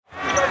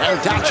And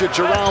Doncic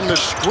around the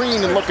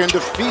screen and looking to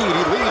feed.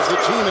 He leads the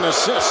team in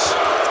assists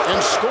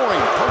and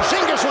scoring.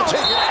 Porzingis will take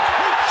it.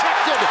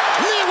 Rejected.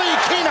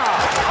 Ntilikina.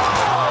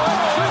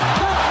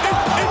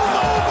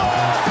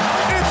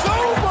 It's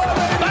over.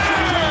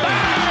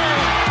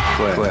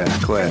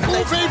 Quick.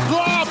 Moving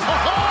block.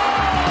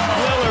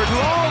 Lillard,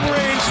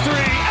 long-range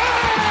three.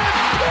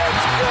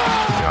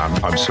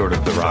 I'm sort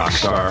of the rock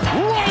star.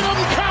 Right on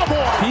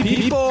Cowboy.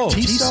 People,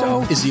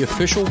 Tissot is the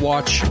official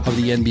watch of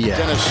the NBA.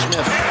 Dennis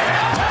Smith.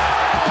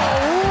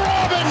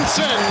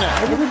 Robinson.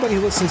 Everybody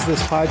who listens to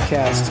this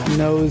podcast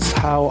knows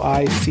how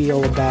I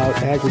feel about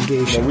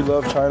aggregation. We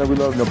love China. We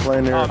love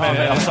playing there. Oh,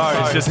 man, I'm sorry.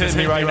 It's just hitting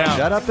me right now.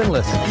 Shut up and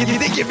listen. You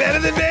think you're better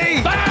than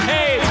me?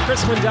 Hey, it's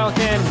Chris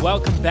Wendelken.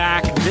 Welcome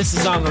back. This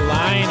is On the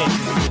Line.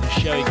 If you're new to the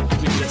show, you can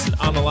tweet us at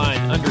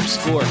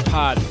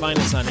ontheline_pod. Find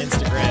us on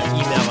Instagram.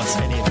 Email us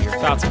any of your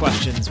thoughts,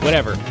 questions,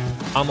 whatever.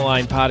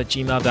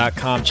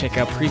 onthelinepod@gmail.com. Check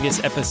out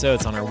previous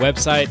episodes on our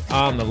website,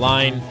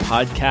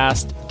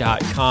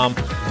 onthelinepodcast.com.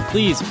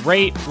 Please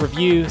rate,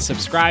 review,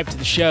 subscribe to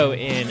the show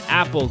in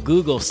Apple,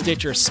 Google,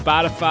 Stitcher,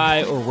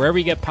 Spotify, or wherever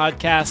you get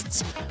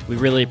podcasts. We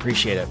really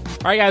appreciate it.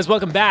 All right, guys,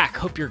 welcome back.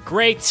 Hope you're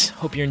great.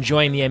 Hope you're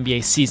enjoying the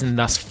NBA season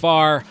thus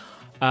far.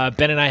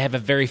 Ben and I have a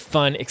very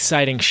fun,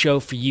 exciting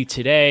show for you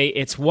today.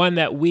 It's one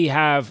that we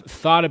have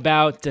thought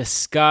about,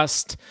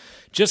 discussed,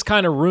 just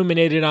kind of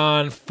ruminated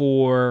on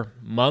for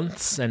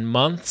months and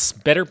months,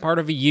 better part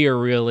of a year,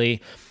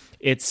 really.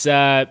 It's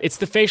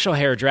the facial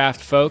hair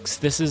draft, folks.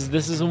 This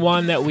is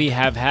one that we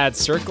have had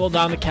circled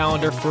on the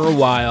calendar for a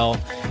while.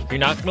 You're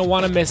not going to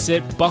want to miss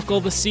it. Buckle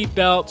the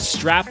seatbelt,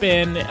 strap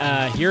in.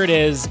 Here it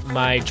is,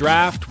 my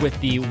draft with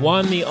the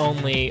one, the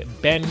only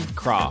Ben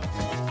Craw.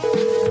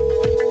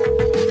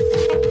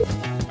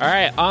 All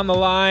right, on the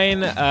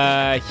line,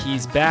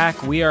 he's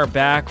back. We are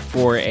back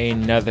for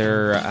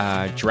another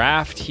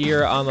draft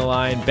here on the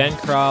line. Ben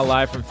Craw,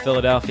 live from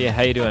Philadelphia.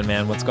 How you doing,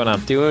 man? What's going on?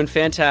 Doing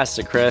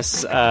fantastic, Chris.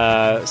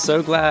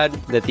 So glad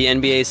that the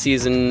NBA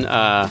season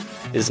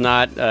is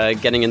not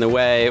getting in the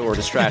way or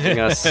distracting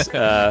us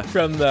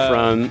from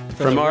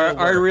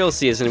our real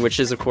season,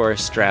 which is, of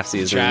course, draft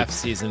season. Draft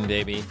season,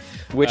 baby.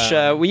 Which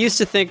we used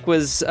to think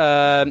was,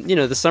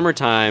 the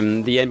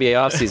summertime, the NBA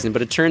offseason,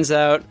 but it turns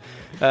out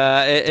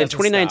in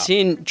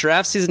 2019, stop.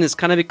 Draft season has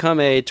kind of become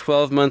a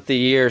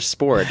 12-month-a-year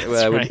sport.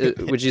 Right.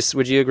 Would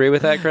you agree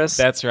with that, Chris?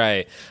 That's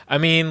right. I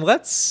mean,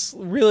 let's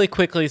really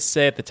quickly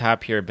say at the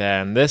top here,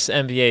 Ben, this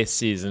NBA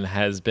season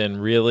has been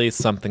really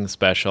something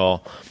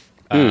special.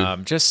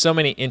 Just so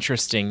many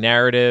interesting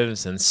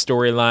narratives and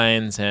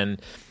storylines,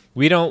 and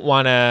we don't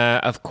want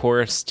to, of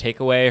course, take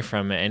away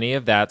from any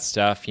of that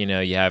stuff. You know,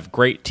 you have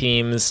great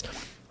teams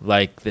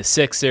like the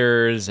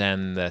Sixers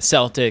and the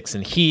Celtics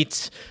and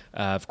Heat.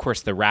 Of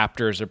course, the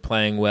Raptors are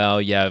playing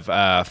well. You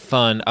have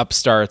fun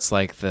upstarts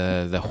like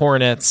the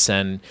Hornets,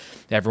 and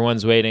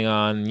everyone's waiting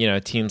on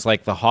teams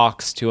like the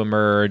Hawks to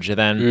emerge. And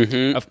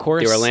then, of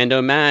course, the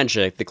Orlando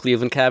Magic, the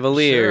Cleveland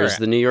Cavaliers,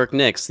 the New York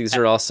Knicks. These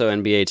are also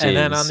NBA teams. And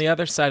then on the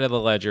other side of the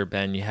ledger,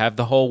 Ben, you have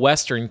the whole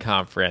Western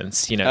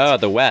Conference.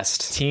 The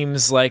West.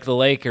 Teams like the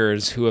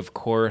Lakers, who of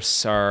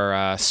course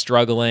are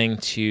struggling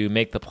to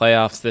make the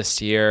playoffs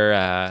this year.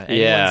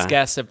 Anyone's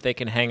guess if they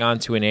can hang on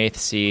to an 8th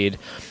seed.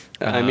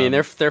 I mean,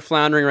 they're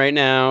floundering right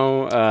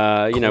now.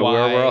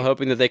 We're all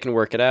hoping that they can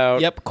work it out.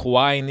 Yep,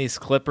 Kawhi and these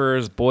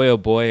Clippers, boy oh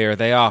boy, are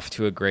they off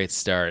to a great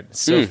start.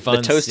 So fun.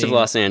 The toast of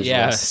Los Angeles.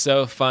 Yeah,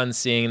 so fun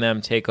seeing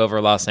them take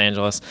over Los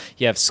Angeles.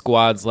 You have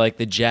squads like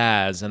the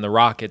Jazz and the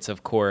Rockets,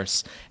 of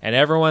course, and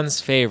everyone's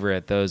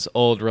favorite, those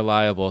old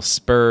reliable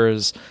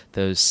Spurs,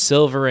 those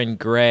silver and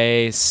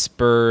gray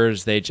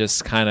Spurs. They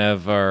just kind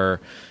of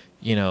are,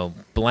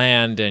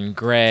 bland and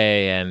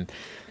gray, and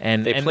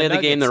they play the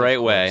game the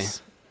right way.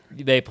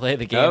 They play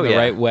the game the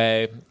right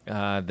way.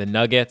 The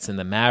Nuggets and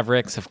the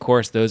Mavericks, of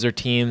course, those are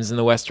teams in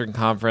the Western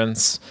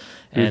Conference.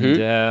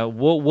 And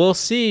we'll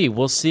see.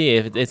 We'll see.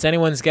 If it's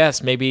anyone's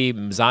guess,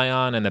 maybe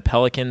Zion and the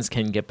Pelicans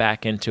can get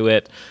back into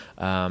it.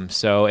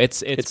 So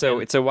it's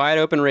a wide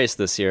open race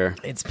this year.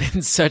 It's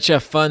been such a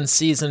fun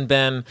season,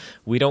 Ben.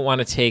 We don't want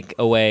to take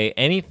away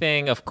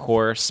anything, of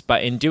course,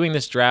 but in doing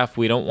this draft,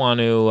 we don't want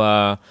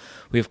to.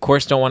 We, of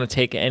course, don't want to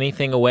take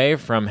anything away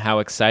from how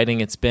exciting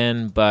it's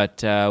been,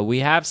 but we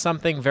have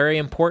something very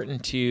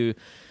important to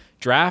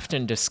draft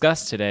and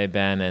discuss today,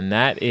 Ben, and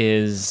that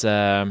is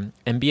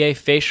NBA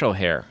facial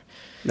hair.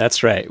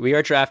 That's right. We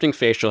are drafting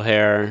facial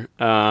hair.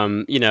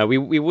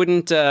 We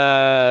wouldn't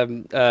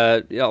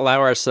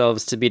allow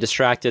ourselves to be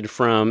distracted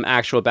from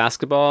actual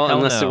basketball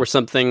unless it were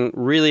something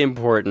really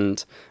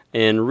important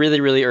and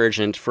really, really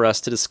urgent for us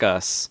to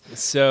discuss.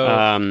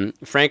 So,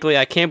 frankly,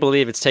 I can't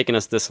believe it's taken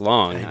us this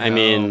long. I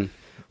mean,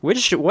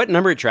 what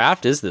number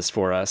draft is this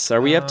for us? Are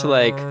we up to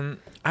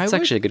That's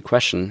actually a good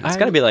question. It's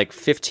got to be like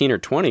 15 or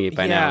 20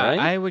 by now, right?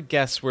 I would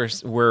guess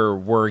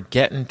we're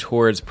getting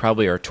towards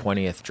probably our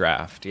 20th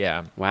draft.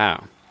 Yeah.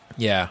 Wow.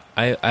 Yeah,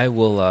 I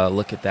will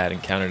look at that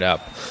and count it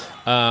up.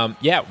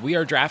 We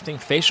are drafting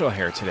facial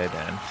hair today,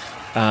 Ben.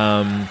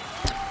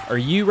 Are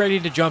you ready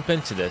to jump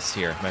into this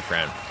here, my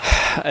friend?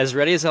 As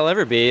ready as I'll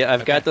ever be.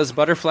 I've got those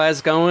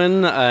butterflies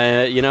going.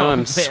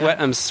 I'm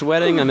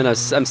sweating.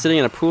 I'm sitting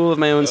in a pool of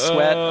my own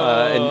sweat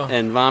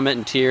and vomit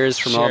and tears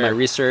from all my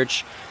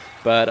research.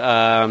 But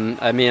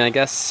I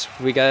guess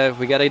we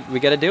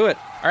gotta do it.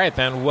 All right,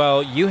 Ben.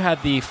 Well, you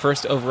had the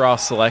first overall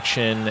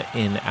selection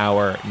in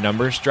our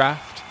numbers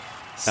draft,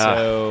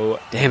 so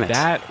damn it.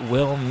 That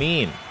will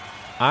mean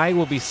I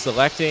will be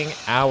selecting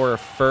our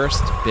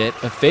first bit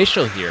of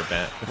facial here,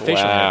 Ben.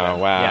 Wow.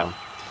 Yeah.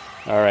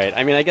 All right.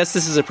 I mean, I guess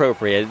this is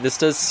appropriate. This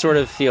does sort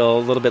of feel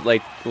a little bit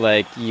like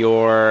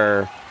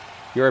your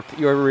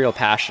real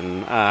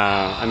passion.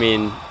 I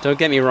mean, don't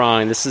get me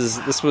wrong. This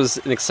was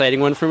an exciting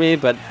one for me,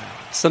 but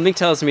something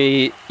tells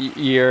me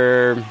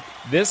you're.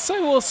 This, I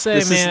will say,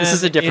 this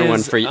is a different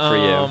one for you.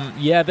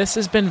 Yeah, this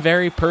has been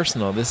very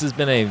personal. This has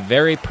been a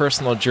very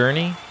personal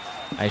journey.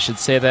 I should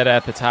say that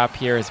at the top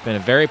here. It's been a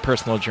very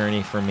personal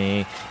journey for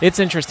me. It's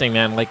interesting,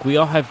 man. Like, we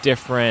all have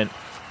different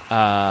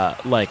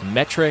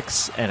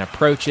metrics and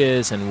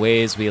approaches and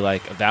ways we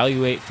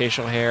evaluate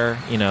facial hair.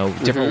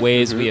 Different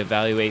ways we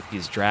evaluate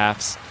these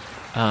drafts.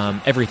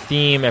 Every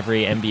theme,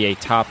 every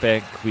NBA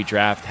topic we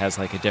draft has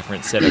a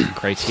different set of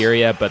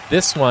criteria. But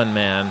this one,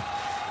 man,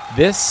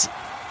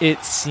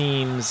 it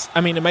seems,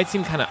 it might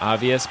seem kind of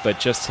obvious, but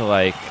just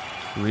to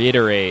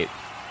reiterate,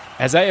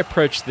 as I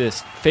approach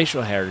this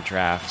facial hair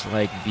draft,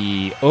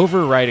 the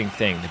overriding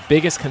thing, the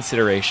biggest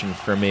consideration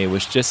for me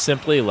was just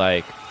simply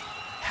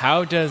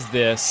how does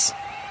this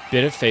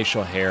bit of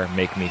facial hair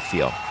make me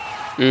feel?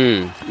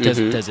 Does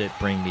it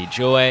bring me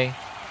joy?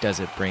 Does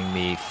it bring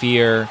me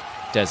fear?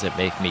 Does it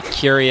make me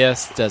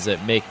curious? Does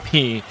it make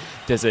me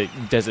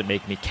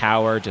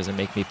cower? Does it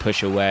make me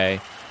push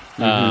away?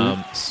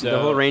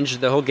 So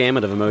the whole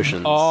gamut of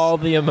emotions. All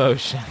the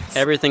emotions.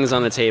 Everything's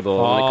on the table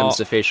when it comes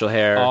to facial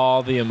hair.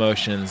 All the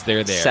emotions,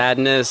 they're there.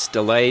 Sadness,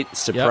 delight,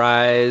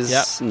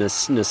 surprise,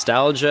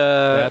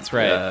 nostalgia. That's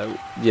right.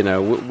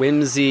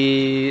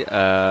 Whimsy,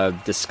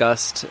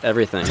 disgust,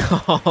 everything.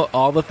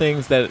 all the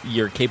things that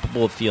you're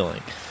capable of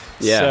feeling.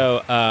 Yeah.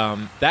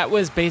 So that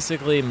was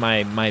basically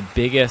my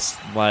biggest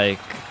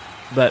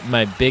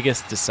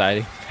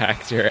deciding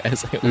factor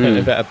as I went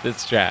about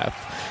this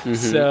draft.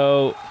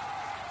 So.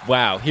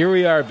 Wow, here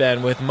we are,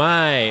 Ben, with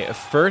my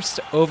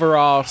first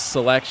overall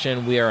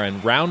selection. We are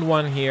in round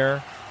 1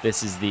 here.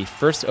 This is the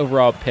first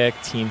overall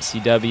pick Team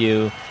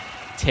CW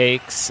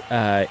takes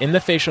in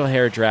the facial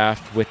hair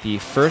draft. With the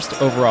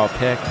first overall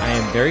pick, I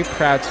am very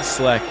proud to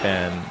select,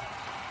 Ben,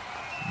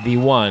 the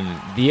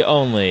one, the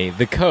only,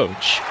 the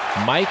coach,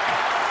 Mike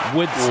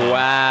Woodson.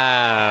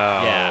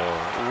 Wow.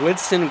 Yeah.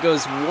 Woodson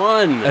goes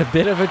 1. A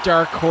bit of a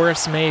dark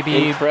horse,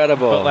 maybe.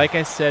 Incredible. But like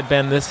I said,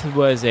 Ben, this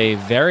was a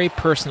very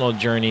personal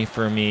journey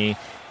for me,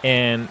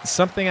 and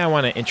something I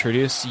want to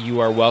introduce.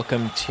 You are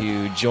welcome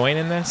to join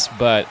in this,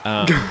 but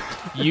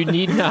you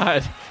need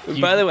not.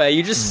 By the way,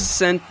 you just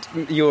sent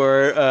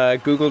your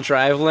Google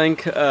Drive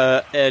link,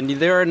 and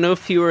there are no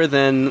fewer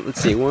than,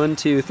 1,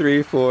 2,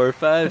 3, 4,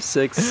 5,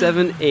 6,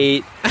 7,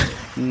 8...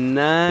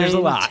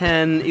 9,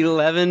 10,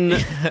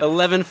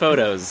 11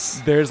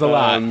 photos. There's a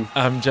lot.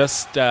 I'm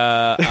just,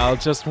 I'll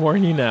just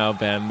warn you now,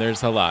 Ben.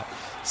 There's a lot.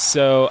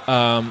 So,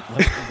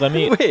 let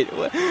me... Wait,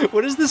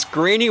 what is this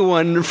grainy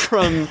one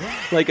from,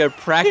 a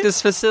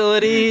practice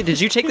facility? Did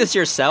you take this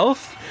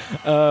yourself?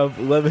 Let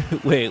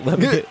me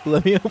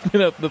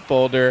open up the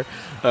folder.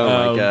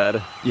 Oh, my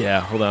God.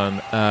 Yeah, hold on.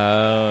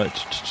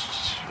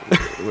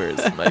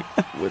 Where's Mike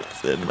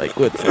Woodson?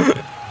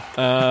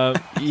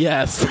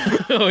 Yes.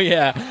 Oh,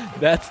 yeah.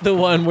 That's the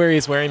one where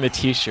he's wearing the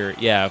T-shirt.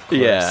 Yeah, of course.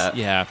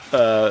 Yeah.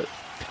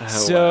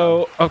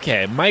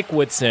 Okay, Mike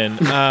Woodson.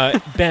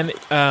 Ben,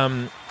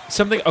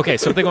 something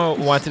I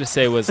wanted to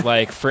say was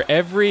for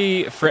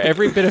every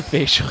bit of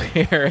facial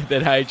hair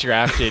that I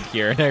drafted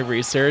here and I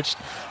researched,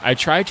 I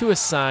tried to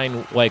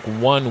assign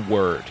one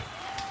word.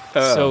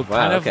 Kind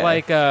of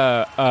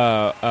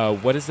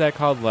what is that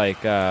called?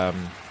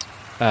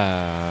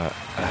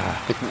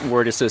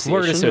 Word association.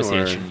 Word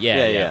association.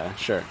 Yeah,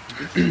 sure.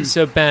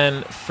 So,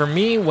 Ben, for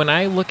me, when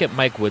I look at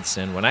Mike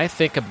Woodson, when I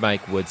think of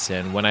Mike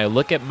Woodson, when I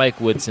look at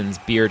Mike Woodson's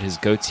beard, his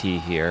goatee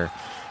here,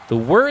 the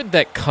word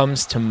that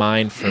comes to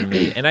mind for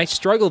me, and I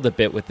struggled a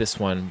bit with this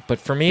one, but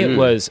for me it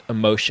was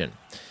emotion.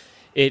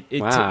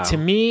 Wow. To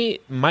me,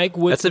 Mike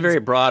Woodson. That's a very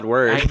broad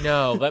word. I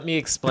know. Let me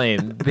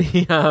explain.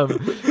 The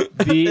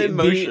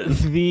emotion.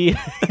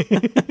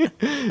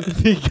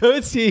 The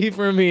goatee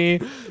for me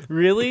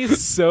really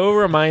so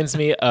reminds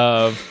me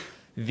of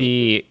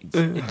the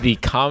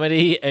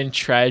comedy and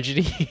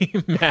tragedy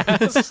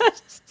masks.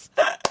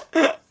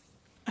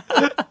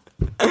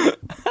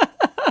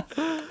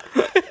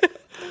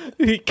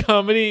 The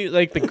comedy,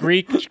 the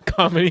Greek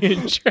comedy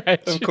and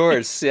tragedy. Of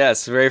course,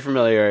 yes, very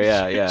familiar.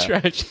 Yeah.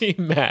 Tragedy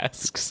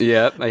masks.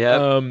 Yep.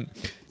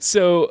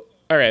 So,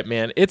 all right,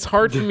 man, it's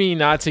hard for me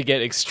not to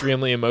get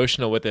extremely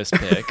emotional with this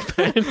pick.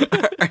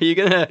 Are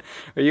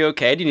you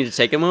okay? Do you need to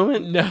take a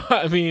moment? No,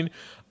 I mean,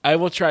 I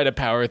will try to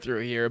power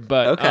through here,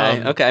 but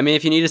okay. I mean,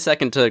 if you need a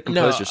second to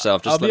compose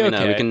yourself, just let me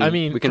know.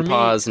 We can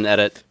pause and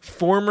edit.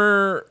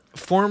 Former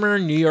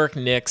New York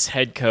Knicks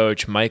head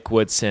coach Mike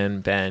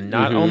Woodson, Ben,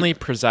 not only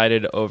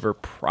presided over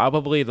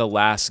probably the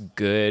last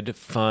good,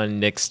 fun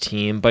Knicks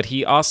team, but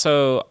he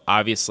also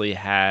obviously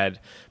had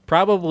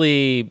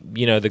probably,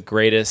 the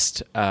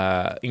greatest,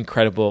 most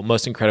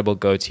incredible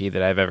goatee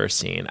that I've ever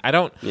seen. I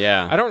don't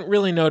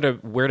really know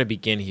where to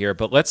begin here,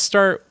 but let's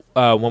start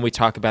when we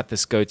talk about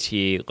this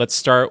goatee. Let's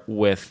start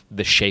with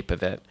the shape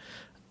of it.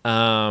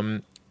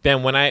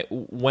 Ben, when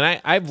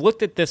I've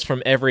looked at this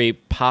from every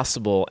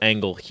possible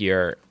angle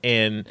here,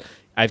 and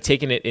I've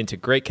taken it into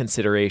great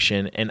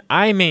consideration, and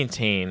I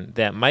maintain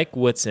that Mike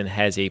Woodson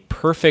has a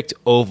perfect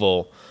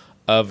oval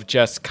of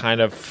just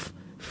kind of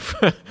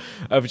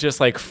of just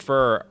like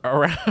fur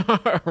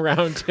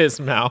around his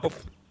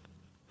mouth,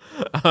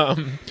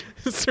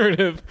 sort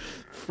of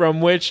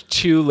from which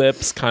two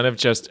lips kind of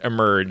just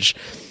emerge.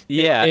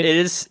 Yeah, it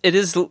is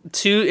an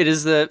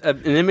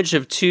image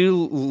of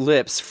two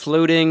lips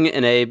floating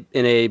in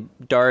a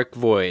dark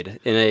void.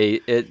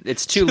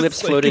 It's two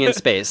lips floating in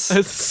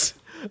space.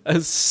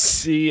 A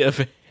sea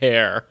of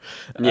hair.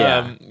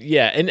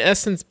 Yeah. In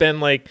essence, Ben,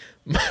 like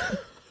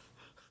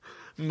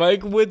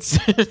Mike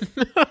Woodson.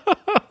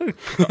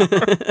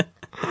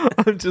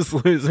 I'm just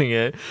losing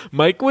it.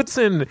 Mike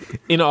Woodson,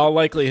 in all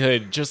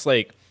likelihood, just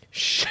like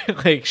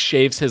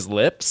shaves his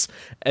lips,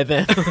 and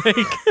then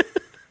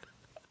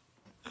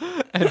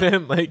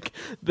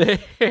the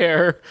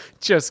hair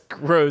just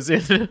grows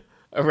in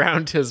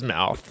around his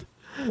mouth.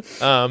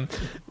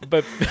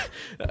 But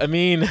I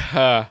mean,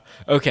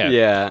 okay.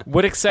 Yeah.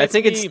 What excites me?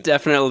 I think it's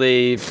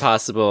definitely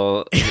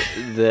possible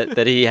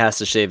that he has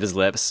to shave his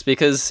lips,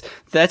 because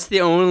that's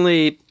the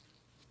only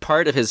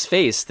part of his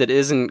face that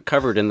isn't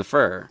covered in the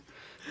fur.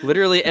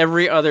 Literally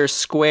every other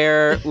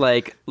square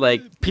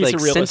piece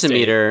of real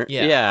centimeter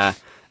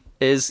estate.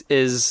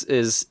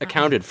 is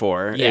accounted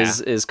for,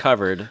 is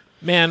covered.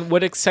 Man,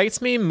 what excites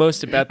me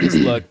most about this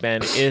look,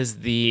 Ben, is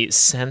the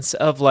sense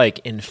of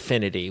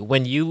infinity.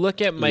 When you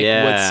look at Mike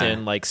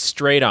Woodson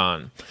straight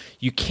on,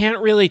 you can't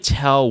really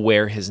tell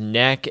where his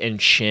neck and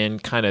chin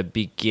kind of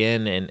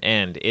begin and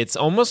end. It's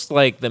almost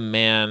like the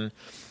man.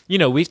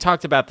 We've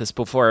talked about this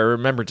before. I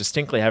remember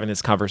distinctly having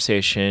this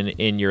conversation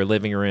in your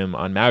living room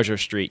on Mauser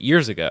Street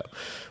years ago.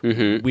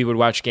 Mm-hmm. We would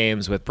watch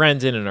games with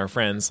Brendan and our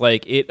friends.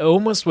 It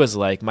almost was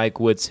like Mike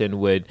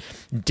Woodson would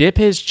dip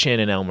his chin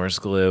in Elmer's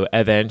glue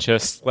and then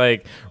just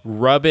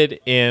rub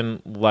it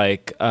in,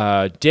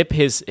 dip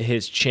his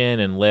chin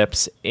and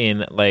lips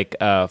in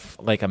a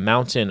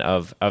mountain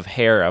of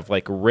hair, of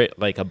like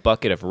a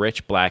bucket of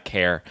rich black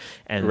hair,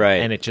 and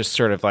it just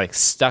sort of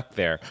stuck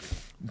there.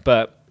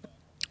 But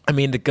I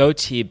mean, the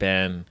goatee,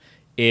 Ben,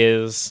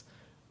 it's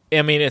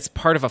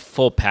part of a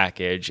full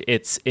package.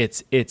 It's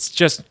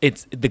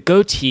the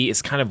goatee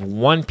is kind of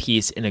one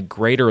piece in a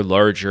greater,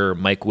 larger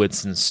Mike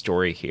Woodson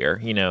story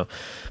here.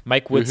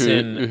 Mike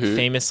Woodson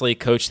famously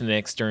coached the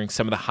Knicks during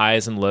some of the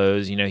highs and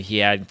lows. He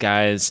had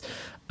guys,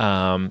 he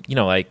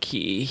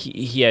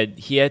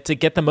had to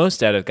get the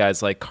most out of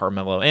guys like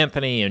Carmelo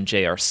Anthony and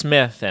J.R.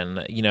 Smith and,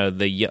 a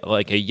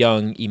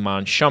young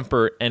Iman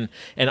Shumpert. And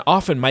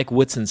often Mike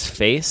Woodson's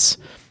face,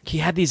 he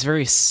had these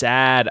very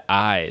sad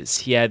eyes.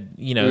 He had,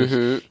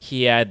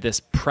 he had this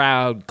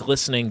proud,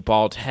 glistening,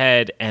 bald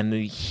head, and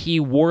he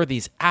wore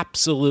these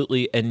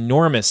absolutely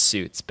enormous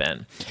suits,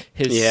 Ben.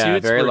 His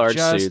suits very were large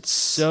just suits.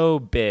 so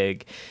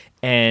big,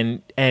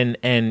 and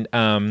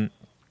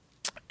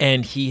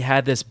he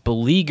had this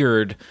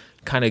beleaguered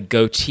kind of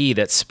goatee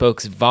that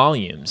spoke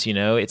volumes.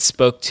 It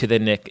spoke to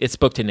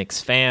Knicks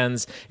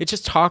fans. It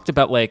just talked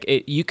about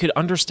you could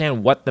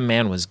understand what the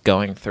man was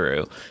going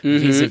through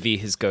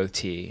vis-a-vis his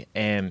goatee,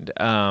 and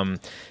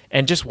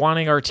just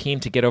wanting our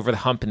team to get over the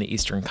hump in the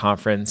Eastern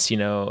Conference,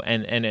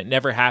 and it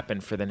never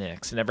happened for the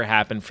Knicks. It never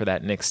happened for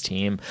that Knicks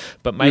team.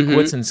 But Mike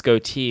Woodson's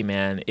goatee,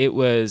 man,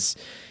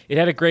 it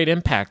had a great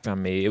impact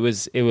on me. It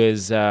was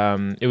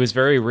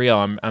very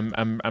real.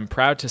 I'm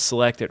proud to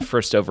select it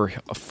first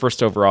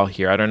overall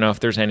here. I don't know if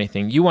there's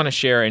anything you want to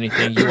share,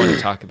 anything you want to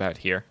talk about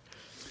here.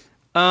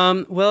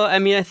 Well, I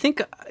mean, I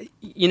think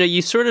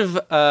you sort of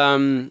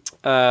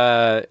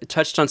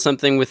touched on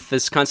something with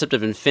this concept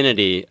of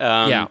infinity.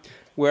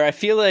 Where I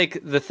feel like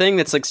the thing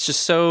that's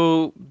just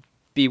so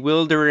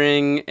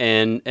bewildering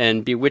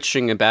and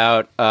bewitching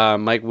about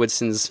Mike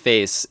Woodson's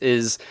face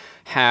is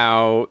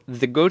how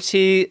the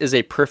goatee is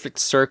a perfect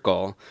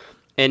circle,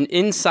 and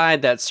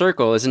inside that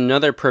circle is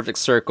another perfect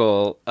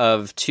circle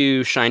of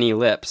two shiny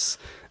lips.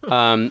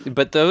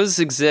 But those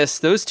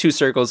two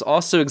circles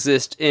also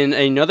exist in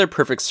another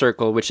perfect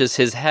circle, which is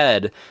his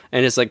head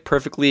and his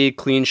perfectly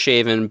clean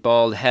shaven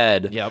bald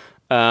head. Yep.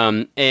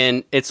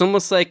 And it's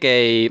almost like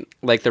the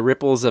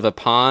ripples of a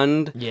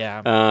pond.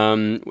 Yeah.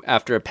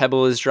 After a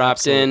pebble is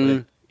dropped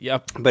in.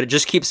 Yep. But it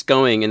just keeps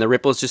going, and the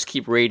ripples just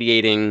keep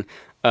radiating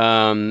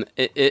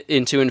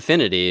into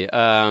infinity.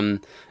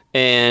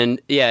 And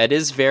yeah, it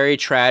is very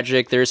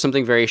tragic. There's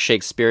something very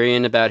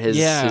Shakespearean about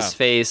his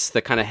face,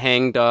 the kind of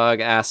hangdog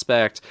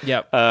aspect.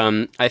 Yep.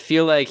 I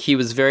feel like he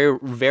was very,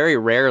 very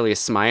rarely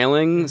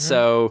smiling.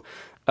 So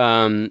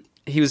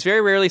he was very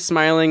rarely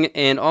smiling,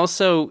 and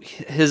also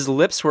his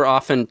lips were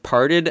often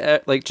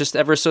parted, like just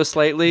ever so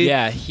slightly.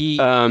 Yeah,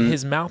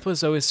 his mouth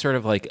was always sort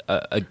of like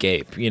a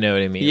gape. You know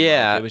what I mean?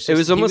 Yeah, like it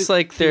was almost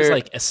like he was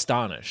like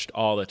astonished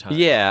all the time.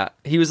 Yeah,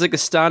 he was like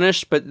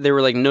astonished, but there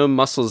were like no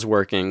muscles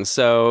working.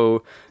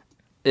 So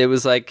it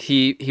was like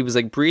he was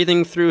like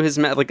breathing through his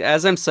mouth. Like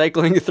as I'm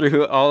cycling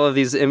through all of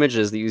these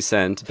images that you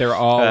sent, they're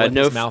all with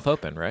his mouth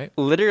open, right?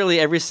 Literally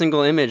every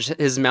single image,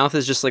 his mouth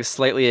is just like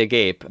slightly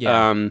agape.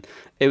 Yeah.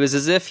 It was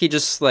as if he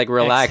just like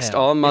relaxed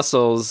all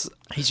muscles.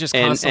 He's just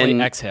constantly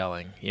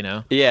exhaling, you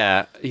know?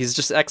 Yeah, he's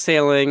just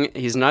exhaling.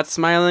 He's not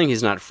smiling.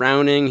 He's not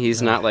frowning.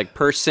 He's not like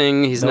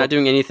pursing. He's not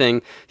doing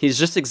anything. He's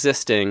just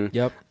existing.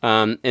 Yep.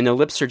 And the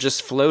lips are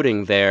just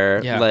floating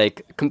there,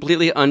 like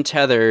completely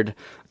untethered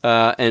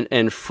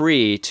and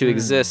free to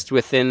exist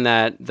within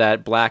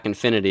that black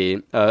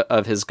infinity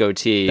of his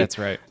goatee. That's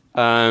right.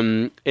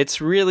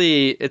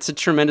 It's a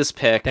tremendous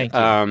pick. Thank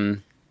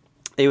you.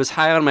 It was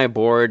high on my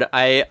board.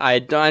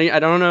 I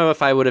don't know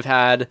if I would have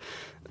had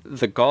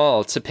the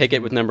gall to pick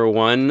it with number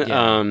one.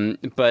 Yeah.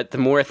 But the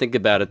more I think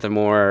about it, the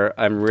more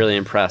I'm really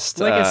impressed.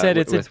 Like I said,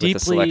 it's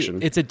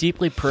a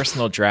deeply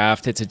personal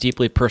draft. It's a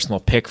deeply personal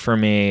pick for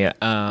me.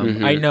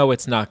 I know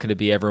it's not going to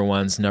be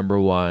everyone's number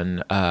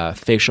one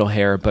facial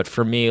hair, but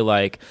for me,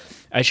 like,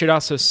 I should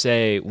also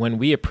say, when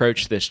we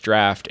approached this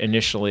draft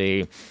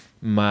initially,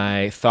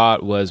 my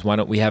thought was, why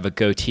don't we have a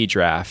goatee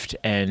draft?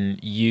 And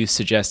you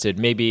suggested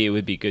maybe it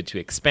would be good to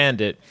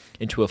expand it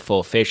into a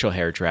full facial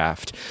hair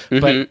draft.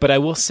 But I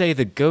will say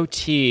the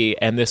goatee,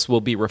 and this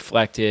will be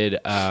reflected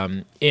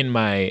in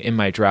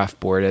my draft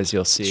board, as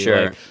you'll see.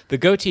 Sure. Like, the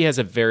goatee has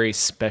a very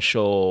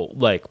special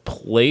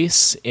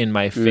place in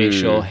my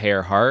facial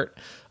hair heart.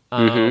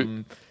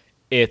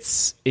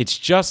 It's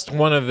just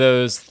one of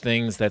those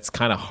things that's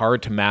kind of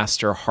hard to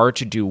master, hard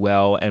to do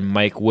well, and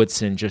Mike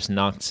Woodson just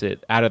knocks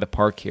it out of the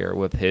park here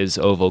with his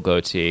oval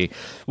goatee.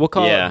 We'll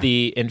call it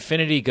the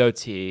Infinity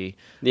Goatee.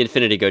 The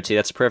Infinity Goatee.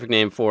 That's a perfect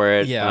name for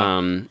it.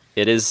 Yeah.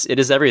 It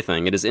is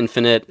everything. It is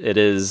infinite. It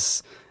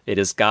is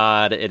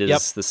God. It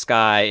is the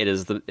sky. It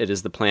is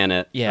the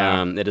planet.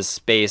 Yeah. It is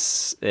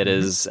space. It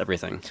is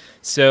everything.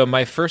 So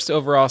my first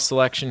overall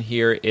selection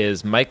here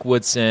is Mike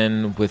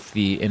Woodson with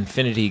the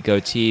Infinity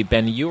Goatee.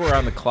 Ben, you are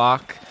on the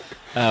clock.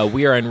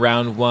 We are in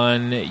round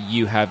one.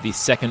 You have the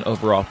second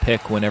overall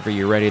pick. Whenever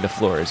you're ready, the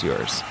floor is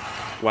yours.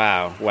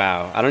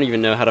 Wow. I don't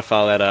even know how to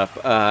follow that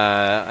up.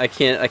 I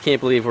can't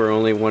believe we're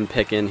only one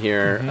pick in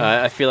here.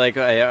 I feel like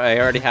I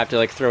already have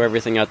to throw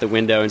everything out the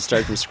window and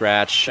start from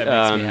scratch. That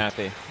makes me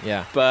happy.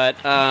 Yeah.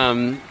 But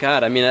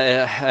God, I mean,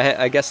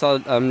 I guess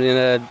I'm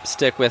gonna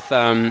stick with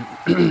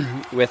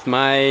with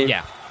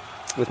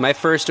my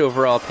first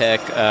overall pick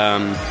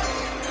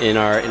in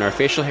our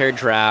facial hair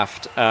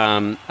draft.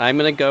 I'm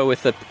gonna go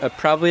with a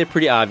probably a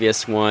pretty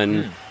obvious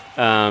one,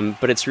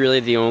 but it's really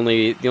the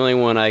only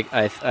one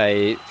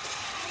I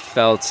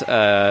felt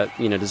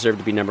deserved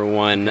to be number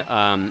one,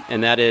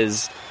 and that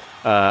is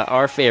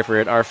our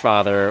favorite, our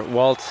father,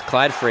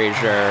 Clyde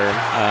Frazier,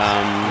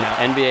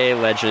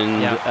 NBA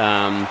legend.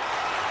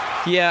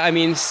 I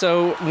mean,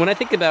 so when I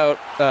think about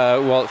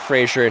Walt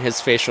Frazier and his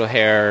facial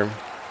hair,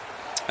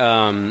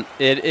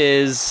 it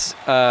is,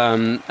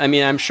 I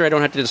mean, I'm sure I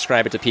don't have to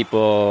describe it to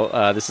people.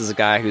 This is a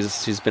guy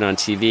who's been on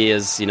TV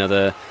as,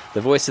 the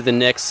voice of the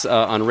Knicks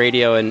on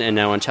radio and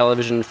now on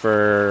television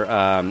for,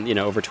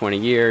 over 20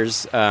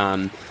 years.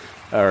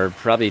 Or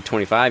probably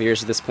 25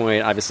 years at this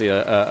point. Obviously,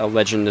 a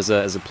legend as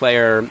a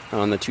player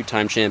on the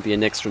two-time champion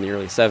Knicks from the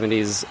early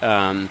 70s.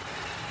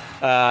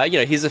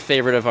 He's a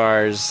favorite of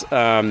ours,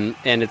 and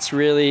it's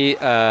really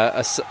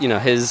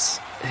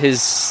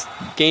his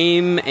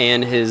game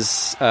and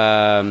his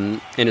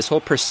whole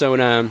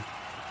persona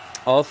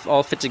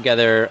all fit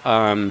together.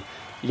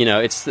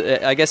 It's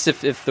I guess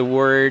if the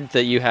word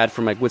that you had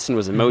for Mike Woodson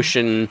was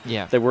emotion,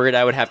 the word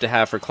I would have to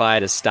have for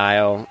Clyde is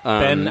style.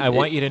 Ben, I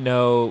want you to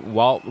know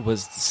Walt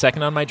was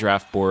second on my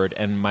draft board,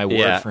 and my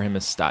word for him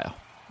is style.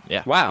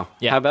 Yeah. Wow.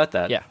 Yeah. How about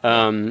that? Yeah.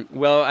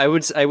 Well, I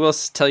will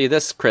tell you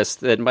this, Chris,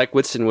 that Mike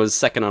Woodson was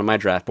second on my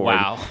draft board.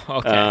 Wow.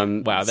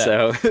 Okay. Wow.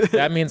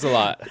 That means a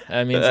lot.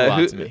 That means a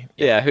lot to me.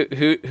 Yeah.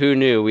 Who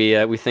knew?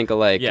 We think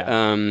alike.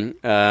 Yeah.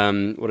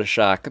 What a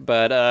shock.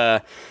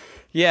 But.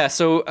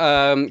 So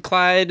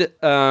Clyde,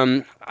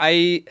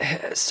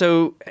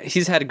 so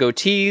he's had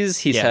goatees,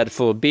 he's had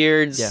full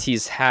beards,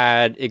 he's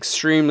had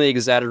extremely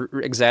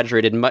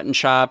exaggerated mutton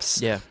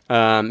chops. Yeah.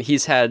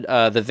 He's had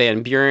the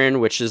Van Buren,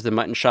 which is the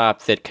mutton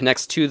chop that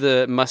connects to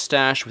the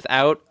mustache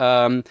without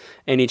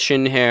any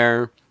chin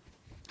hair.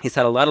 He's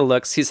had a lot of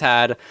looks. He's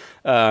had,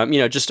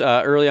 just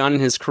early on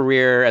in his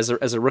career as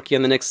a rookie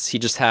on the Knicks, he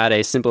just had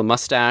a simple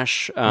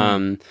mustache.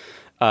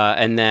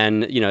 And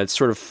then, it's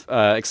sort of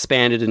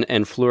expanded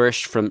and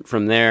flourished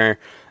from there.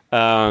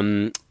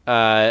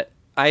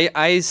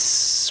 I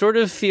sort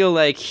of feel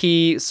like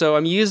so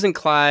I'm using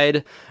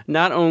Clyde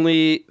not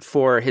only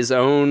for his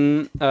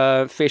own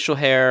facial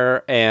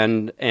hair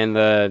and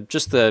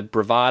the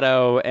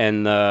bravado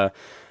and the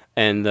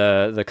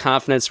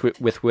confidence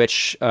with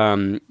which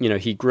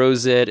he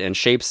grows it and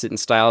shapes it and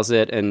styles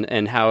it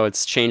and how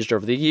it's changed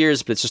over the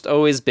years, but it's just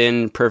always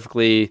been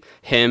perfectly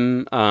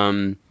him.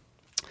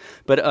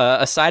 But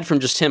aside from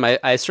just him,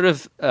 I sort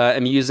of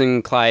am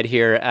using Clyde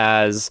here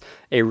as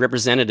a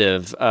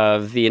representative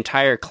of the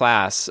entire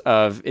class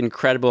of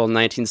incredible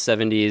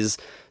 1970s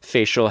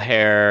facial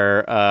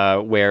hair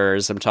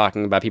wearers. I'm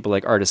talking about people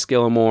like Artis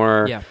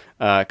Gilmore,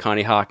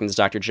 Connie Hawkins,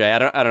 Dr. J.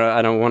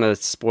 I don't want to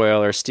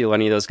spoil or steal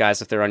any of those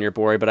guys if they're on your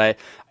board, but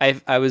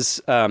I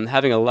was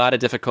having a lot of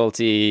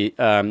difficulty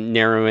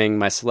narrowing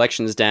my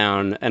selections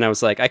down, and I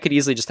was like, I could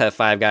easily just have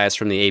 5 guys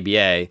from the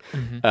ABA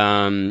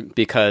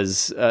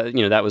because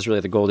that was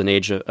really the golden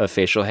age of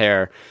facial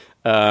hair.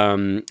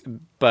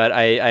 But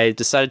I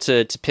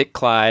decided to pick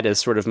Clyde as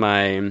sort of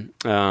my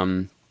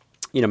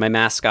my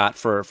mascot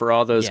for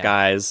all those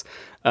guys.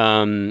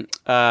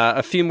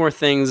 A few more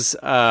things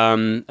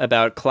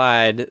about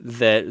Clyde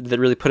that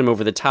really put him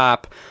over the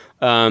top.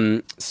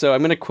 So I'm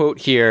going to quote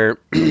here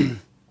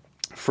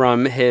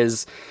from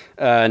his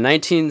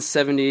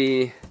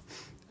 1970.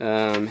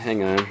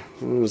 Hang on,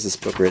 when was this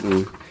book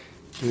written?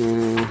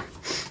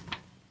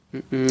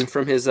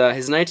 From his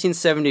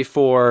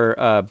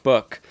 1974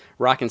 book,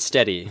 Rock and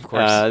Steady. Of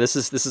course. This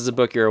is a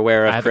book you're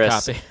aware of, Chris. I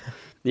have a copy.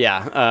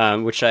 Yeah,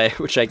 which I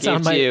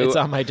gave to you. It's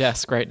on my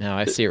desk right now.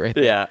 I see it right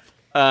there. Yeah.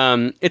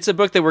 It's a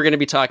book that we're going to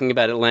be talking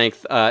about at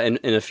length in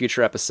a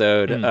future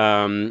episode,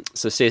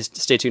 so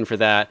stay tuned for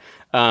that.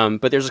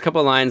 But there's a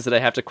couple of lines that I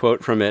have to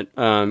quote from it,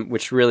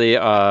 which really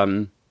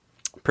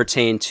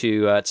pertain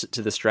to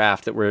this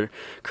draft that we're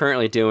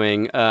currently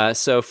doing.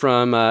 So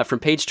from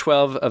page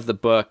 12 of the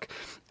book,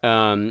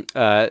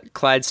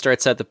 Clyde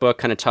starts out the book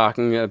kind of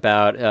talking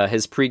about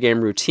his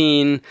pregame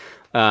routine,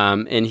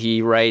 and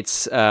he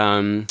writes...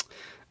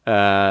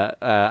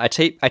 I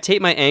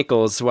tape my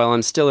ankles while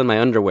I'm still in my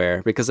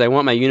underwear because I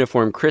want my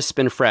uniform crisp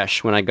and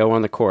fresh when I go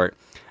on the court.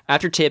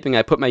 After taping,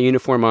 I put my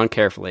uniform on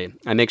carefully.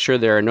 I make sure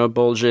there are no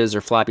bulges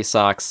or floppy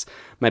socks.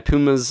 My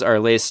Pumas are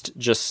laced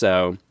just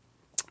so.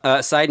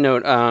 Side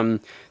note,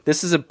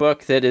 this is a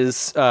book that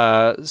is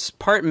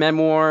part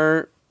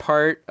memoir,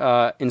 part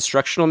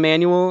instructional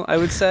manual, I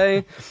would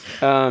say.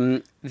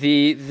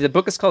 The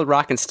book is called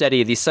Rock and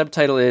Steady. The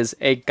subtitle is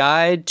A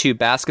Guide to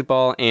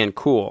Basketball and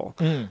Cool.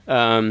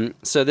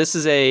 So this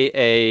is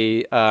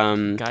a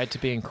guide to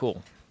being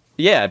cool.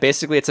 Yeah,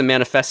 basically it's a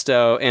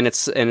manifesto, and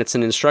it's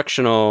an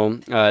instructional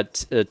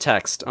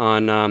text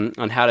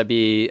on how to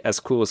be as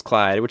cool as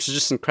Clyde, which is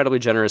just incredibly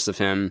generous of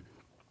him.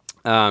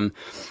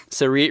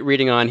 So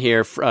reading on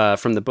here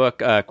from the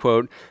book,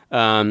 quote,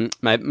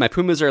 my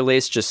Pumas are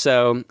laced just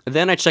so.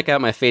 Then I check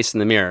out my face in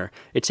the mirror.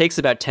 It takes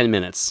about 10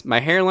 minutes.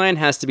 My hairline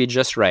has to be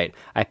just right.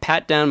 I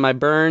pat down my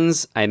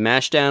burns. I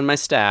mash down my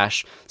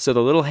stash so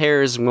the little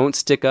hairs won't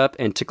stick up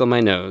and tickle my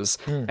nose.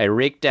 I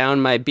rake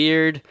down my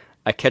beard.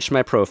 I catch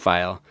my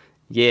profile.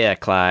 Yeah,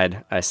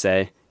 Clyde, I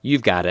say.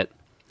 You've got it.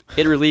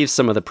 It relieves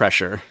some of the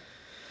pressure.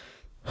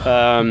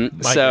 So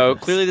goodness.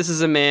 Clearly this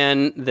is a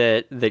man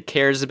that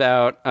cares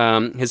about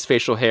his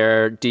facial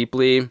hair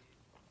deeply.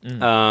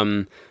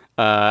 That's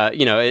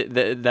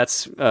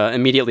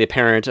immediately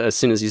apparent as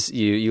soon as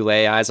you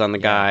lay eyes on the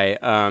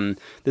guy.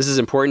 This is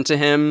important to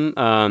him,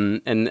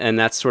 and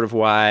that's sort of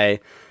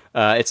why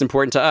it's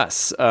important to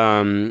us.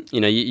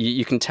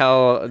 You can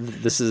tell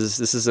this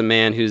is a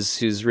man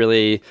who's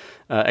really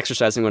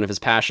exercising one of his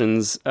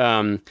passions.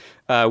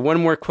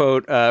 One more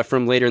quote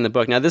from later in the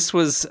book. Now this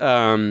was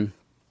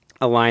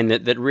a line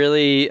that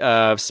really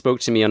spoke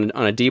to me on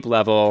a deep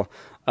level.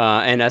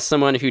 And as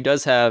someone who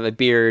does have a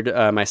beard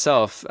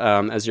myself,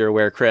 as you're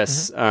aware,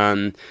 Chris,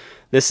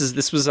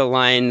 this was a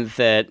line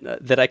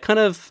that I kind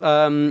of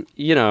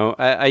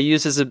I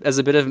use as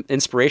a bit of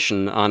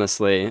inspiration,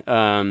 honestly.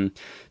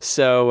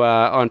 So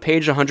on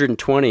page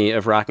 120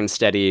 of Rock and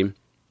Steady,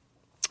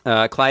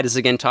 Clyde is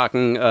again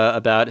talking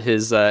about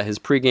his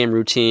pregame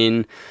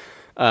routine.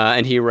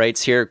 And he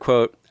writes here,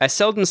 quote, I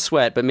seldom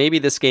sweat, but maybe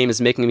this game is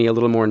making me a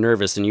little more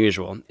nervous than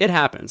usual. It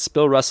happens.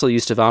 Bill Russell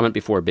used to vomit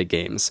before big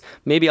games.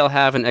 Maybe I'll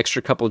have an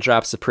extra couple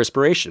drops of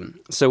perspiration.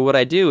 So what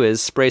I do is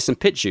spray some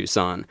pit juice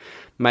on.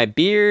 My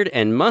beard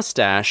and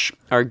mustache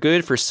are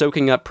good for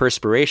soaking up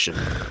perspiration.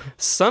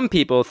 Some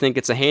people think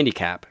it's a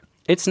handicap.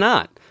 It's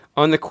not.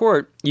 On the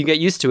court, you get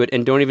used to it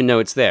and don't even know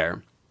it's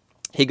there.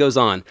 He goes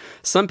on.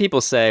 Some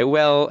people say,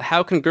 well,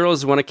 how can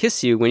girls want to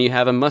kiss you when you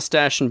have a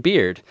mustache and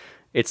beard?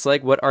 It's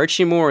like what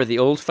Archie Moore, the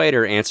old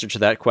fighter, answered to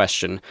that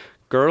question.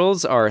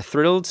 Girls are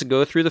thrilled to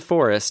go through the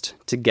forest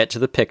to get to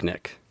the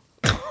picnic.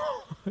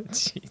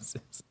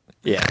 Jesus.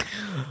 Yeah.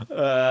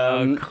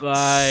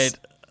 Clyde.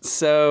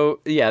 So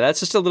yeah, that's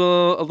just a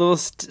little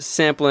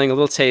sampling, a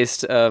little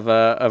taste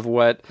of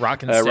what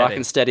Rock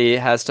and Steady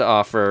has to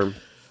offer.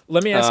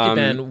 Let me ask you,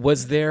 Ben,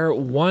 was there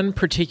one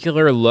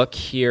particular look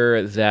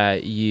here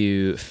that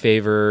you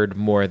favored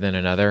more than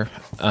another?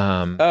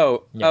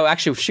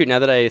 Actually, shoot, now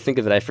that I think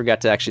of it, I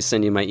forgot to actually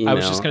send you my email. I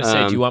was just going to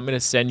say, do you want me to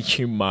send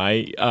you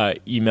my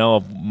email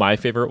of my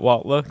favorite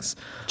Walt looks?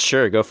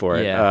 Sure, go for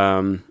it.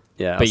 I'll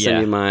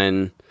send you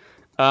mine.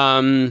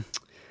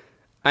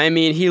 I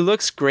mean, he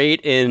looks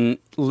great in,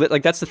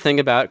 like, that's the thing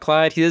about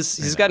Clyde.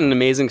 He's got an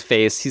amazing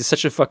face. He's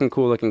such a fucking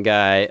cool looking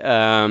guy.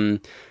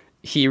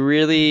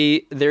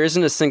 There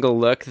isn't a single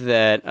look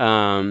that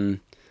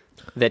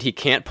that he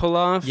can't pull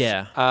off.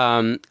 Yeah.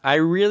 I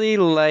really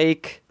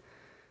like,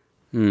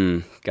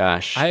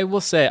 I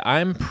will say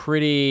I'm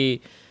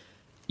pretty,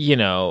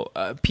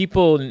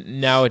 people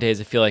nowadays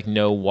I feel like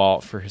know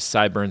Walt for his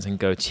sideburns and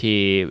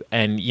goatee,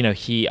 and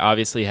he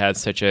obviously had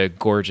such a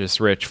gorgeous,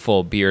 rich,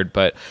 full beard,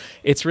 but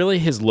it's really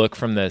his look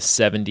from the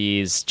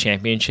 70s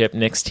championship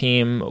Knicks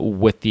team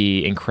with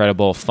the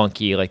incredible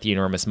funky, like the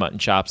enormous mutton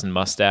chops and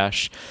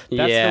mustache.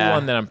 That's the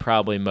one that I'm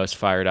probably most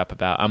fired up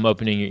about. I'm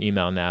opening your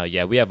email now.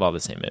 Yeah, we have all the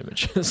same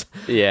images.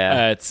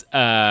 Yeah.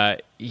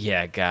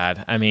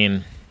 God. I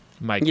mean,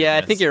 my goodness. Yeah,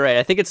 I think you're right.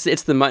 I think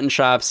it's the mutton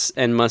chops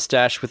and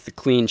mustache with the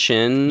clean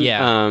chin.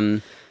 Yeah.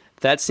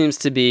 That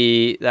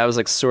was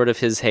like sort of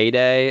his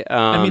heyday.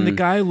 I mean, the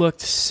guy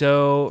looked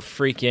so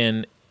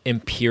freaking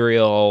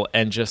imperial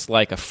and just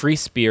like a free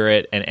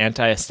spirit and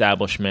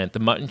anti-establishment. The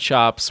mutton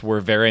chops were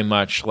very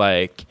much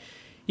like,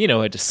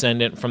 a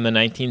descendant from the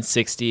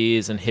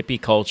 1960s and hippie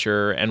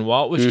culture, and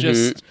Walt was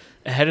just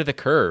ahead of the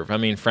curve. I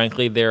mean,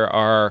 frankly, there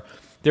are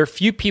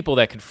few people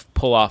that could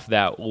pull off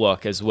that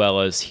look as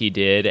well as he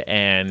did.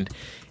 And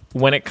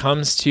when it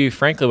comes to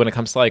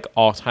like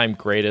all-time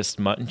greatest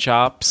mutton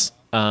chops,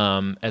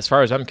 as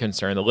far as I'm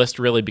concerned, the list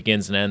really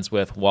begins and ends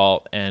with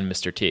Walt and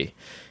Mr. T.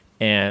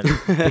 And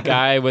the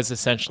guy was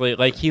essentially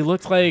like, he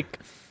looked like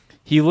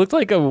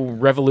a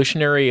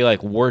revolutionary,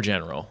 like, war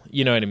general.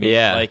 You know what I mean?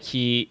 Yeah. Like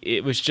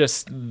it was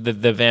just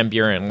the Van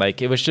Buren.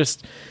 Like, it was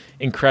just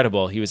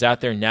incredible. He was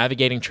out there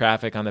navigating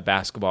traffic on the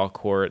basketball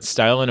court,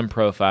 styling and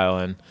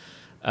profiling.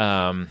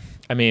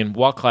 I mean,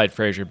 Walt Clyde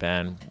Frazier,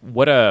 Ben,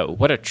 what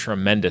a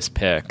tremendous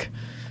pick.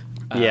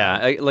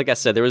 Like I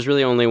said, there was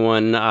really only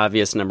one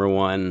obvious number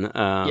one.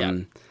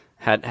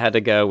 Had to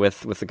go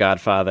with The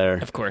Godfather.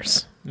 Of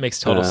course. Makes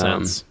total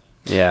sense.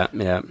 Yeah.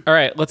 All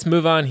right, let's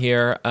move on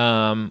here.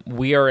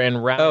 We are in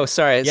round... Oh,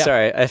 sorry.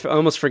 I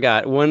almost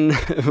forgot. One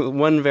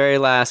very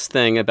last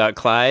thing about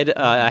Clyde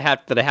I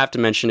have to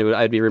mention,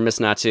 I'd be remiss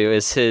not to,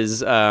 is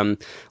his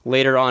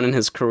later on in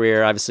his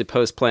career, obviously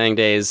post-playing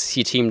days,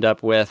 he teamed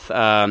up with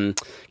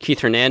Keith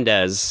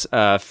Hernandez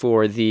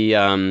for the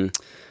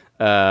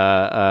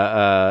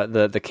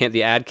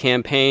ad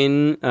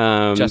campaign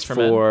Just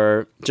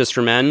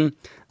for Men.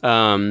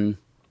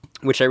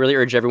 Which I really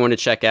urge everyone to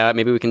check out.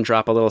 Maybe we can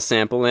drop a little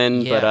sample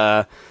in.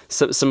 Yeah.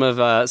 But some of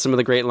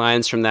the great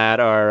lines from that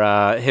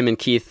are him and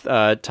Keith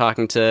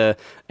talking to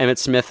Emmitt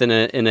Smith in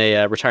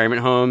a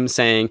retirement home,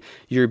 saying,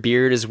 "Your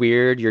beard is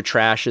weird, your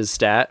trash is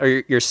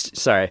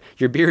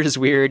your beard is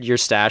weird, your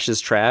stash is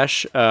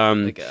trash."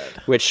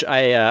 Which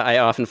I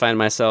often find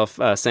myself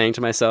saying to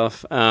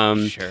myself.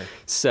 Sure.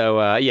 So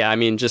I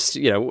mean, just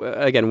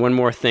again, one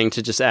more thing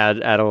to just add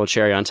a little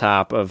cherry on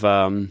top of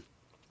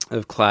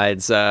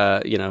Clyde's,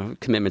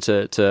 commitment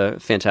to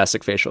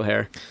fantastic facial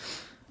hair.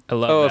 I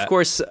love that. Of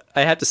course,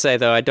 I have to say,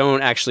 though, I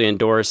don't actually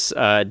endorse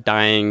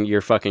dyeing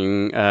your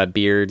fucking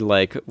beard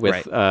like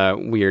with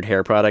weird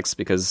hair products,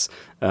 because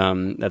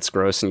that's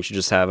gross, and you should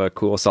just have a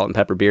cool salt and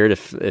pepper beard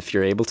if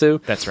you're able to.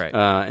 That's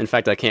right. In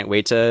fact, I can't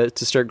wait to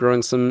start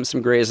growing some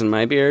grays in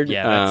my beard.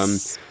 Yeah,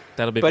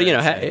 that'll be. But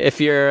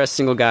if you're a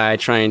single guy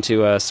trying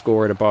to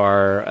score at a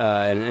bar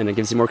and it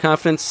gives you more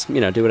confidence, do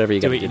whatever you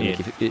got to do to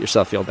make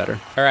yourself feel better.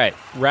 All right,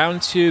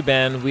 round 2,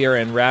 Ben. We are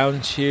in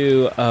round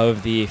 2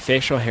 of the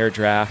facial hair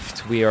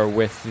draft. We are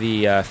with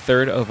the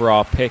 3rd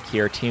overall pick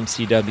here. Team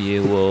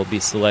CW will be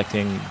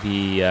selecting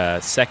the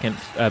second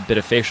bit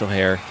of facial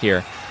hair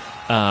here.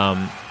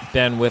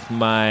 Ben, with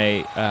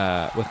my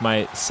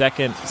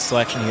second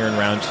selection here in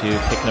round 2,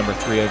 pick number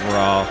 3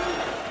 overall,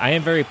 I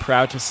am very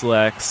proud to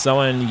select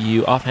someone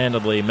you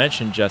offhandedly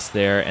mentioned just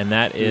there, and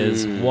that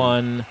is the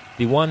one,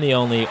 the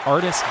only,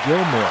 Artis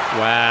Gilmore.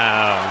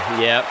 Wow.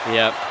 Yep.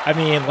 I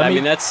mean,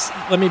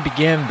 let me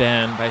begin,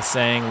 Ben, by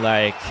saying,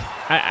 like,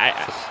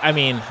 I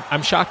mean,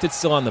 I'm shocked it's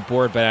still on the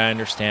board, but I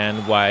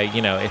understand why,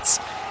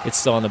 it's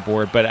still on the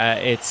board. But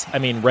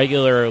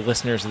regular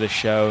listeners of the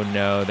show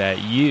know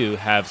that you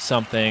have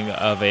something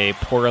of a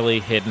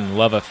poorly hidden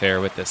love affair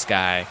with this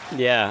guy.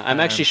 Yeah, I'm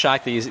actually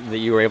shocked that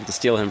you were able to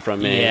steal him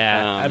from me.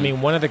 Yeah,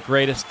 one of the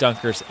greatest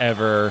dunkers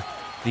ever,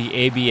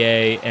 the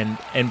ABA and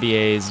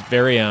NBA's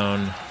very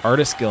own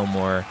Artis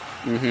Gilmore.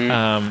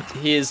 Mm-hmm.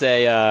 He's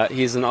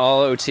an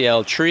all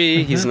OTL tree.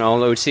 Mm-hmm. He's an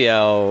all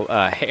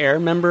OTL hair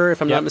member,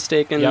 if I'm not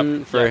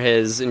mistaken, for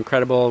his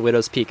incredible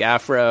Widow's Peak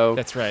afro.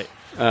 That's right.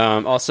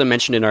 Also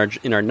mentioned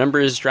in our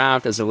numbers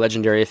draft as a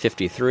legendary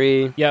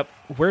 53. Yep.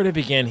 Where to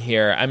begin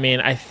here? I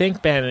mean, I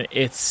think, Ben,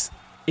 it's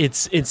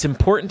it's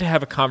important to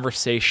have a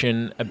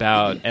conversation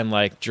about and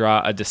like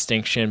draw a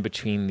distinction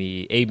between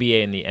the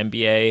ABA and the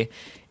NBA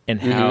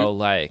and how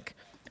like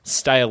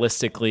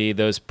stylistically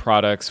those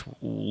products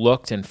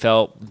looked and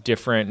felt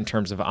different in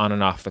terms of on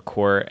and off the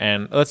court.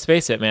 And let's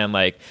face it, man,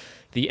 like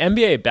the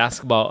NBA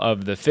basketball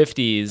of the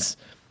 50s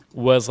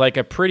was like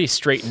a pretty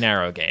straight and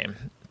narrow game.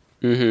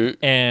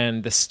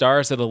 And the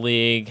stars of the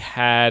league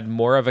had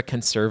more of a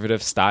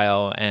conservative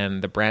style,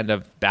 and the brand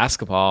of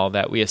basketball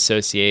that we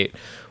associate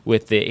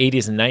with the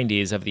 80s and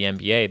 90s of the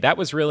NBA, that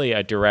was really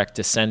a direct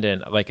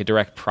descendant, like a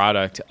direct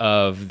product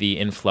of the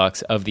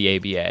influx of the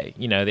ABA.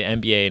 You know, the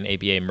NBA and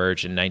ABA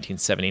merged in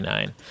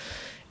 1979.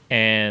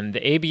 And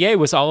the ABA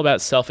was all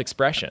about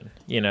self-expression,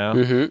 you know?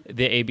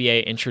 The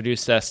ABA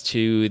introduced us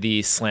to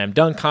the slam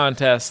dunk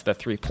contest, the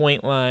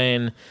three-point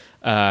line,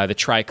 the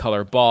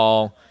tricolor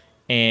ball,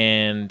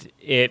 and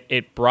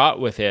it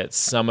brought with it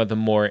some of the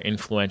more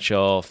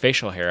influential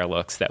facial hair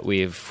looks that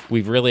we've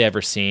really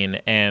ever seen.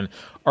 And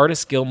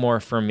Artis Gilmore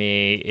for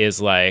me is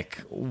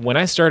like, when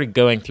I started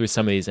going through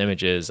some of these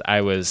images,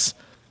 I was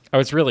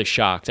really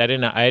shocked. I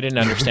didn't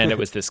understand it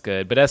was this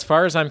good. But as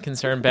far as I'm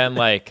concerned, Ben,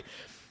 like,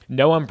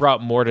 no one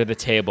brought more to the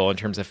table in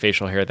terms of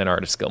facial hair than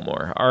Artis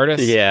Gilmore.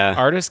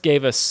 Artis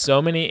gave us so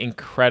many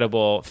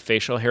incredible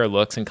facial hair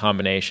looks and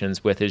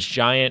combinations with his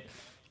giant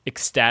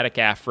ecstatic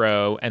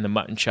afro and the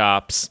mutton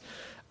chops.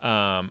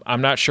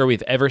 I'm not sure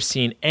we've ever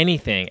seen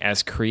anything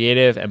as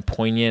creative and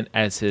poignant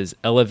as his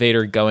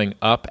elevator going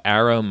up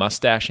arrow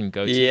mustache and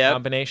goatee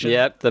combination.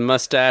 Yep, the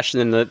mustache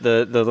and then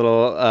the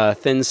little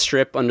thin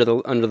strip on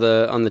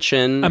the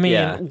chin. I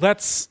mean,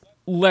 let's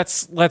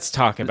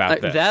talk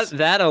about this.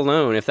 That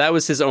alone, if that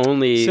was his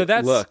only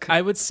look.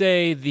 I would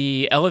say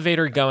the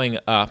elevator going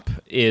up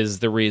is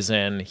the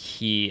reason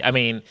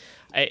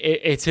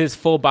it's his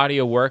full body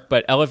of work,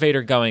 but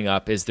elevator going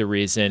up is the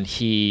reason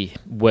he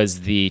was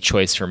the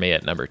choice for me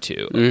at number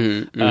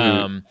 2.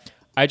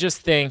 I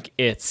just think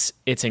it's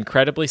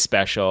incredibly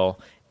special,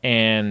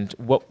 and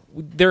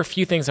there are a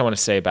few things I want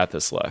to say about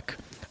this look.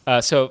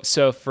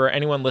 So for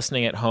anyone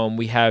listening at home,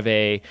 we have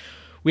a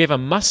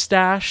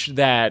mustache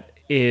that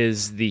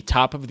is the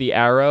top of the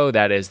arrow,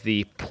 that is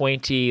the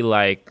pointy,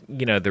 like,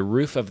 you know, the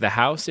roof of the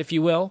house, if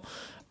you will.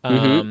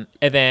 And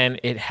then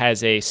it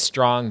has a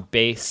strong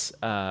base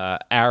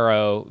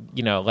arrow,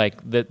 you know, like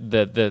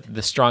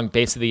the strong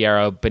base of the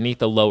arrow beneath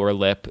the lower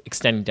lip,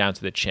 extending down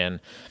to the chin.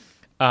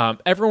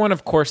 Everyone,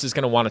 of course, is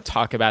going to want to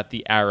talk about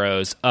the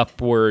arrow's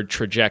upward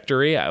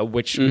trajectory,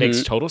 which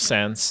makes total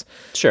sense.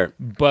 Sure.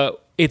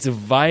 But it's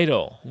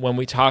vital when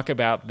we talk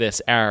about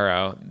this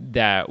arrow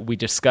that we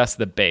discuss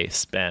the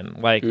base, Ben.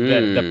 Like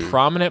the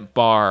prominent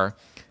bar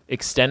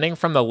extending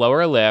from the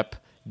lower lip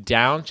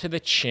down to the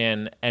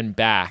chin and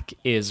back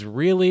is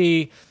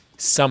really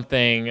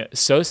something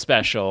so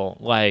special.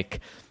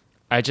 Like,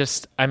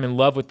 I'm in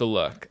love with the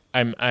look.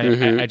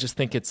 I just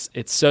think it's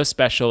so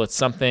special. It's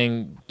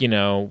something, you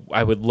know,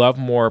 I would love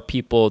more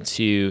people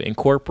to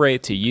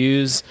incorporate, to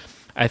use.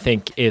 I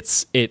think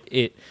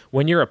it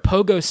when you're a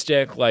pogo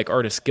stick like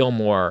Artis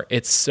Gilmore,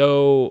 it's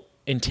so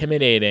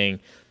intimidating.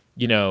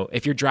 You know,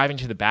 if you're driving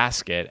to the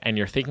basket and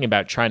you're thinking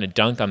about trying to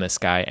dunk on this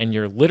guy and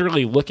you're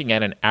literally looking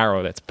at an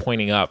arrow that's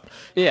pointing up.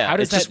 Yeah, how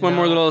does it's just one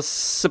more little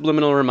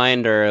subliminal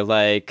reminder,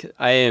 like,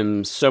 I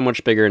am so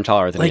much bigger and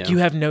taller than you. Like, you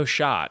have no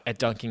shot at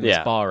dunking this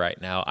ball right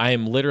now. I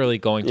am literally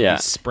going to be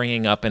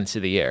springing up into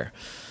the air.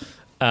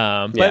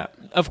 But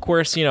of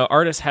course, you know,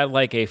 Artis had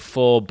like a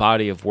full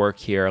body of work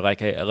here.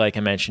 Like I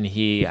mentioned,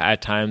 he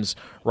at times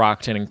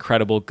rocked an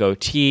incredible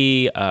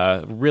goatee,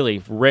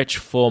 really rich,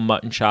 full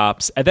mutton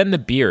chops, and then the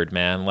beard,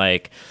 man.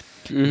 Like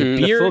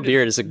the full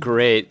beard is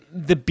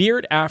the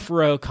beard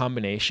afro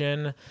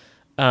combination.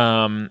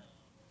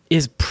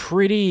 Is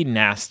pretty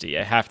nasty,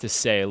 I have to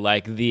say.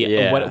 Like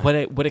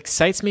what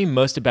excites me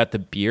most about the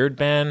beard,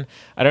 Ben,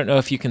 I don't know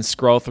if you can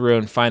scroll through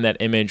and find that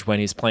image when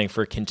he's playing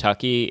for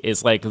Kentucky,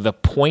 is like the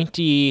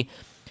pointy.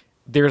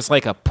 There's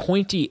like a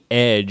pointy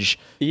edge.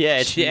 Yeah,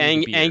 it's the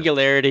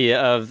angularity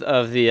of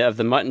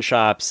the mutton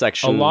chop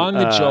section along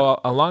the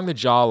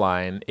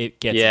jawline. It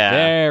gets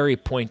very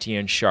pointy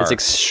and sharp. It's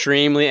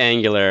extremely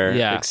angular,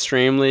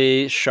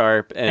 extremely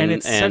sharp, and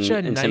it's such a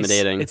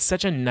intimidating. It's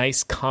such a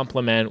nice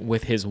complement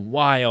with his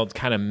wild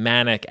kind of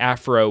manic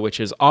afro, which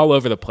is all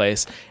over the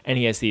place, and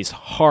he has these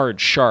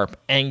hard, sharp,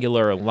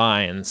 angular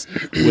lines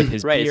with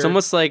his beard. It's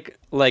almost like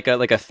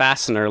a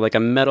fastener, like a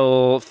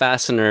metal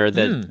fastener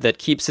that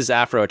keeps his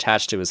afro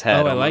attached to his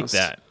head. Oh, I like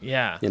that.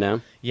 Yeah. You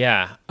know?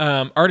 Yeah.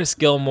 Artis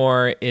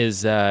Gilmore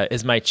is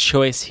my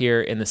choice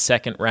here in the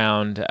second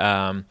round.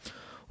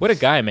 What a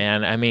guy,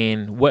 man. I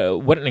mean,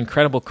 what an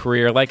incredible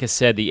career. Like I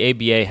said, the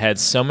ABA had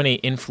so many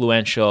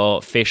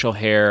influential facial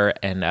hair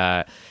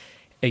and,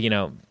 you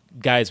know,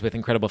 guys with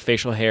incredible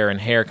facial hair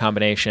and hair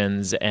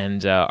combinations,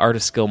 and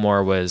Artis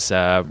Gilmore was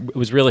it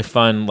was really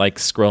fun, like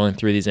scrolling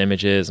through these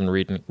images and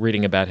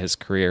reading about his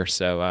career.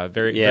 So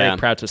very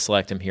proud to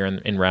select him here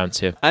in round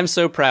 2. I'm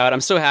so proud.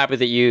 I'm so happy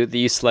that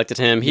you selected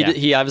him.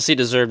 He obviously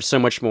deserved so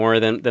much more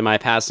than my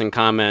passing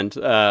comment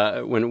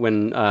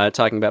when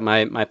talking about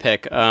my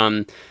pick.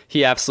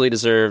 He absolutely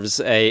deserves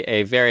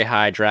a very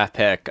high draft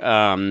pick.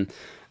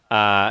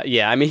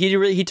 I mean,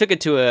 he took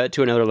it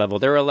to another level.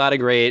 There were a lot of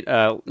great,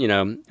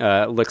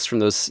 looks from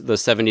those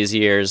 70s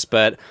years,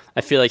 but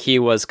I feel like he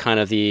was kind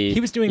of he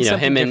was doing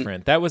something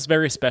different. That was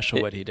very special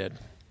what he did.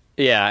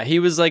 Yeah, he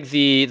was like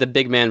the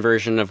big man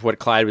version of what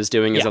Clyde was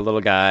doing as a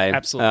little guy.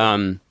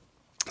 Absolutely.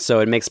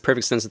 So it makes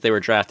perfect sense that they were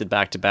drafted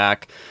back to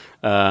back.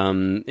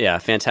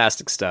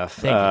 Fantastic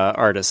stuff.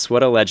 Artis,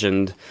 what a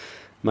legend.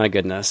 My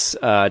goodness.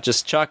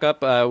 Just chalk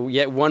up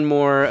yet one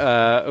more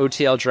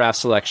OTL draft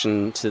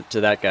selection to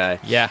that guy.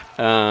 Yeah.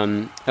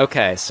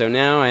 Okay, so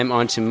now I'm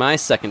on to my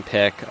second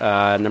pick,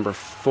 number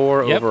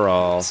 4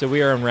 overall. So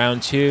we are in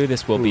round 2.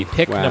 This will be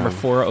pick number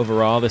 4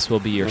 overall. This will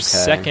be your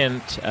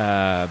second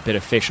bit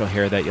of facial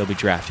hair that you'll be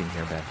drafting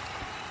here, Ben.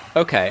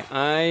 Okay,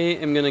 I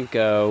am going to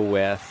go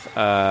with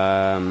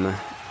a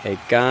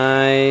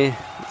guy.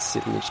 Let's see,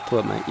 let me just pull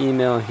up my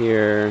email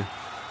here.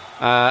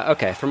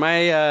 For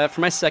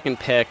my second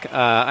pick,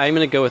 I'm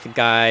going to go with a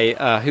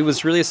guy who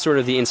was really sort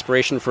of the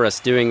inspiration for us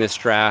doing this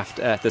draft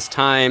at this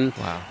time.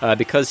 Wow.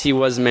 Because he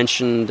was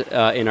mentioned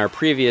in our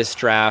previous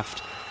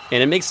draft,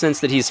 and it makes sense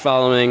that he's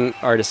following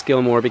Artis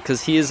Gilmore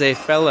because he is a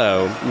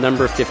fellow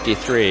number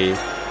 53,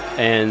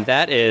 and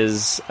that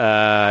is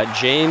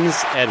James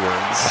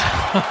Edwards,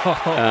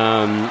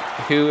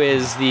 who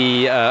is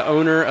the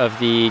owner of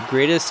the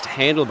greatest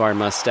handlebar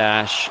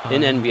mustache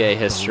in NBA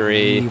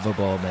history.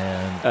 Unbelievable,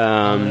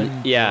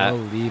 man.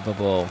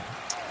 Unbelievable.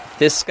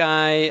 This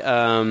guy, he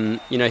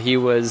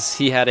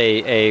had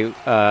a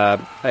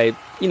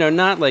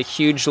not like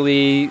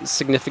hugely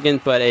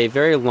significant, but a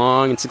very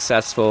long and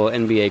successful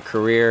NBA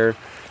career.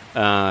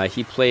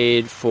 He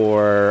played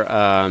for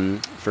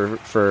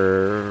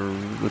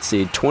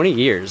 20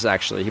 years,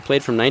 actually. He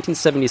played from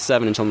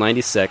 1977 until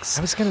 96.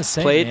 I was going to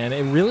say, man,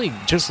 it really,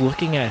 just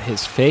looking at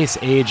his face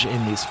age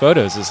in these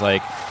photos is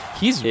like,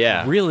 he's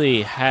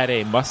really had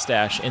a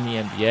mustache in the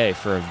NBA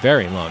for a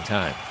very long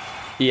time.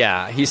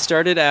 Yeah, he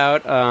started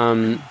out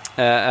in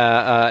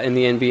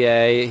the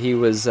NBA. He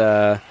was...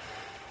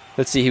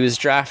 he was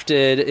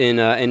drafted in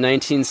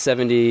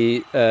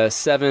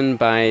 1977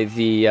 by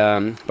the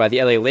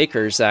LA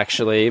Lakers,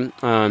 actually,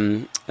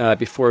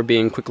 before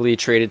being quickly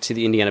traded to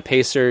the Indiana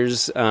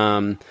Pacers,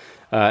 and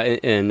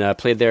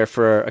played there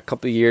for a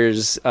couple of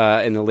years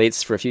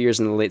for a few years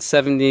in the late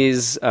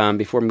 70s,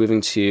 before moving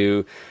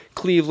to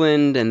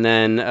Cleveland, and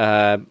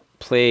then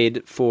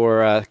played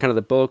for kind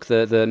of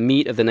the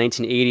meat of the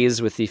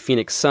 1980s with the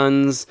Phoenix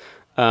Suns.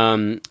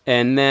 And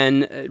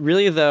then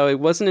really, though, it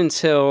wasn't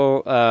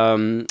until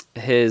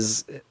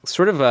his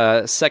sort of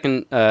a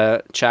second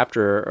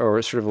chapter, or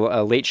sort of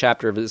a late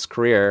chapter of his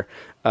career,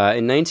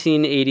 in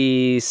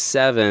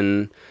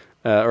 1987,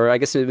 or I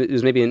guess it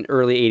was maybe in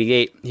early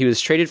 88, he was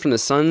traded from the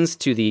Suns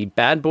to the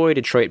bad boy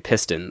Detroit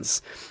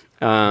Pistons.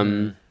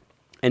 And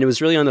it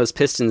was really on those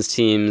Pistons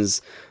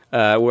teams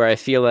where I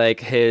feel like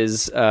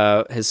his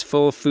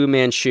full Fu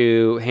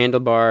Manchu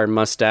handlebar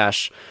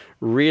mustache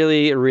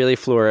really, really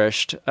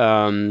flourished.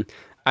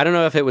 I don't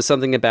know if it was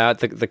something about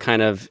the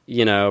kind of,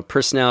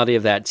 personality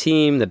of that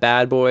team, the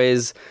bad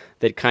boys,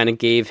 that kind of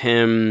gave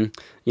him,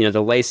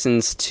 the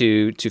license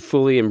to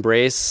fully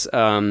embrace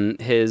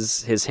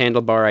his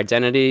handlebar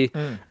identity.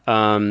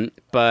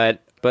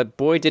 But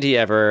boy, did he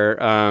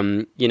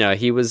ever.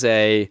 He was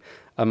a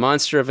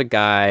monster of a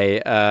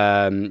guy,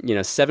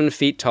 7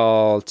 feet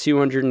tall,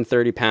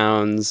 230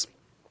 pounds.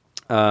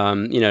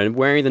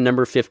 Wearing the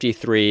number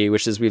 53,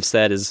 which, as we've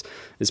said, is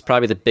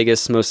probably the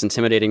biggest, most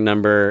intimidating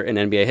number in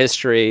NBA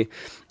history.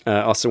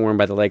 Also worn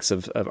by the likes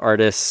of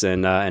Artis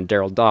and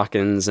Daryl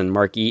Dawkins and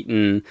Mark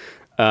Eaton.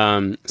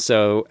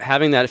 So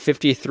having that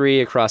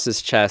 53 across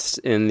his chest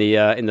in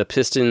the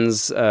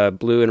Pistons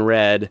blue and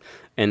red,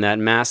 and that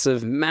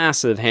massive,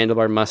 massive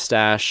handlebar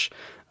mustache.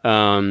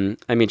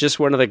 Just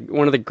one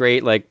of the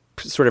great, like,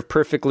 sort of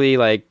perfectly,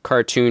 like,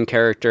 cartoon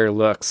character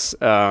looks.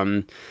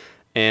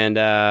 And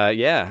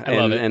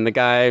the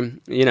guy,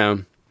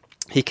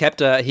 he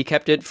kept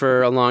it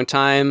for a long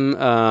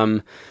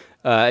time.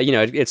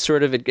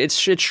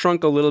 It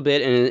shrunk a little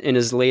bit in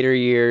his later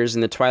years,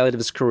 in the twilight of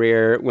his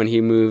career, when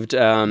he moved.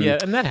 And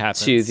that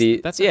happens.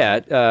 He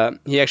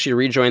actually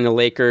rejoined the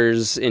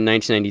Lakers in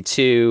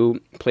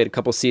 1992. Played a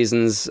couple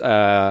seasons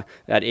at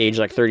age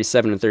like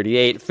 37 and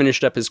 38.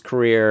 Finished up his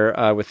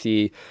career with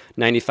the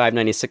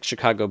 95-96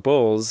 Chicago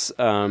Bulls.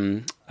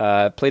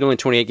 Played only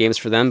 28 games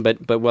for them,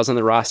 but was on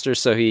the roster,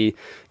 so he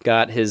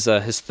got his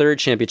third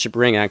championship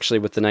ring, actually,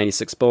 with the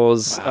 96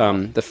 Bulls.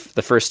 Wow.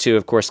 The first two,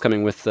 of course,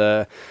 coming with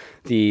the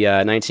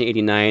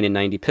 1989 and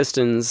 90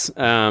 Pistons.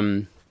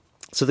 So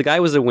the guy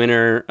was a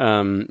winner.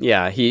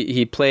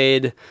 He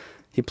played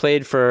he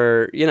played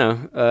for, he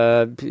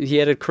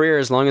had a career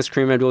as long as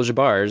Kareem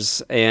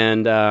Abdul-Jabbar's,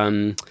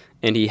 and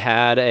he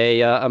had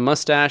a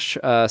mustache,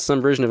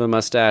 some version of a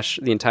mustache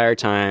the entire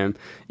time.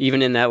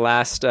 Even in that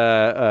last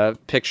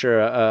picture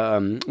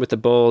with the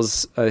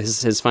Bulls,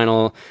 his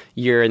final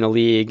year in the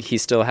league, he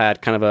still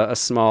had kind of a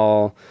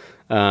small,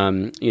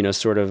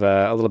 sort of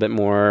a little bit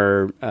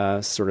more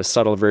sort of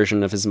subtle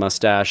version of his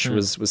mustache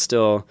was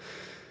still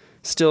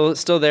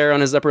there on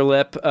his upper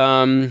lip.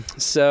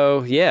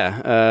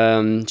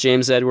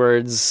 James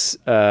Edwards,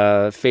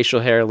 facial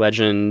hair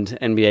legend,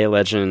 NBA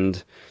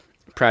legend.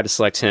 Proud to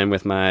select him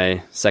with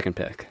my second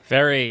pick.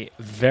 Very,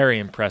 very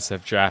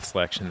impressive draft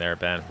selection there,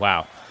 Ben.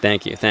 Wow.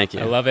 Thank you.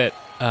 I love it.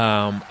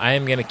 I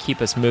am going to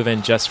keep us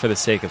moving just for the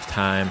sake of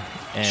time.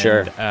 And,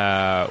 sure.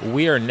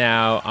 We are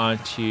now on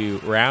to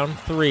round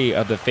 3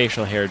 of the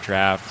facial hair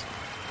draft.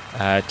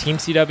 Team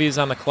CW is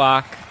on the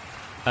clock.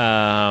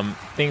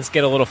 Things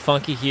get a little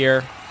funky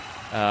here.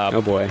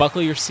 Oh, boy.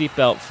 Buckle your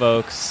seatbelt,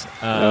 folks.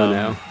 Oh,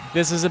 no.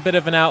 This is a bit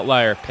of an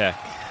outlier pick.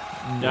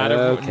 Not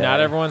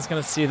everyone's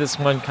going to see this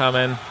one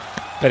coming.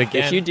 But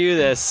again, if you do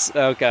this,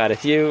 all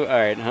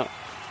right.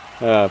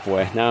 Oh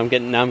boy, now I'm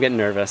getting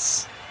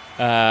nervous.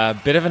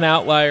 Bit of an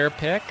outlier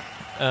pick,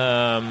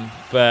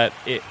 but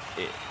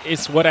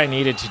it's what I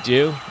needed to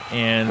do,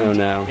 and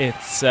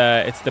it's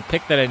the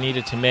pick that I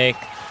needed to make.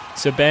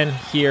 So Ben,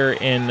 here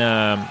in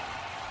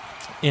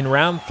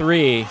round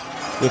 3,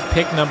 with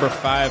pick number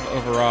 5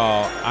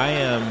 overall, I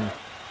am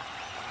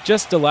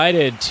just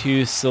delighted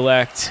to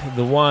select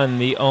the one,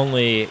 the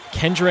only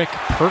Kendrick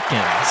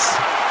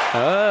Perkins.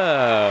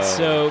 Oh,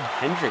 so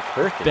Kendrick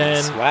Perkins.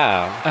 Ben,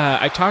 wow.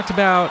 I talked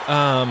about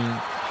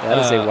that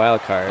is a wild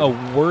card. A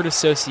word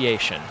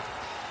association.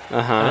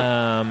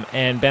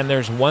 And Ben,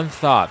 there's one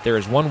thought. There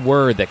is one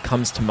word that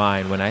comes to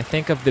mind when I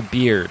think of the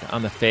beard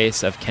on the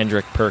face of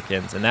Kendrick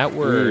Perkins, and that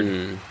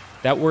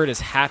word is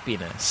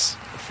happiness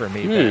for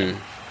me, Ben.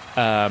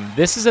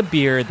 This is a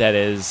beard that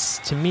is,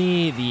 to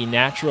me, the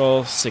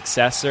natural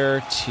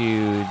successor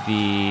to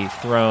the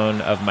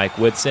throne of Mike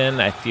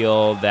Woodson. I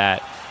feel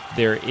that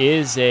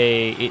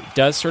it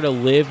does sort of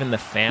live in the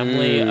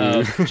family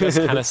of just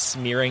kind of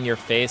smearing your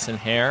face and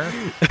hair.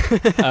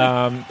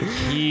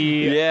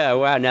 Yeah,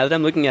 wow. Now that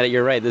I'm looking at it,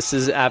 you're right. This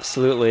is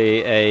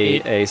absolutely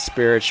a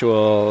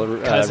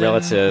spiritual cousin,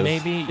 relative.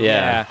 Maybe?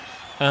 Yeah.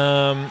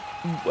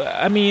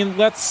 I mean,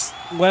 let's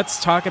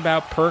talk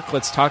about Perk.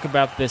 Let's talk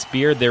about this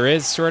beard. There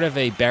is sort of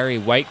a Barry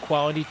White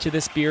quality to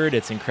this beard.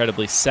 It's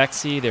incredibly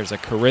sexy. There's a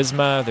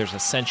charisma. There's a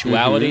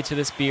sensuality to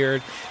this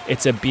beard.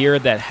 It's a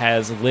beard that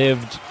has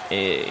lived,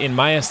 in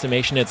my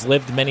estimation, it's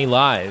lived many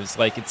lives.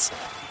 Like it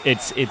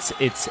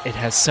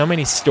has so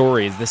many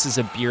stories. This is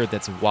a beard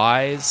that's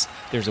wise.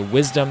 There's a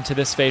wisdom to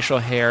this facial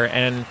hair,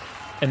 and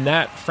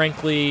that,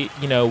 frankly,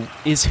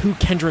 is who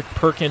Kendrick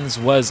Perkins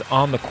was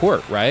on the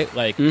court, right?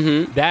 Like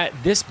that.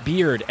 This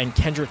beard and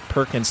Kendrick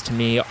Perkins, to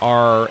me,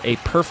 are a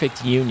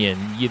perfect union.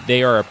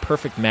 They are a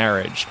perfect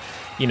marriage.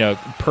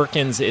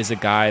 Perkins is a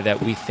guy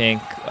that we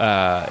think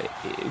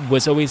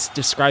was always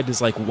described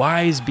as like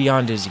wise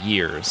beyond his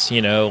years.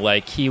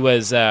 Like he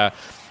was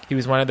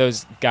one of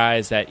those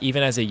guys that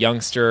even as a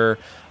youngster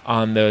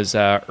on those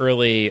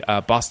early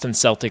Boston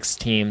Celtics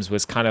teams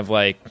was kind of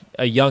like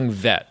a young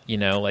vet,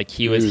 like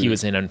he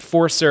was an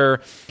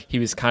enforcer. He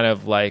was kind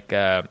of like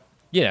a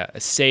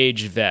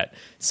sage vet,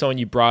 someone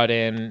you brought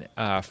in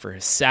for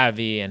his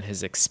savvy and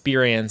his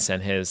experience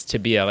and to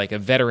be a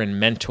veteran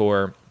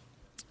mentor.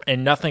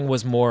 And nothing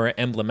was more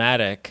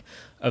emblematic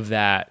of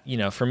that,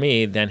 for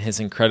me, than his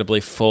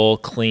incredibly full,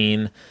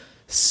 clean,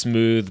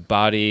 smooth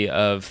body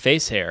of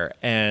face hair.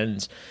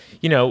 And,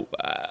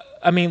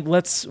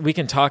 we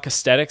can talk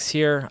aesthetics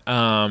here.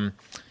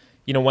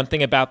 One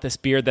thing about this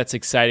beard that's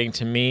exciting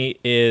to me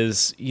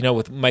is,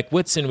 with Mike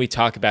Woodson, we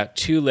talk about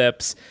 2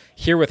 lips.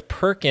 Here with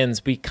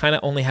Perkins, we kind of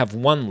only have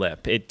 1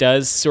 lip. It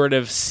does sort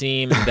of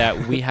seem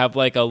that we have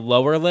like a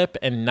lower lip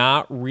and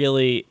not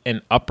really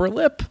an upper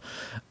lip.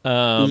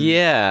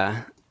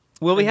 Yeah.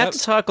 Well, we have to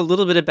talk a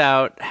little bit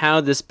about how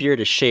this beard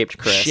is shaped,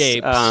 Chris.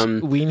 Shaped.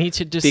 We need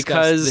to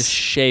discuss the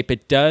shape.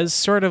 It does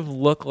sort of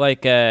look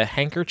like a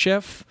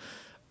handkerchief.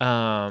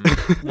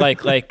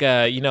 Like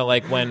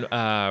when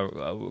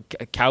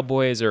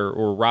cowboys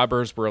or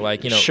robbers were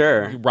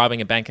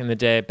robbing a bank in the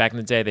day. Back in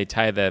the day, they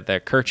tie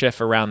the kerchief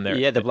around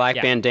their the black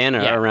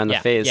bandana around the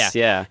face.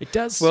 Yeah, it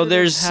does.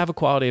 Have a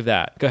quality of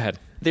that. Go ahead.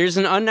 There's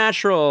an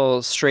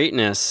unnatural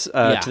straightness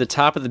to the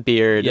top of the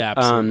beard. Yeah,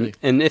 absolutely.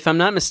 And if I'm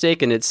not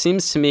mistaken, it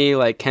seems to me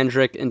like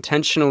Kendrick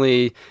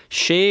intentionally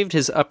shaved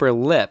his upper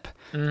lip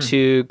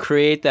to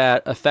create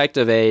that effect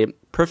of a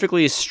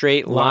perfectly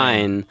straight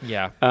line.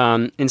 Yeah.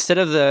 Instead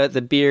of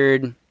the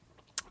beard,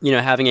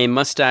 having a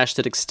mustache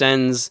that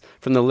extends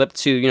from the lip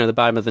to, the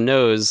bottom of the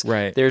nose.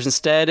 Right. There's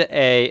instead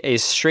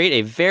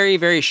a very,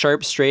 very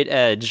sharp straight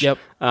edge. Yep.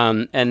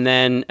 And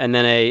then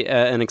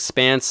an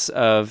expanse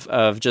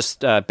of just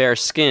bare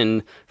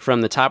skin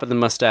from the top of the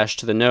mustache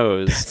to the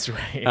nose. That's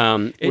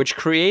right. Which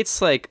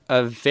creates like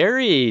a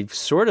very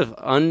sort of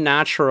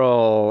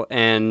unnatural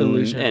and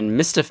illusion. And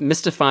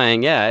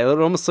mystifying. Yeah, it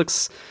almost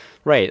looks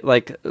Right,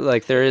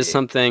 like there is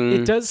something.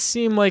 It does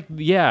seem like,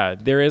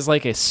 there is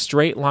like a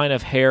straight line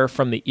of hair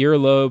from the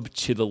earlobe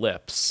to the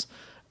lips.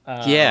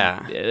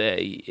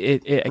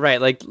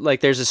 Right, like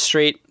there's a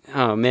straight.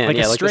 Oh man, like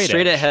a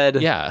straight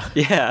ahead. Yeah.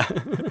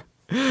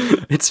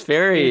 It's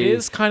very. It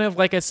is kind of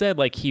like I said,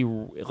 like he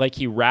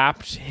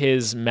wrapped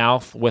his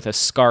mouth with a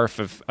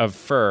scarf of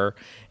fur,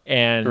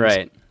 and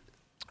right.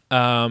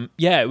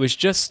 It was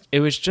just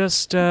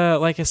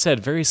like I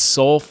said, very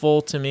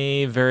soulful to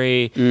me,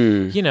 very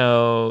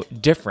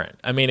different.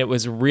 I mean, it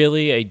was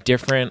really a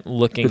different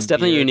looking. It's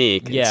definitely beard.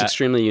 unique. Yeah. It's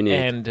extremely unique.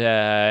 And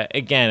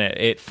again,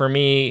 it for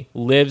me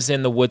lives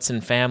in the Woodson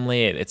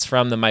family. It's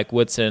from the Mike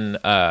Woodson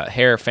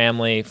hair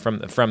family, from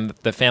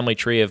the family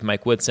tree of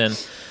Mike Woodson.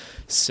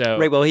 So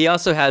right. Well, he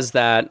also has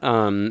that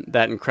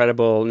that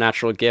incredible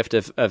natural gift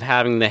of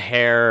having the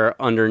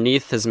hair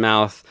underneath his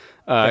mouth.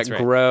 Right.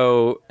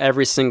 Grow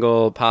every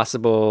single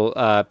possible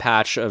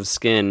patch of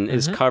skin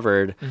is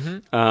covered.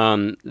 There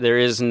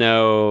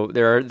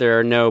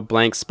are no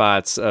blank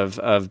spots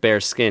of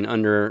bare skin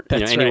under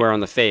anywhere on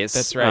the face.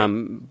 That's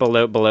right.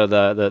 Below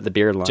the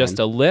beard line. Just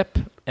a lip,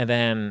 and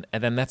then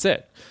that's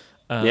it.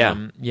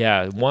 One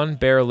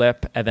bare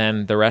lip, and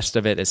then the rest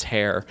of it is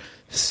hair.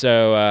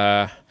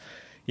 So.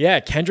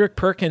 Kendrick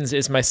Perkins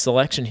is my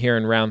selection here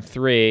in round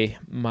 3.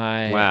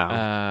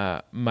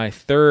 My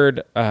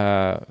third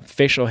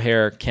facial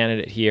hair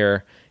candidate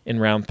here in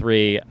round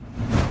 3.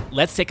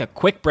 Let's take a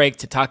quick break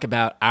to talk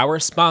about our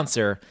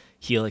sponsor,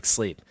 Helix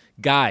Sleep.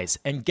 Guys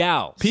and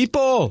gals,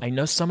 people, I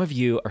know some of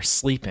you are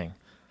sleeping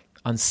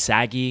on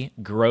saggy,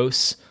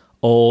 gross,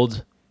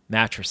 old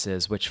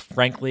mattresses, which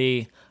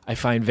frankly I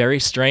find very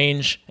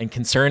strange and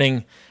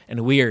concerning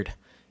and weird.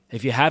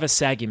 If you have a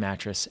saggy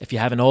mattress, if you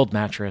have an old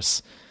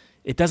mattress,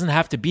 it doesn't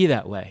have to be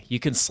that way. You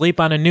can sleep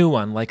on a new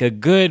one like a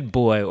good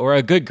boy or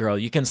a good girl.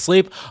 You can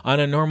sleep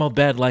on a normal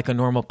bed like a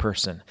normal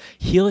person.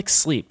 Helix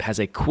Sleep has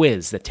a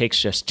quiz that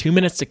takes just 2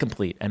 minutes to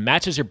complete and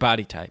matches your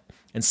body type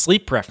and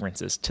sleep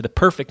preferences to the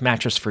perfect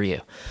mattress for you.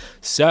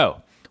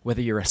 So,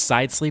 whether you're a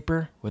side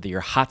sleeper, whether you're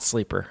a hot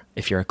sleeper,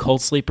 if you're a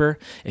cold sleeper,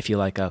 if you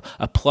like a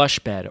plush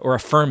bed or a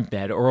firm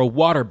bed or a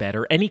water bed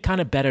or any kind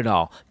of bed at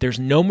all, there's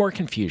no more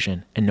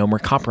confusion and no more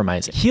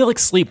compromising.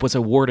 Helix Sleep was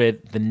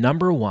awarded the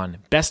 #1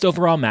 best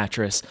overall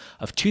mattress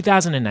of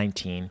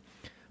 2019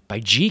 by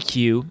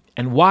GQ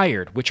and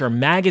Wired, which are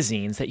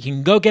magazines that you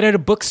can go get at a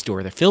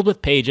bookstore. They're filled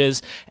with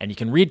pages, and you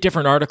can read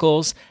different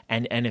articles.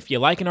 And if you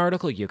like an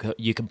article,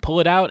 you can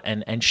pull it out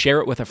and share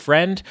it with a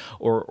friend,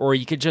 or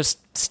you could just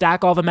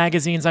stack all the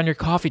magazines on your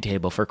coffee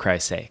table, for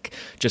Christ's sake.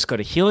 Just go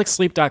to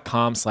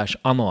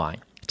helixsleep.com/ontheline.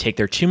 Take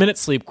their 2-minute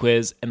sleep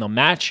quiz, and they'll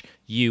match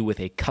you with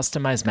a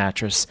customized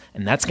mattress,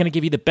 and that's going to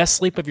give you the best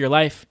sleep of your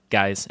life,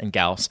 guys and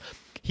gals.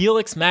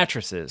 Helix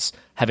mattresses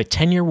have a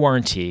 10-year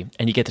warranty,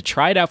 and you get to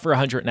try it out for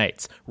 100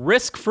 nights.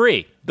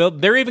 Risk-free.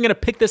 They're even going to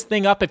pick this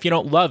thing up if you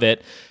don't love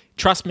it.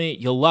 Trust me,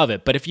 you'll love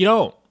it. But if you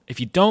don't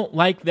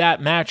like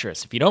that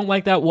mattress, if you don't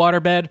like that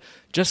waterbed,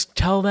 just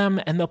tell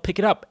them and they'll pick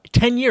it up.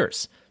 10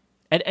 years.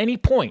 At any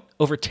point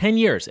over 10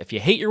 years, if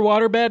you hate your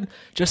waterbed,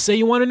 just say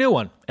you want a new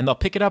one, and they'll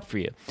pick it up for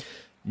you.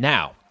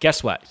 Now,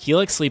 guess what?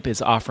 Helix Sleep is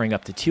offering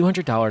up to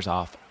 $200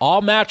 off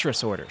all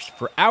mattress orders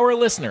for our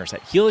listeners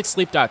at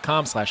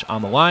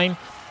helixsleep.com/ontheline.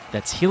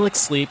 That's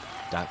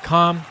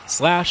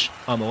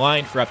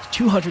helixsleep.com/ontheline for up to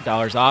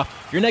 $200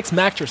 off your next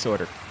mattress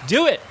order.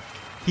 Do it!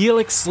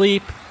 Helix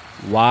Sleep.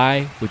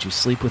 Why would you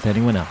sleep with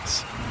anyone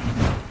else?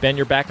 Ben,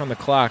 you're back on the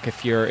clock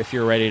if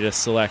you're ready to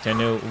select. I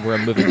know we're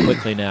moving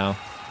quickly now.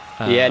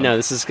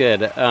 This is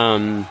good.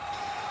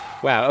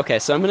 Wow. Okay,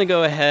 so I'm going to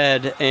go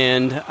ahead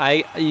and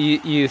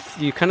you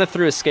kind of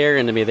threw a scare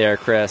into me there,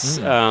 Chris,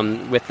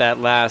 with that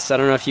last. I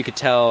don't know if you could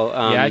tell.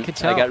 I could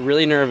tell. I got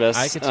really nervous.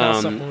 I could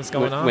tell something was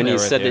going on when there you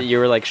said that you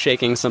were like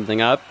shaking something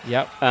up.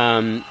 Yep.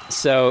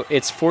 So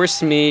it's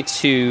forced me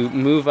to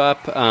move up.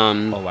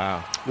 Oh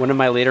wow. One of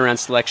my later round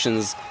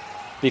selections.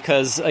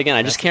 Because again,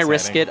 I just can't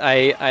risk it.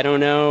 I don't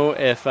know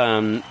if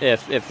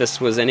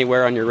this was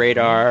anywhere on your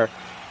radar.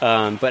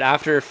 But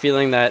after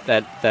feeling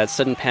that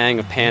sudden pang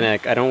of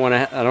panic, I don't want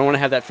to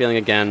have that feeling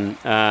again.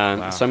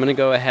 Wow. So I'm going to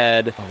go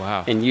ahead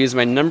and use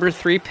my number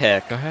 3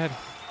 pick. Go ahead.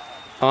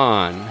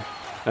 On.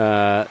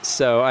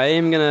 So I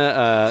am going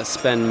to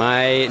spend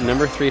my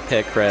number 3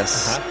 pick,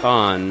 Chris,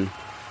 on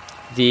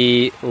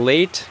the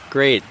late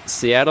great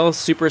Seattle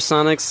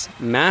SuperSonics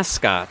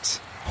mascot,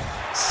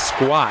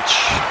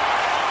 Squatch.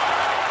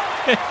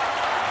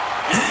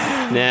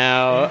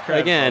 Now,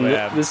 again,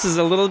 this is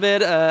a little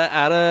bit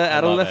out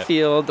of left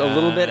field, a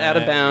little bit out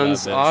of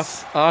bounds,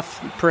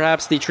 off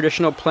perhaps the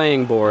traditional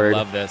playing board. I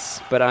love this.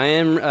 But I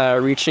am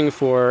reaching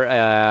for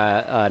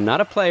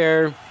not a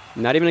player,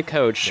 not even a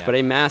coach, but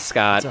a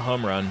mascot. It's a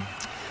home run.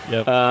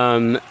 Yep.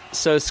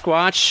 So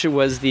Squatch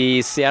was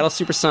the Seattle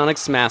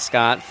SuperSonics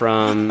mascot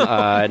from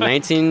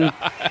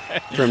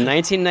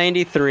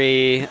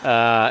 1993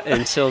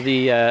 until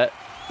the.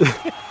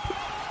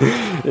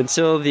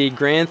 Until the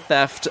grand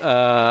theft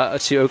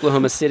to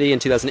Oklahoma City in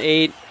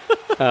 2008.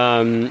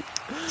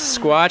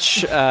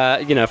 Squatch,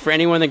 for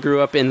anyone that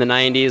grew up in the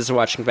 90s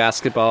watching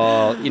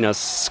basketball,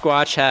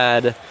 Squatch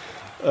had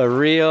a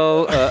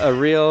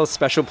real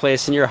special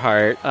place in your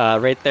heart,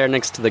 right there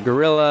next to the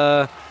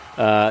gorilla,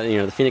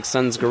 the Phoenix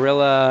Suns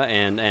gorilla,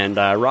 and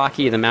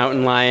Rocky the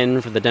mountain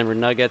lion for the Denver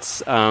Nuggets,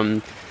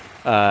 Hugo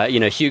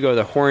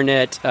the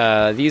Hornet.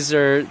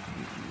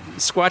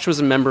 Squatch was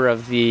a member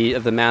of the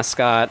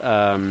mascot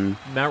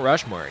Mount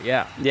Rushmore.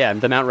 Yeah,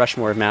 the Mount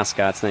Rushmore of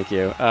mascots. Thank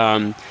you.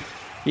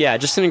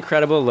 Just an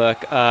incredible look.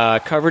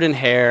 Covered in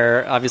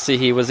hair. Obviously,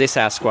 he was a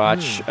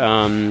Sasquatch.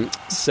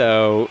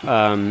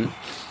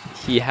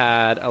 He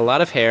had a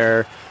lot of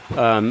hair,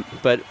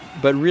 but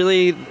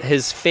really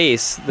his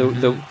face,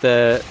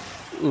 it's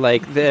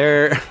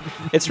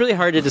really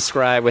hard to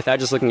describe without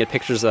just looking at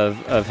pictures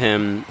of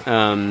him.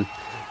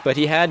 But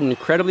he had an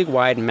incredibly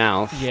wide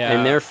mouth,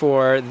 and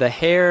therefore the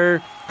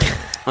hair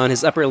on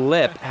his upper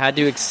lip had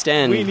to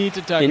extend. We need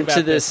to talk into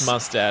about this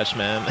mustache,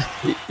 man.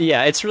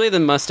 Yeah, it's really the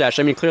mustache.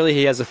 I mean, clearly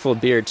he has a full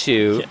beard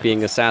too,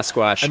 being a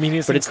Sasquatch. I mean,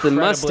 he's it's the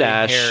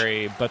mustache.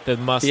 Hairy, but the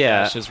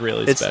mustache is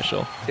really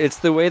special. It's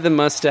the way the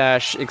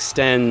mustache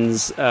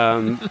extends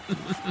from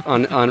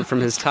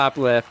his top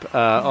lip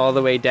all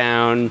the way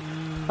down.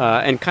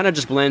 And kind of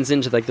just blends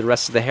into the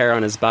rest of the hair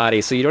on his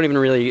body, so you don't even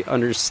really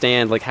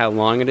understand how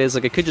long it is.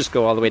 It could just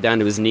go all the way down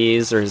to his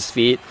knees or his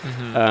feet,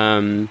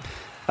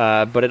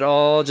 but it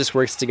all just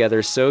works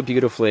together so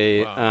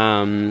beautifully.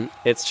 Wow.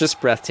 It's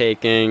just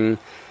breathtaking.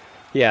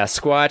 Yeah,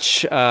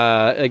 Squatch.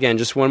 Again,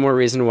 just one more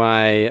reason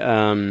why.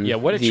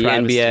 What a the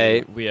travesty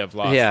NBA, we have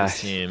lost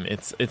this team.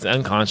 It's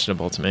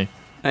unconscionable to me.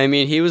 I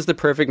mean, he was the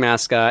perfect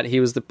mascot.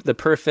 He was the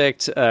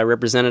perfect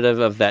representative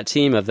of that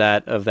team, of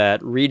that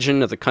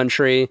region, of the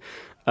country.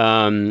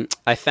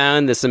 I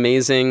found this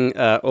amazing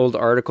old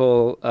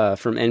article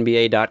from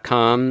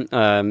NBA.com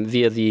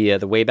via the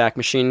Wayback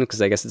Machine,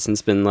 because I guess it's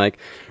since been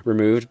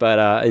removed.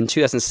 But in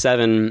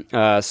 2007,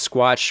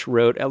 Squatch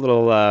wrote a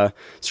little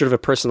sort of a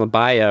personal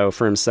bio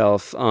for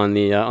himself on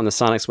the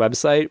Sonics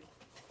website.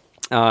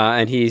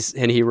 And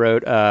he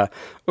wrote,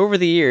 over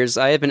the years,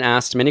 I have been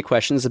asked many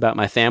questions about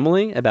my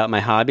family, about my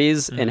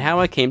hobbies, and how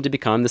I came to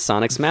become the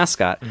Sonics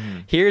mascot.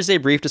 Here's a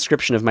brief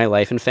description of my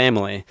life and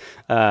family.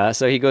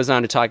 So he goes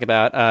on to talk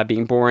about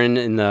being born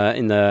in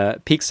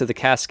the peaks of the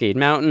Cascade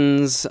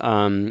Mountains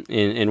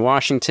in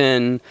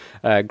Washington,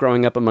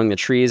 growing up among the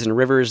trees and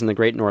rivers in the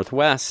Great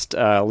Northwest,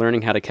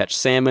 learning how to catch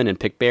salmon and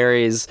pick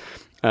berries.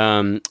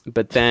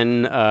 But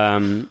then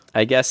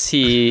I guess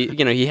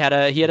he had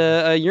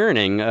a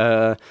yearning.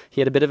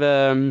 He had a bit of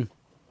a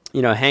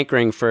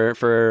hankering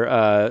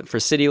for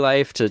city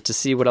life, to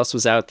see what else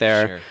was out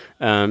there.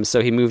 Sure.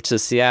 So he moved to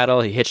Seattle.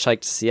 He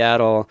hitchhiked to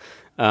Seattle.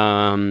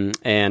 And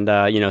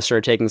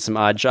started taking some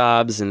odd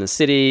jobs in the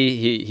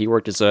city. He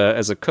worked as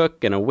a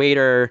cook and a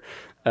waiter.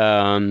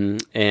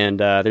 And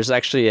there's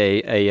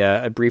actually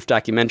a brief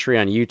documentary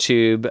on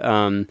YouTube.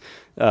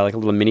 A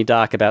little mini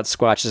doc about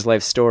Squatch's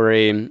life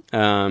story.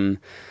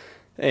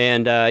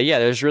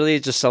 There's really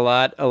just a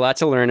lot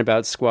to learn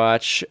about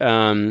Squatch.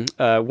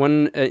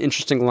 One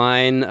interesting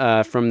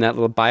line from that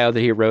little bio that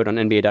he wrote on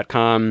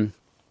NBA.com.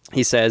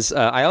 He says,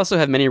 I also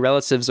have many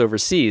relatives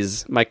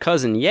overseas. My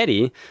cousin,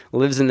 Yeti,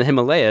 lives in the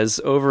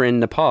Himalayas over in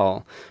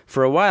Nepal.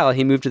 For a while,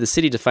 he moved to the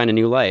city to find a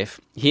new life.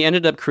 He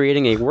ended up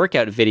creating a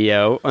workout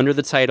video under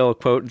the title,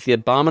 quote, The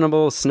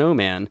Abominable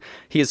Snowman.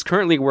 He is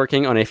currently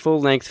working on a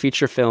full-length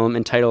feature film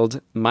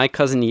entitled My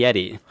Cousin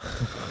Yeti.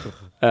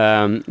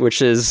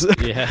 Which is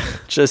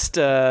just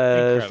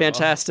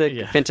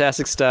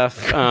fantastic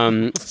stuff.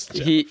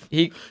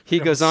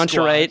 He goes on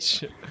to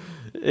write...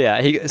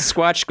 Yeah,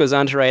 Squatch goes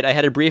on to write, I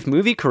had a brief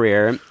movie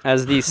career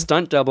as the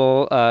stunt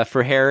double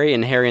for Harry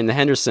and the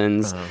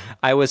Hendersons. Uh-huh.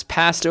 I was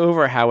passed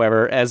over,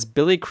 however, as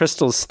Billy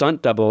Crystal's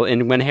stunt double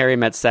in When Harry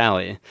Met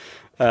Sally,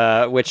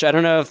 which I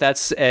don't know if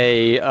that's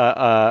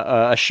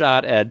a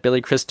shot at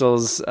Billy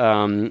Crystal's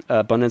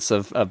abundance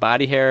of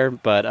body hair,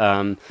 but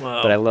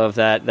I love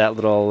that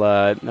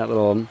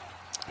little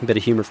bit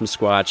of humor from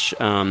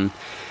Squatch.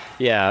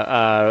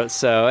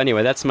 So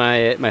anyway, that's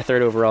my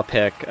third overall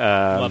pick.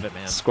 Love it,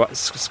 man.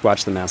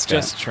 Squatch the mascot.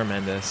 Just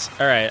tremendous.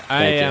 All right,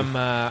 I'm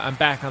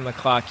back on the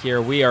clock here.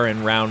 We are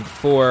in round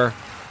 4.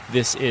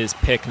 This is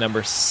pick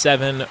number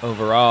 7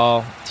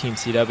 overall. Team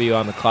CW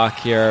on the clock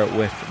here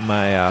with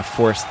my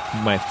fourth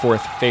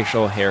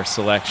facial hair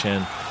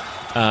selection.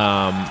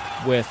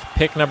 With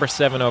pick number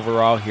 7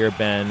 overall here,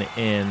 Ben,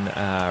 in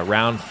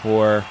round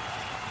 4,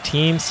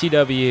 Team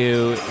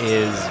CW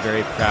is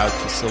very proud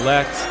to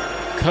select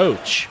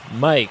Coach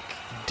Mike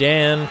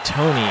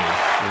D'Antoni.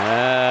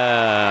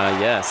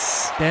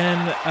 Yes. Ben,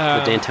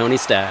 the D'Antoni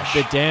stash.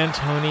 The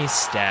D'Antoni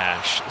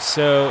stash.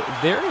 So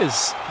there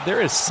is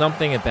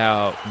something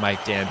about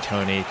Mike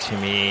D'Antoni to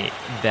me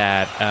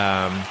that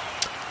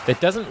that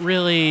doesn't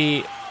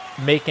really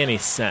make any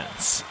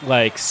sense.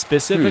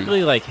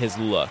 Specifically, his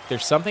look.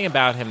 There's something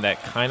about him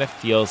that kind of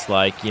feels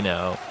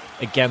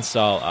against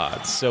all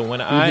odds. So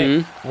when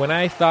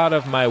I thought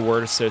of my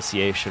word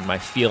association, my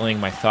feeling,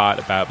 my thought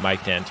about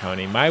Mike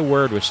D'Antoni, my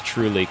word was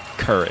truly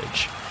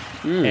courage.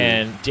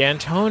 And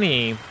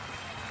D'Antoni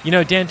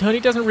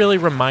D'Antoni doesn't really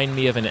remind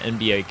me of an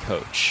NBA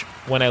coach.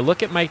 When I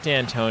look at Mike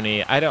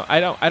D'Antoni,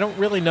 I don't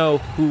really know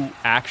who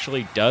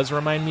actually does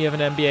remind me of an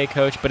NBA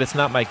coach, but it's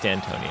not Mike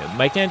D'Antoni.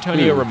 Mike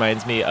D'Antoni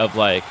reminds me of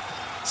like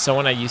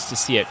someone I used to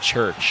see at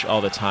church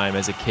all the time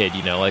as a kid,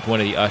 like one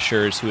of the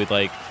ushers who would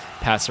like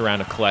pass around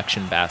a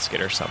collection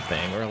basket or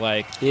something, or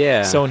like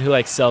someone who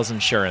like sells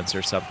insurance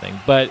or something.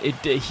 But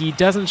he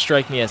doesn't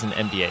strike me as an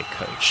NBA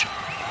coach.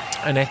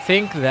 And I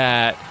think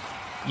that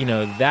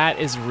that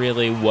is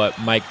really what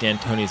Mike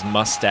D'Antoni's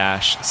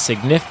mustache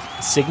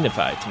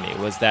signified to me,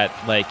 was that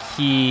like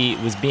he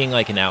was being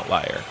like an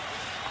outlier.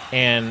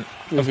 And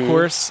of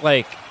course,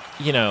 like,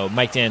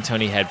 Mike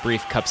D'Antoni had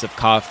brief cups of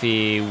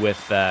coffee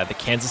with the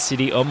Kansas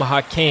City Omaha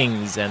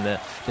Kings and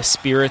the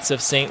Spirits of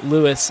St.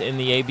 Louis in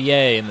the ABA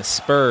and the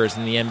Spurs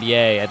in the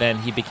NBA. And then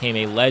he became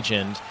a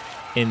legend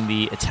in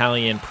the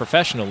Italian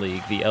Professional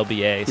League, the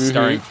LBA,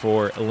 starring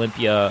for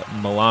Olimpia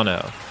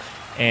Milano.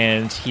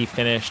 And he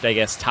finished, I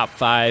guess, top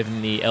 5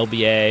 in the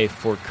LBA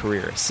for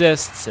career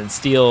assists and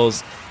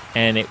steals.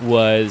 And it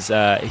was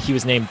he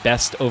was named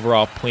best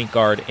overall point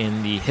guard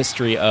in the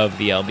history of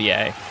the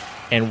LBA.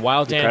 And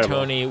while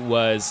D'Antoni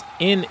was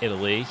in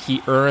Italy,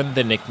 he earned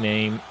the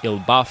nickname Il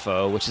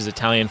Baffo, which is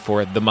Italian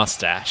for the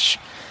mustache.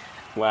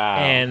 Wow.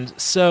 And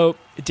so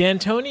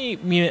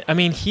D'Antoni, I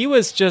mean, he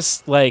was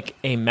just like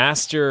a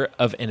master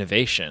of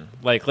innovation.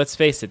 Like, let's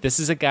face it, this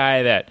is a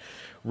guy that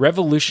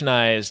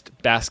revolutionized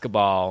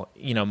basketball,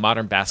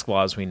 modern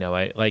basketball as we know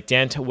it. Like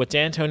what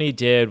D'Antoni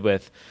did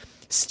with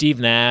Steve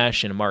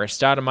Nash and Amar'e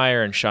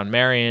Stoudemire and Shawn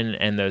Marion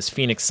and those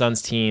Phoenix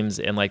Suns teams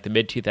in like the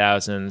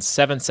mid-2000s,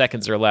 7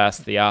 seconds or less,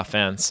 the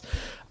offense.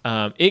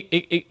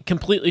 It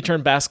completely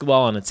turned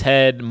basketball on its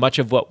head. Much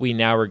of what we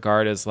now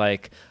regard as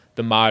like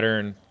the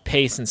modern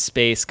pace and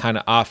space kind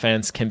of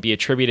offense can be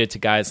attributed to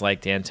guys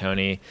like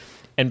D'Antoni.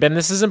 And Ben,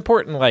 this is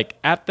important. Like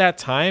at that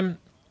time,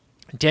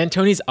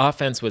 D'Antoni's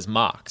offense was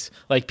mocked.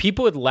 Like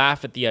people would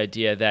laugh at the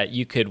idea that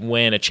you could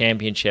win a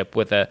championship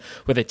with a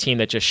team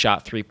that just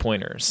shot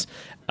 3-pointers.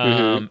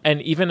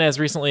 And even as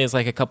recently as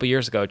like a couple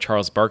years ago,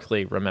 Charles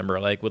Barkley, remember,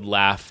 like would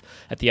laugh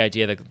at the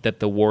idea that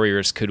the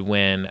Warriors could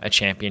win a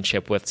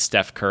championship with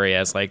Steph Curry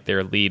as like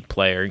their lead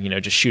player,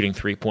 just shooting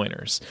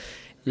 3-pointers.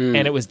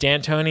 And it was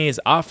D'Antoni's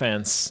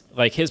offense,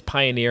 like his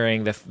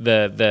pioneering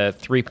the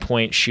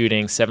 3-point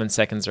shooting 7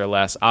 seconds or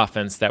less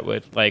offense that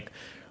would like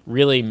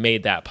really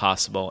made that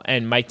possible.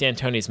 And Mike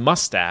D'Antoni's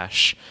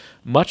mustache,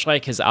 much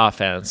like his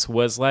offense,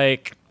 was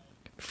like,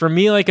 for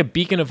me, like a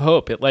beacon of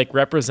hope. It like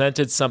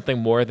represented something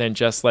more than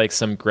just like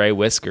some gray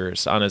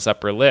whiskers on his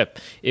upper lip.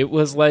 It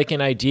was like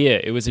an idea.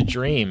 It was a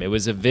dream. It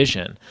was a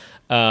vision.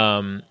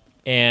 Yeah,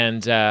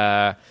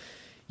 man.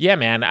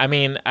 I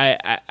mean,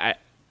 I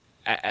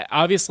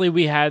obviously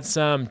we had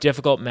some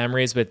difficult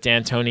memories with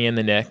D'Antoni and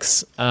the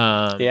Knicks.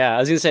 Yeah, I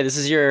was gonna say this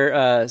is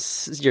your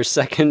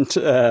second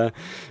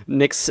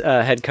Knicks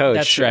head coach.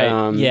 That's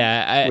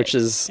right. Which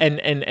is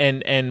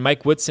and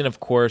Mike Woodson, of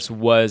course,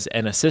 was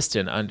an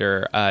assistant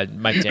under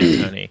Mike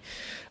D'Antoni.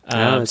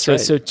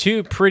 So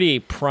two pretty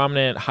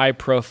prominent,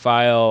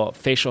 high-profile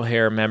facial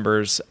hair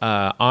members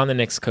on the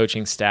Knicks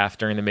coaching staff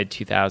during the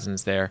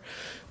mid-2000s there,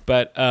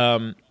 but.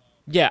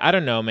 Yeah, I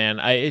don't know, man.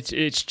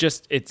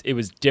 It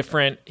was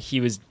different.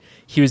 He was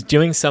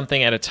doing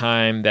something at a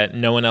time that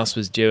no one else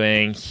was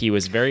doing. He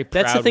was very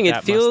proud. That's the thing.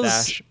 Of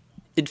that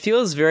It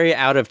feels very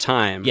out of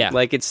time. Yeah,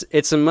 like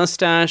it's a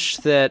mustache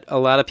that a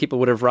lot of people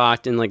would have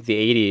rocked in like the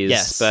 80s.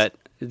 Yes, but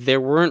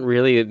there weren't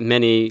really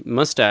many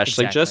mustaches,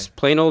 like just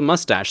plain old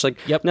mustache, like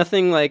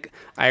nothing like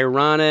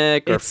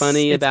ironic or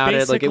funny about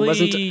it. Like it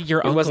wasn't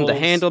a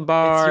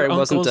handlebar, it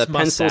wasn't a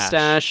pencil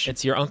stash.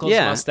 It's your uncle's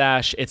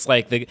mustache. It's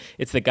like the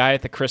guy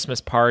at the Christmas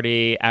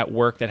party at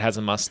work that has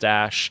a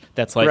mustache.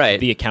 That's like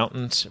the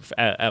accountant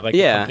at like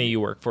the company you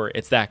work for.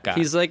 It's that guy.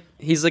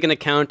 He's like an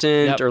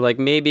accountant, or like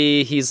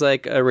maybe he's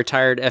like a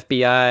retired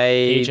FBI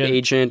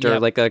agent or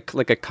like a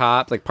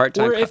cop, like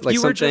part-time. Or if like you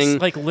something. Were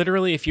just like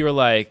literally, if you were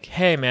like,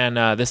 hey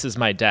man, this is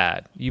my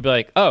dad, you'd be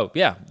like, oh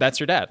yeah, that's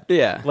your dad.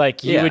 Yeah,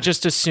 like you would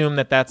just assume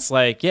that's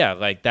like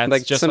that's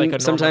like just like a normal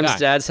sometimes guy.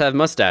 Dads have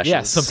mustaches.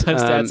 Yeah,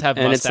 sometimes dads have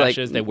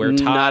mustaches. Like they wear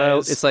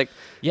ties. It's like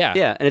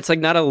and it's like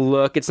not a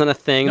look. It's not a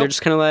thing. Nope. They're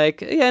just kind of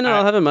like,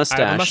 I'll have a mustache.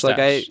 I have a mustache.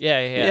 Like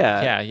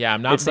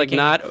I'm not. It's making,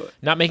 like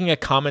not making a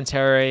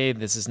commentary.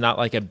 This is not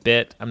like a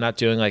bit. I'm not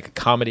doing like a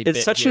comedy. It's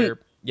bit such here.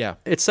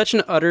 It's such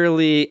an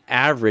utterly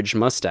average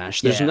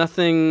mustache. There's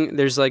nothing.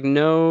 There's like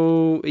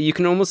no. You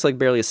can almost like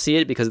barely see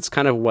it because it's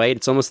kind of white.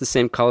 It's almost the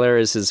same color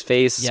as his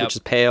face, which is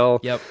pale.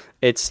 Yep.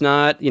 It's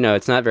not,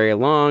 it's not very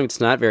long. It's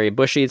not very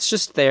bushy. It's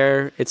just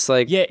there. It's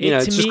like,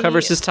 it just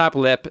covers his top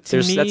lip.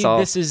 That's all.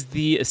 This is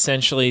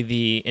essentially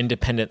the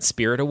Independent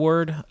Spirit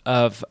Award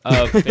of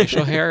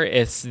facial hair.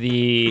 It's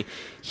he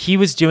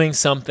was doing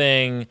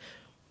something.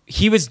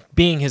 He was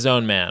being his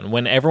own man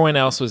when everyone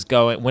else was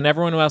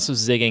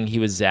zigging, he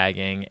was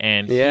zagging,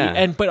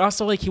 but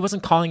also like he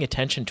wasn't calling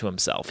attention to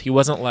himself. He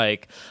wasn't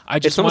like, I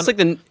just want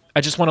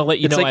to let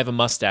you know I have a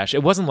mustache.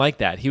 It wasn't like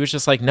that. He was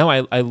just like,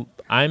 no,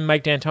 I'm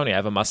Mike D'Antoni. I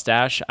have a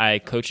mustache. I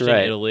coached in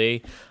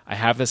Italy. I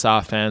have this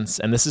offense,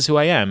 and this is who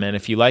I am. And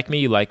if you like me,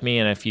 you like me.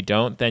 And if you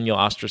don't, then you'll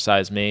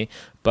ostracize me.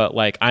 But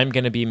like, I'm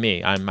going to be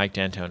me. I'm Mike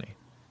D'Antoni.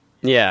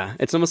 Yeah,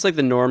 it's almost like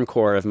the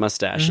normcore of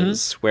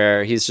mustaches,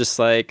 where he's just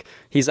like,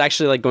 he's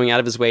actually like going out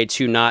of his way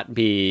to not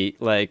be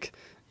like,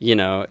 you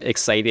know,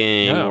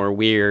 exciting or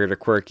weird or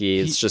quirky.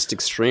 It's just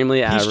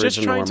extremely average and normal. He's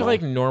just trying to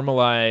like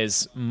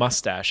normalize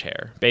mustache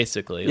hair,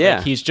 basically. Yeah.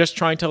 Like, he's just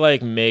trying to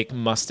like make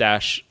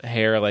mustache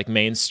hair like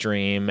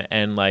mainstream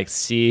and like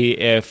see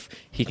if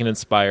he can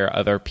inspire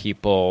other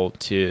people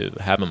to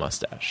have a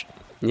mustache.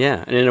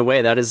 Yeah, and in a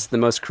way, that is the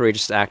most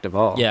courageous act of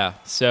all. Yeah,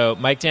 so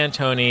Mike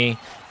D'Antoni,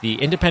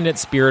 the Independent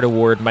Spirit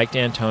Award, Mike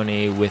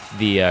D'Antoni with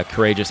the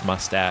courageous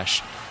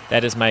mustache.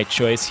 That is my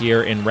choice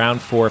here in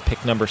round 4,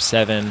 pick number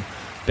 7.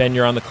 Ben,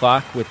 you're on the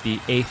clock with the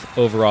 8th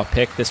overall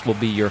pick. This will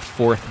be your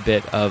 4th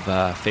bit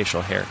of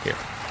facial hair here.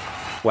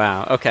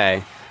 Wow,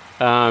 okay.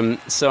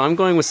 So I'm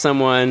going with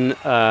someone,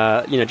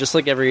 just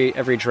like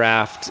every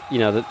draft,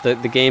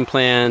 the game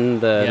plan,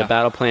 the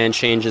battle plan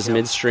changes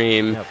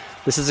midstream. Yep.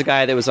 This is a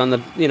guy that was on the,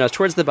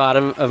 towards the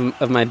bottom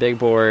of my big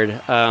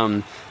board.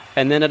 And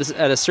then at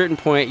a certain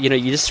point,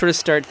 you just sort of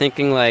start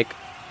thinking like,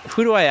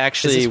 who do I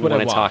actually want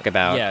to talk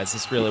about? Yeah, is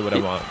this really what I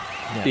want?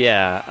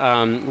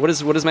 Yeah. What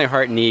does my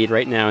heart need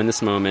right now in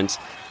this moment?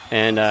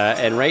 And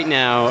right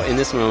now in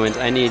this moment,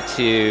 I need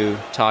to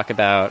talk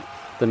about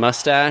the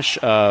mustache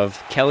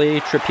of Kelly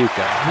Tripucka.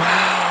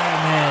 Wow,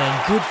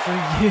 man, good for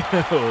you.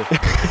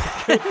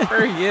 Good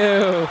for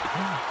you.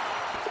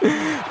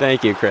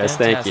 Thank you, Chris.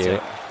 Fantastic.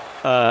 Thank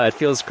you. It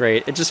feels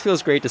great. It just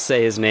feels great to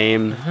say his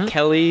name,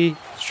 Kelly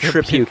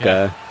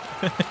Tripucka.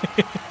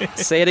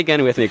 Say it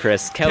again with me,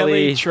 Chris.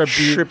 Kelly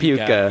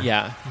Tripucka.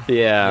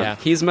 Yeah.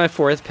 He's my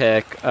 4th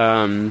pick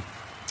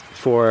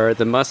for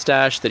the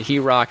mustache that he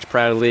rocked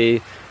proudly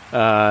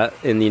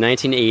in the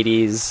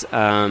 1980s,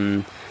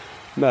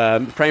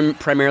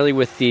 primarily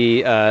with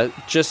the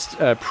just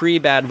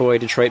pre-Bad Boy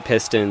Detroit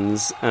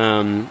Pistons.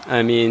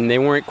 I mean, they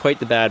weren't quite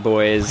the bad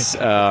boys.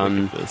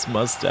 This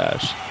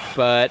mustache.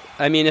 But,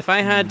 I mean, if I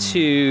had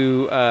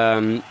to,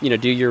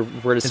 do your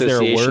word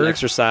association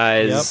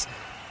exercise... Yep.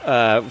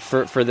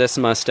 For this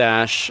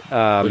mustache,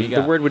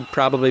 the word would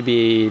probably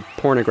be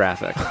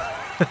pornographic.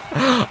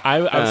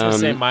 I was going to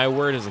say my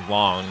word is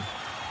long.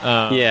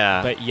 But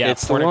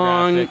it's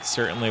pornographic long.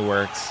 Certainly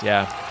works.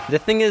 Yeah. The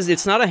thing is,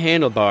 it's not a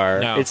handlebar.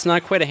 No. It's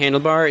not quite a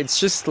handlebar. It's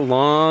just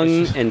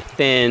long and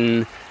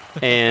thin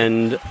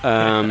and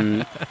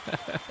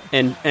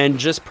and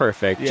just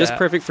perfect. Just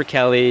perfect for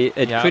Kelly.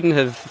 It couldn't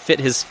have fit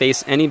his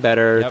face any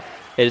better. Yep.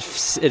 It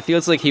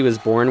feels like he was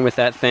born with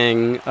that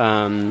thing.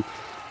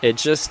 It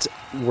just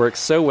works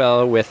so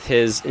well with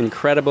his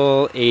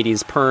incredible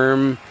 80s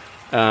perm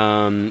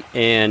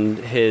and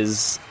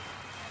his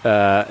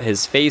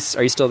face.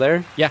 Are you still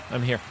there? Yeah,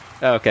 I'm here.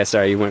 Oh, okay,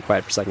 sorry, you went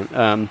quiet for a second.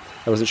 I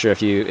wasn't sure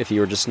if you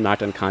were just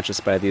knocked unconscious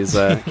by these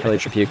Kelly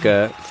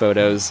Tripucka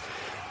photos.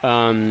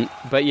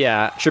 But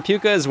yeah,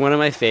 Tripucka is one of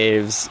my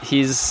faves.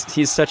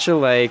 He's such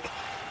a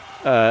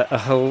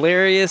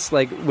hilarious,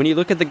 like, when you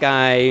look at the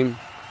guy,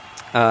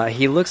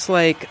 he looks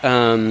like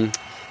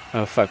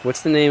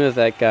what's the name of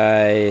that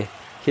guy?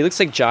 He looks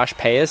like Josh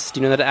Pais. Do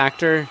you know that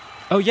actor?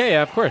 Oh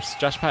yeah, of course,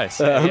 Josh Pais.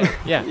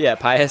 Yeah,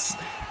 Pais.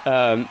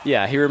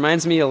 He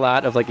reminds me a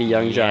lot of like a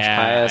young Josh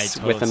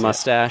Pais with a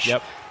mustache.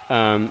 Yep.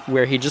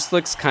 Where he just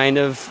looks kind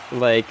of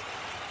like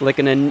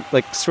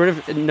sort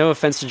of, no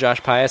offense to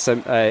Josh Pais,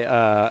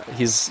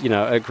 he's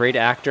a great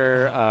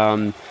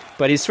actor,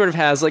 but he sort of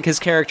has like his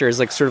character is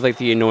like sort of like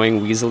the annoying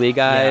Weasley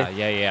guy.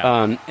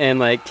 Yeah. And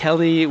like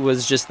Kelly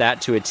was just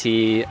that to a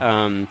T.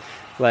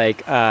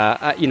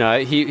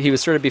 He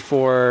was sort of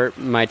before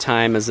my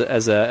time as a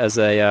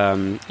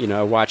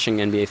watching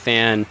NBA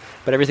fan,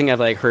 but everything I've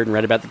like heard and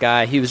read about the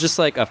guy, he was just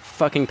like a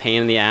fucking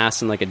pain in the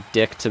ass and like a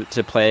dick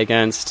to play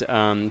against.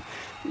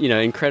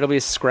 Incredibly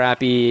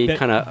scrappy,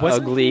 kind of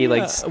ugly.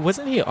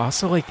 Wasn't he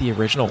also like the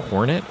original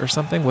Hornet or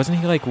something? Wasn't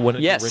he like one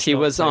of the original he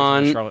was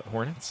on Charlotte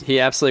Hornets? He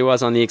absolutely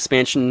was on the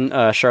expansion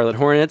Charlotte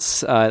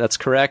Hornets. That's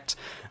correct.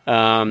 He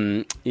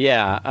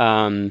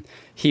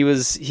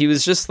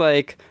was just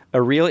like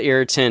a real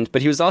irritant,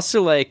 but he was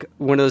also like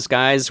one of those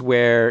guys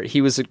where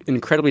he was an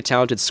incredibly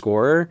talented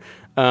scorer,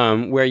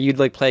 where you'd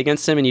like play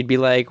against him and you'd be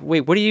like,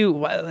 wait,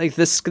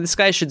 this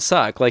guy should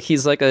suck. Like,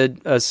 he's like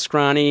a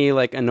scrawny,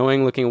 like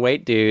annoying looking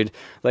white dude.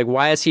 Like,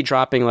 why is he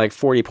dropping like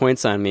 40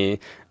 points on me?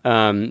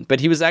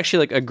 But he was actually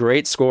like a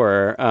great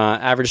scorer,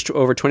 averaged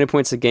over 20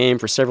 points a game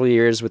for several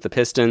years with the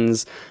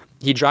Pistons.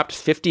 He dropped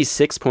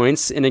 56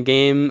 points in a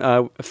game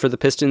for the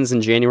Pistons in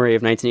January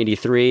of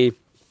 1983.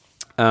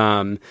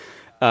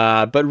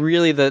 But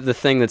really the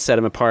thing that set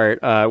him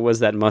apart was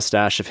that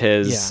mustache of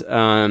his.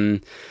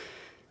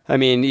 I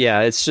mean,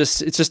 yeah, it's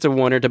just a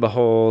wonder to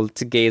behold,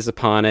 to gaze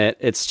upon it.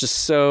 It's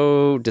just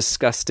so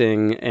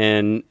disgusting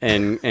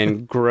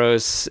and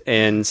gross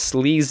and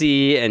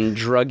sleazy and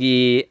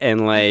druggy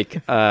and like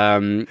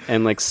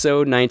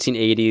so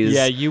 1980s.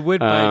 Yeah, you would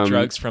buy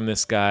drugs from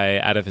this guy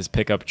out of his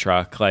pickup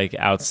truck, like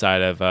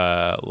outside of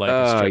a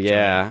strip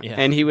joint.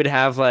 And he would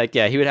have a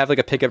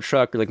pickup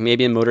truck or like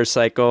maybe a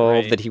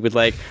motorcycle that he would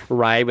like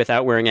ride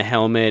without wearing a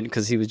helmet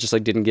because he was just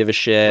like didn't give a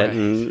shit,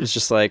 and it was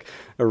just like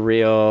a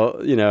real,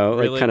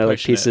 like kind of like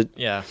piece of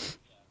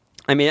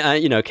I mean,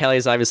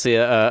 Kelly's obviously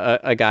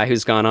a guy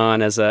who's gone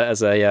on as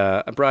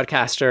a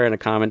broadcaster and a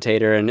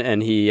commentator,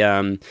 and he,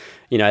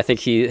 I think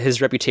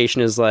his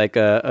reputation is like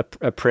a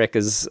prick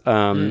is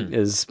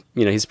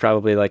he's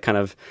probably like kind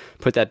of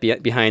put that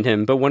behind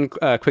him. But one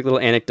quick little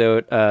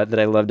anecdote that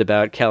I loved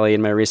about Kelly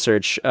in my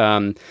research.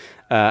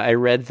 I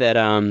read that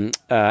in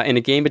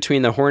a game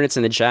between the Hornets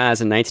and the Jazz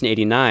in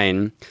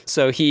 1989.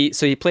 So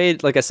he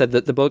played, like I said,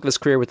 the bulk of his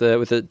career with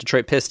the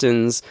Detroit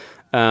Pistons,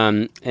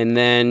 and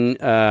then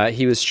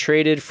he was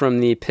traded from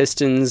the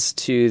Pistons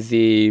to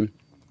the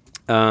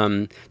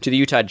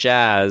Utah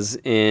Jazz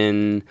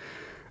in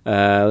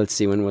let's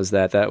see, when was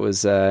that? That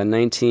was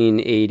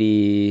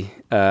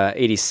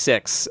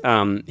 1986.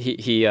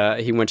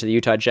 He went to the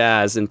Utah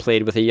Jazz and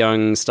played with a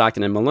young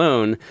Stockton and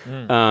Malone.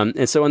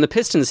 And so on the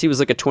Pistons, he was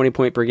like a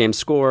 20-point per game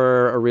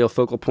scorer, a real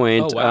focal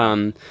point. Oh,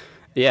 wow.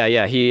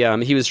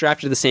 He was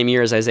drafted the same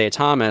year as Isaiah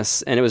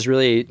Thomas, and it was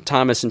really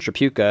Thomas and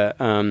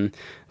Tripucka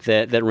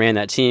that ran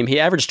that team. He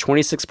averaged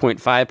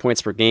 26.5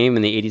 points per game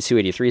in the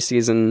 82-83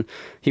 season.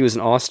 He was an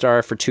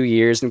all-star for 2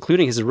 years,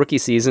 including his rookie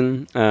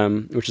season,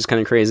 which is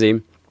kind of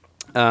crazy.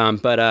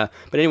 But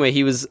anyway,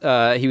 he was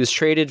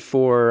traded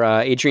for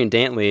Adrian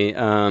Dantley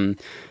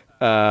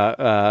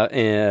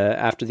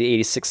after the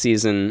 86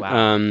 season.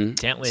 Wow.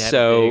 Dantley had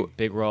a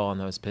big role on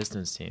those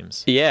Pistons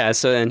teams. Yeah,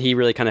 and he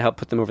really kind of helped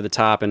put them over the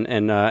top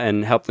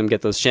and helped them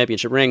get those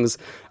championship rings.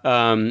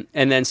 And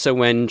then so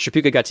when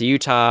Tripucka got to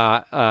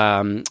Utah,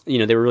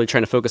 they were really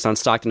trying to focus on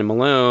Stockton and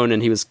Malone,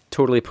 and he was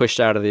totally pushed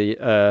out of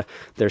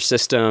their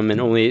system, and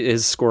only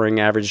his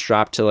scoring average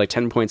dropped to like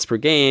 10 points per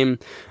game.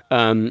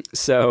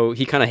 So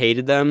he kind of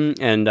hated them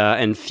and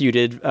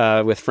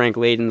feuded with Frank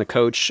Layden, the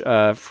coach,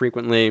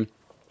 frequently.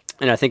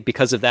 And I think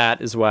because of that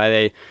is why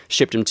they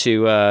shipped him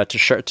to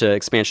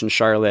expansion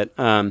Charlotte.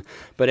 But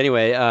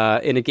anyway,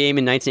 in a game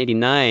in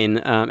 1989,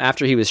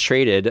 after he was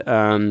traded,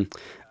 the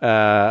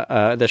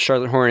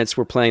Charlotte Hornets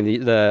were playing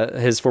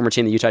his former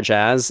team, the Utah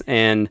Jazz,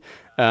 and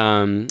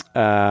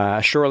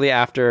shortly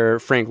after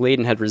Frank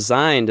Layden had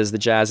resigned as the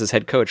Jazz's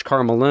head coach,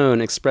 Karl Malone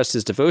expressed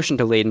his devotion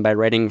to Layden by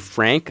writing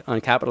Frank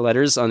on capital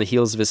letters on the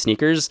heels of his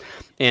sneakers.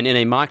 And in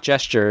a mock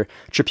gesture,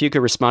 Tripucka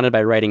responded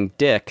by writing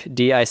Dick,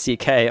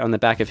 D-I-C-K, on the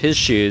back of his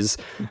shoes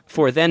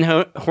for then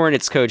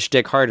Hornets coach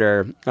Dick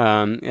Harter.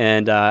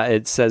 And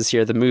it says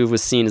here, the move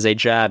was seen as a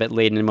jab at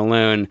Layden and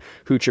Malone,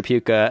 who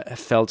Tripucka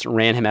felt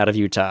ran him out of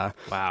Utah.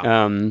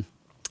 Wow.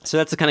 So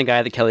that's the kind of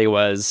guy that Kelly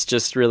was,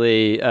 just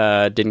really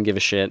didn't give a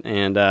shit.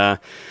 And I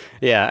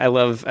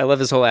love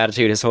his whole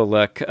attitude, his whole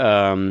look.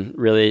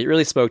 Really,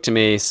 really spoke to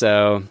me.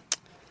 So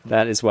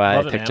that is why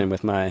I picked him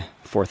with my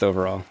 4th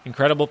overall.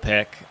 Incredible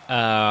pick.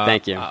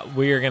 Thank you.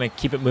 We are going to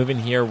keep it moving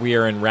here. We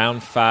are in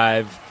round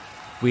 5.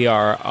 We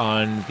are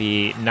on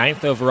the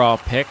 9th overall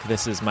pick.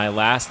 This is my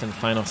last and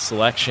final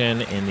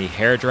selection in the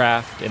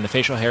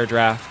facial hair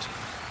draft.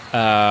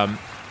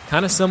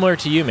 Kind of similar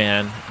to you,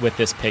 man, with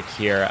this pick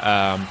here.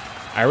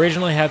 I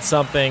originally had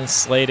something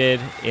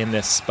slated in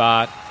this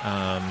spot,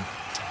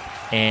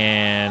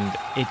 and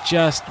it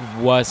just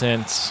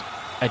wasn't.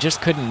 I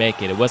just couldn't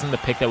make it. It wasn't the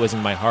pick that was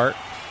in my heart,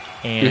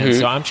 and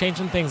so I'm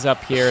changing things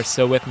up here.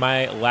 So with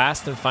my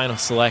last and final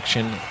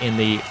selection in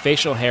the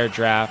facial hair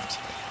draft,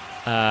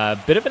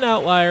 bit of an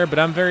outlier, but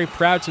I'm very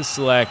proud to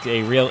select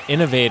a real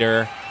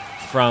innovator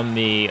from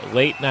the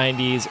late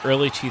 90s,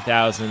 early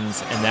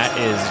 2000s, and that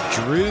is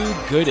Drew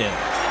Gooden.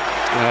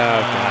 Oh,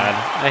 God.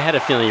 I had a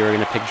feeling you were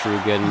going to pick Drew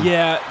Gooden.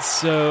 Yeah,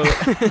 so...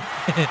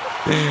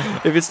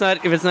 If it's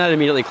not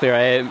immediately clear,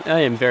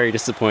 I am very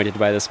disappointed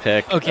by this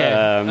pick. Okay.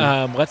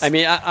 I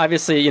mean,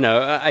 obviously,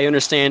 I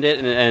understand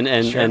it,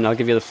 and Sure. and I'll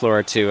give you the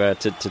floor to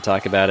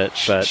talk about it.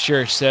 But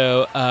Sure,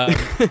 so...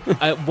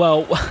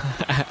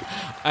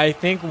 I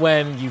think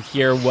when you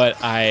hear what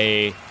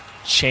I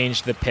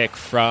changed the pick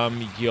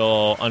from,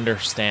 you'll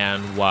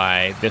understand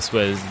why this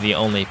was the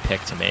only pick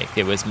to make.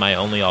 It was my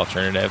only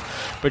alternative.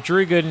 But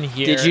Drew Gooden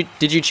here...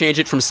 Did you change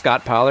it from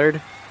Scott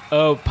Pollard?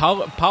 Oh,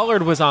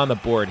 Pollard was on the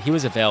board. He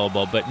was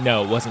available, but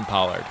no, it wasn't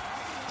Pollard.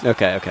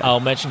 Okay.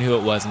 I'll mention who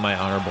it was in my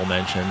honorable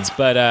mentions.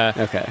 But,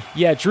 okay.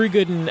 Yeah, Drew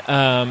Gooden,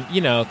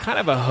 kind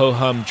of a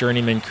ho-hum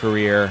journeyman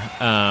career.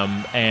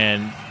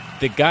 And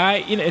the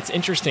guy, it's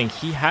interesting.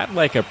 He had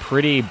like a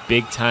pretty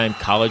big-time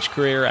college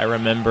career. I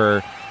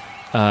remember...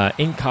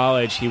 in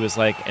college, he was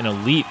like an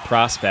elite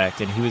prospect,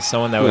 and he was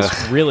someone that was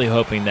really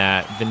hoping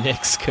that the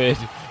Knicks could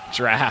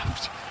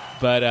draft.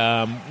 But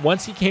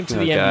once he came to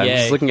the NBA...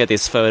 Just looking at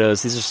these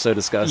photos, these are so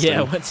disgusting.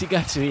 Yeah, once he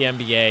got to the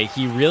NBA,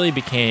 he really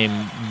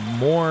became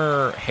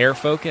more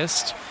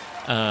hair-focused.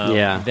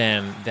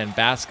 than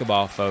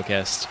basketball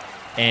focused.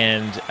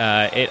 And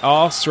it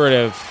all sort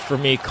of, for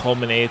me,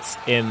 culminates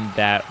in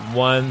that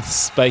one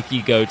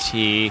spiky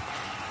goatee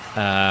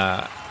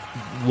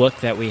look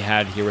that we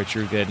had here with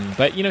Drew Gooden.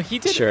 But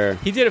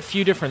he did a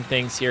few different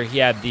things here. He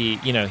had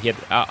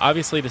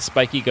obviously the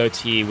spiky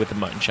goatee with the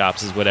mutton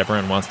chops is what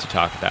everyone wants to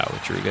talk about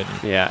with Drew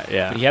Gooden.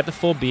 Yeah. But he had the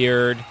full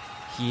beard.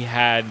 He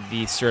had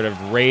the sort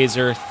of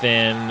razor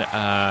thin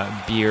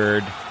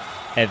beard,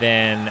 and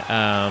then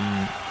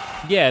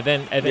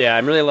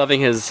I'm really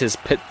loving his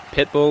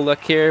pit bull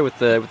look here with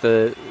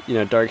the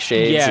dark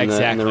shades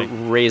and the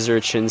razor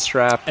chin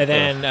strap. And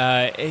then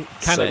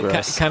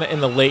kind of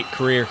in the late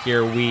career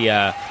here, we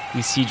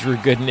see Drew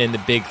Gooden in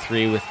the big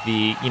three with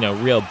the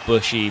real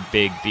bushy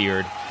big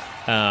beard.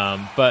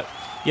 But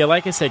yeah,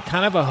 like I said,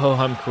 kind of a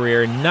ho-hum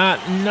career. Not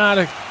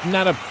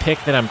a pick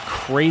that I'm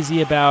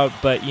crazy about,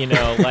 but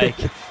like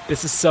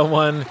this is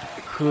someone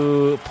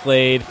who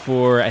played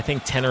for, I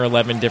think, 10 or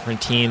 11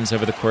 different teams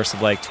over the course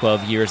of like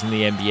 12 years in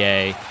the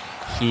NBA.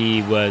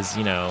 He was,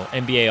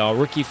 NBA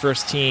All-Rookie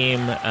first team,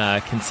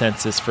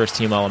 consensus first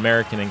team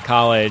All-American in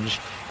college.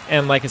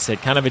 And like I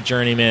said, kind of a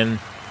journeyman.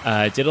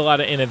 Did a lot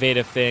of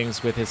innovative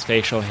things with his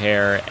facial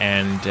hair.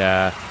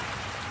 And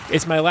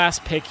it's my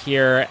last pick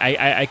here.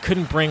 I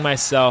couldn't bring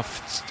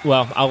myself...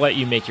 Well, I'll let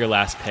you make your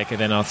last pick, and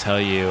then I'll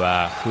tell you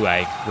who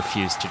I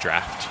refuse to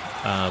draft.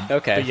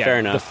 Okay, fair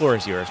enough. The floor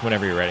is yours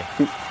whenever you're ready.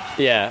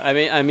 Yeah,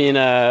 I mean,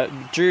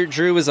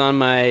 Drew was on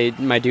my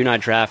do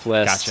not draft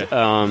list.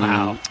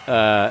 Gotcha.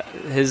 Wow.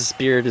 His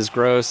beard is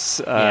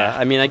gross.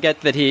 I mean, I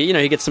get that he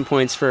gets some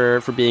points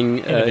for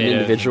being an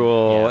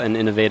individual and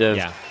innovative.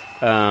 Yeah.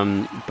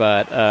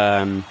 But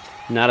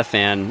not a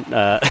fan.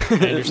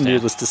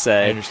 Needless to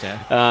say. I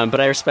understand. But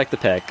I respect the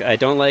pick. I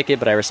don't like it,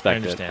 but I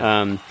respect it.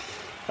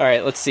 All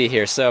right, let's see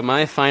here. So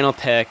my final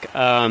pick,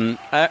 I'm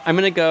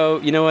going to go.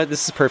 You know what?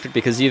 This is perfect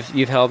because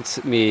you've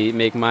helped me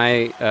make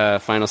my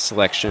final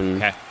selection.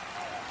 Okay.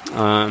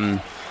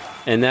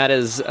 And that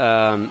is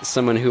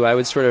someone who I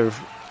would sort of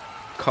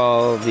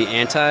call the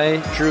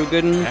anti-Drew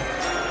Gooden,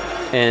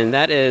 and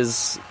that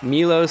is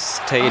Milos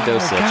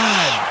Teodosic. Oh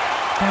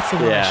God, that's the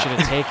one I should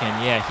have taken.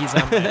 Yeah, he's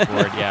on my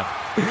board. Yeah.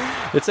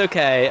 It's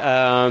okay.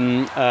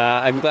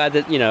 I'm glad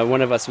that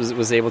one of us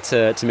was able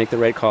to make the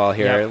right call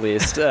here, at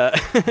least.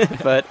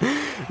 But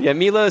yeah,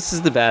 Milos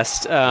is the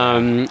best.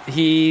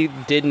 He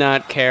did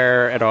not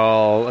care at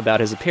all about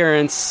his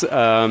appearance.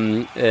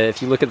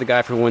 If you look at the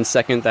guy for 1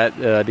 second,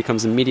 that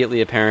becomes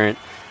immediately apparent.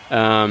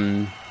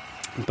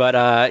 But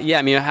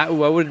I mean,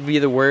 what would be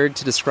the word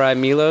to describe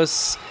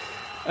Milos?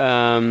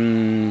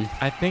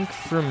 I think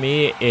for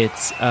me,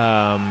 it's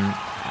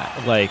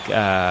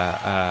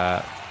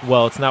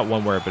well, it's not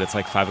one word, but it's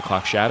like 5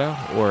 o'clock shadow,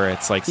 or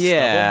it's like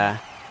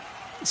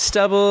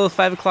stubble,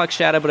 5 o'clock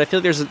shadow. But I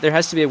feel like there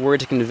has to be a word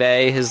to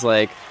convey his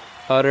like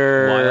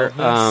utter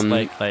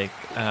wildness,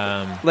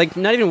 like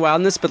not even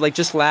wildness, but like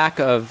just lack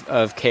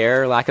of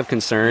care, lack of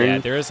concern. Yeah,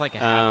 there is like a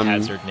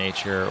haphazard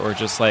nature, or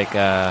just like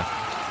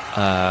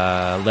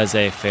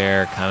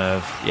laissez-faire kind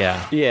of.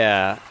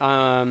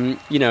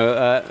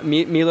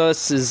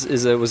 Milos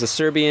was a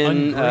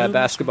Serbian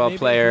basketball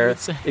player,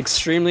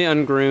 extremely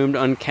ungroomed,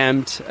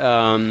 unkempt,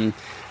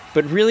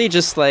 but really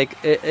just like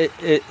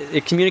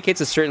it communicates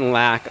a certain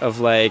lack of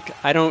like,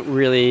 I don't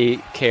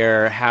really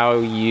care how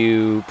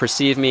you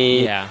perceive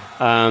me.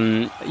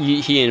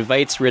 He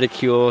invites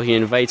ridicule, he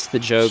invites the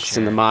jokes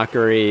and the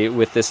mockery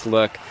with this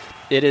look.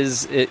 It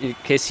is, in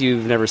case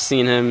you've never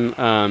seen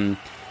him,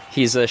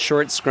 he's a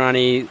short,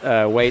 scrawny,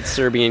 white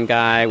Serbian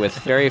guy with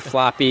very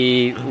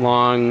floppy,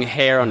 long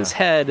hair on his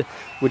head,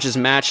 which is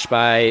matched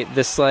by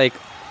this, like,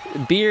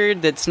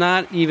 beard that's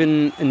not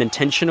even an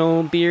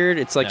intentional beard.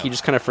 It's like he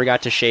just kind of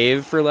forgot to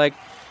shave for, like,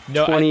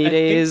 20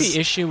 days. I think the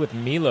issue with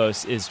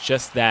Milos is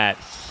just that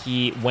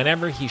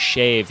whenever he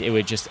shaved, it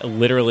would just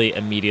literally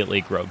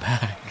immediately grow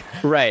back.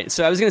 Right.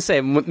 So I was going to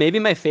say, maybe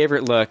my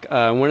favorite look,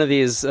 one of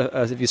these,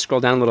 if you scroll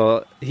down a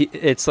little,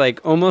 it's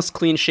like almost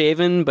clean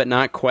shaven, but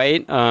not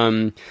quite.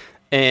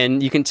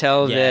 And you can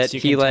tell that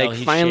he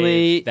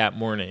finally shaved that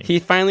morning. He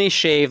finally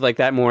shaved like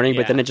that morning,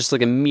 but then it just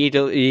like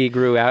immediately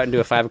grew out into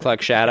a 5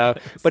 o'clock shadow.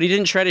 But he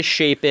didn't try to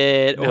shape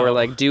it or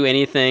like do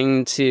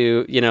anything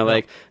to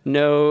like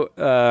no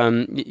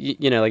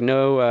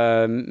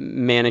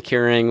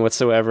manicuring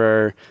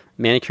whatsoever.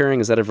 Manicuring,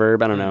 is that a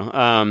verb? I don't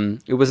know.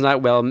 It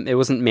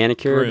wasn't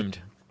manicured.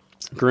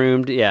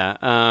 Groomed,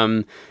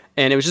 yeah.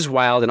 And it was just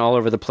wild and all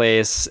over the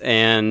place.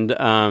 And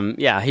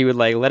he would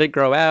like let it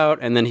grow out,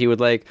 and then he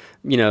would like,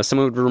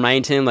 someone would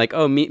remind him like,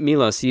 "Oh,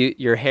 Milos,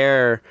 your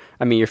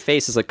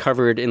face is like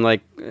covered in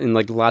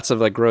lots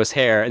of like gross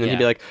hair." And then he'd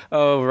be like,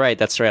 "Oh, right,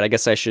 that's right. I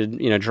guess I should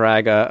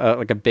drag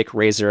a Bic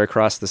razor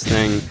across this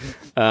thing."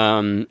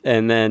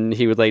 And then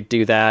he would like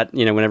do that,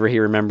 whenever he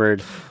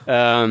remembered.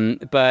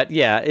 But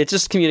yeah, it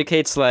just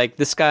communicates like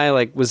this guy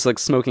like was like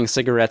smoking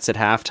cigarettes at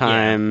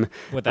halftime.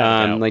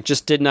 Like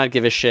just did not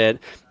give a shit.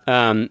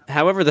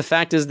 However, the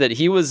fact is that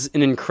he was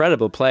an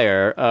incredible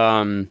player.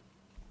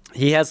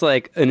 he has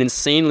like an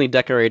insanely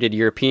decorated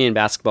European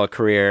basketball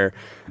career.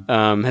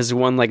 Has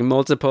won like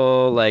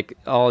multiple like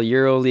all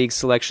EuroLeague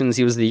selections.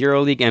 He was the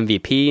EuroLeague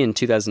MVP in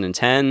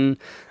 2010.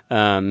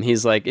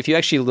 He's like, if you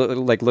actually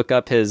look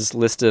up his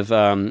list of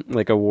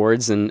like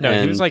awards he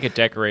was like a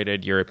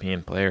decorated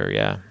European player.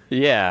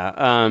 Yeah.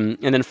 And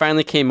then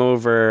finally came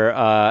over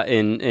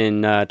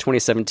in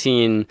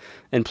 2017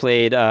 and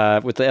played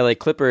with the LA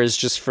Clippers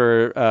just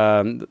for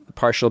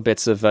partial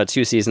bits of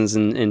 2 seasons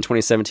in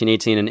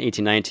 2017-18 and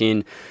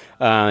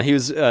 18-19. He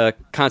was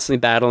constantly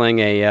battling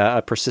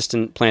a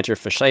persistent plantar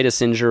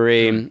fasciitis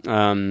injury,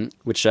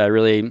 which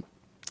really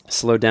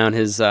slowed down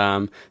his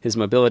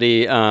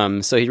mobility.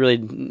 So he really,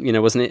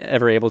 wasn't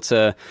ever able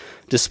to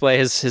display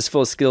his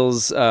full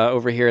skills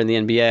over here in the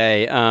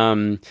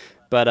NBA.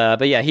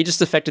 But yeah, he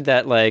just affected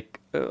that like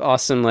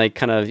awesome like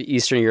kind of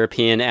Eastern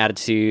European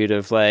attitude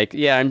of like,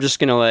 yeah, I'm just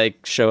gonna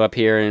like show up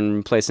here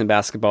and play some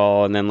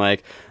basketball and then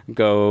like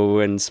go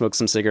and smoke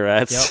some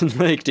cigarettes and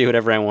like do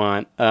whatever I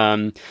want.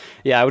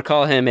 Yeah, I would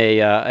call him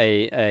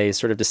a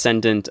sort of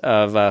descendant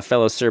of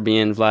fellow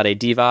Serbian Vlade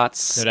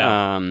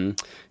Divac,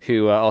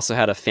 who also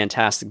had a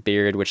fantastic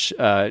beard, which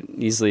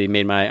easily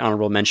made my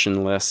honorable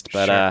mention list.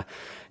 But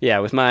yeah,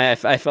 with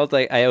I felt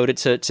like I owed it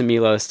to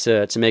Milos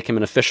to make him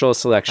an official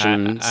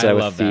selection. I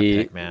love that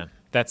pick, man.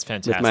 That's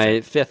fantastic. With my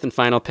 5th and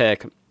final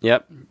pick,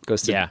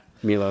 goes to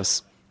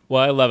Milos.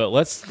 Well, I love it.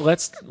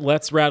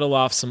 Let's rattle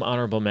off some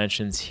honorable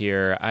mentions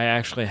here. I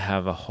actually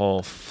have a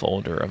whole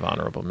folder of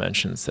honorable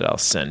mentions that I'll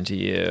send to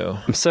you.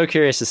 I'm so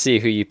curious to see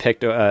who you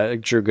picked Drew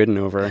Gooden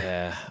over.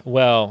 Yeah.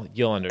 Well,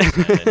 you'll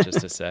understand in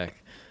just a sec.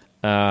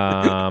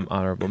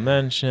 Honorable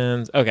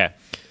mentions. Okay.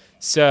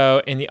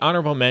 So in the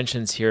honorable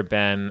mentions here,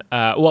 Ben,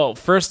 well,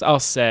 first I'll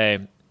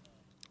say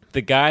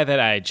the guy that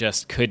I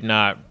just could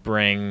not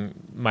bring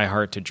my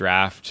heart to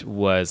draft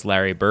was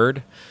Larry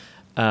Bird.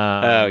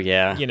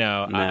 Obviously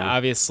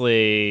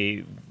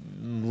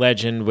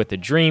legend with the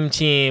Dream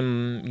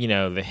Team,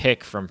 the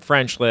hick from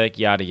French Lick,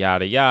 yada,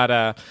 yada,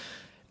 yada.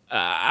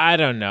 I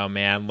don't know,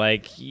 man.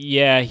 Like,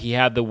 yeah, he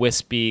had the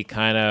wispy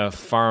kind of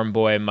farm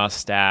boy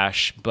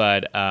mustache,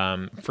 but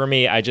for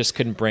me, I just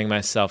couldn't bring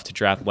myself to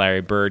draft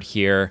Larry Bird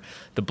here.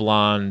 The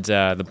blonde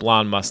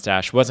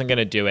mustache wasn't going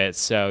to do it.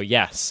 So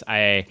yes,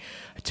 I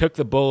took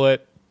the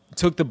bullet,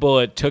 took the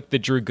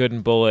Drew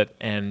Gooden bullet,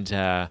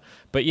 and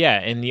but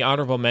yeah, in the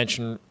honorable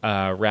mention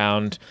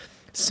round,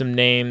 some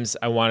names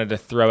I wanted to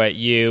throw at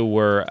you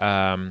were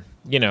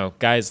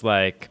guys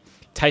like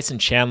Tyson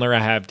Chandler I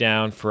have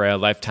down for a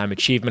Lifetime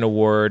Achievement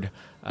Award.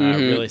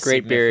 Really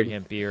great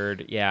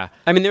beard. Yeah.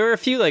 I mean, there were a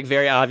few like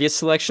very obvious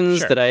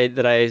selections that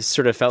I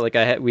sort of felt like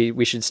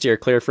we should steer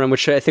clear from,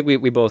 which I think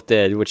we both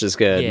did, which is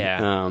good.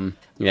 Yeah.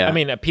 Yeah. I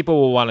mean,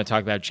 people will want to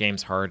talk about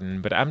James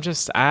Harden, but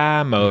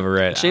I'm over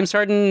it. James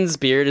Harden's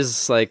beard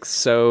is like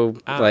so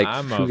like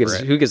who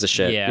gives a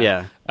shit?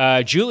 Yeah.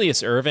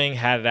 Julius Erving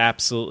had an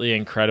absolutely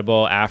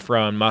incredible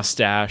afro and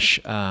mustache.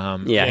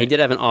 He did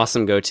have an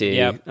awesome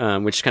goatee,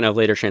 which kind of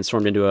later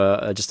transformed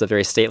into just a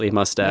very stately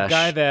mustache. The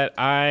guy that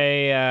I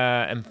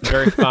am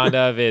very fond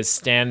of is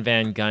Stan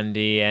Van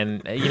Gundy,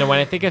 and when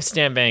I think of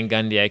Stan Van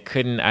Gundy,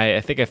 I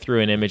think I threw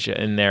an image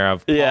in there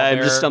of Paul Bearer. I'm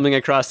just stumbling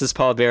across this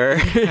Paul Bearer.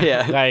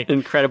 Yeah, like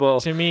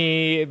incredible. To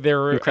me,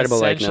 they're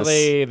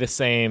essentially the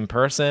same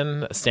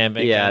person. Stan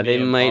Van Gundy. Yeah, they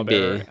might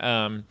be.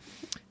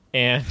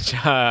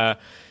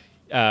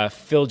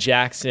 Phil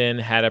Jackson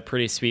had a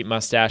pretty sweet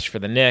mustache for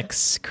the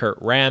Knicks. Kurt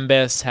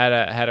Rambis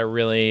had a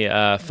really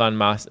fun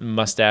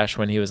mustache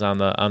when he was on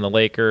the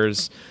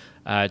Lakers.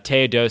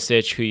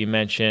 Teodosic, who you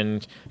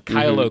mentioned,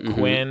 Kyle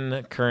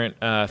O'Quinn, current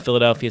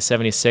Philadelphia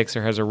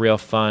 76er, has a real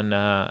fun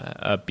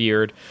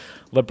beard.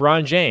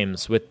 LeBron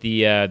James with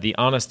the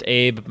Honest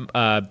Abe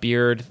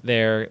beard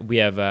there. We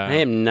have. I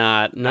am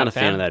not a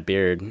fan of that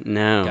beard.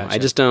 No, gotcha. I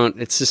just don't.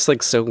 It's just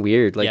like so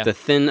weird. Like the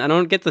thin. I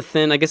don't get the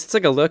thin. I guess it's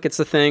like a look. It's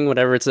a thing.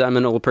 Whatever. I'm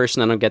an old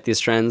person. I don't get these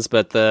trends.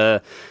 But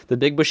the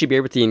big bushy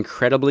beard with the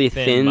incredibly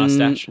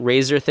thin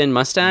razor thin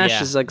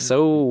mustache is like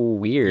so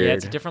weird. Yeah,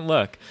 it's a different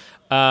look.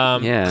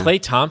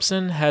 Klay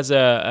Thompson has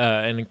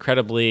an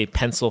incredibly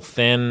pencil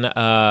thin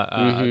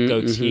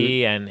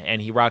goatee,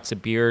 and he rocks a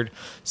beard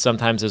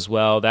sometimes as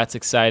well. That's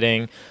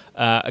exciting.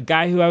 A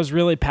guy who I was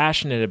really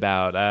passionate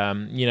about.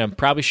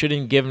 Probably should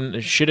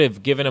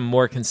have given him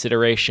more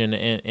consideration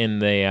in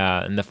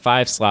the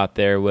 5 slot.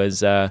 There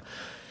was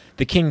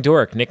the King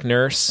Dork, Nick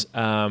Nurse.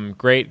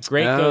 Great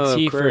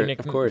goatee for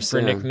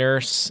Nick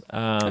Nurse.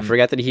 I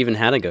forgot that he even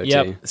had a goatee.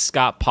 Yep.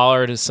 Scott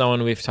Pollard is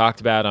someone we've talked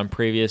about on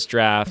previous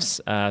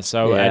drafts, I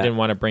didn't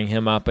want to bring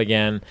him up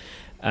again.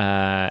 We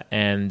I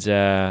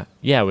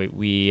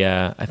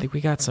think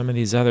we got some of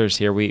these others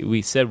here.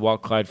 We said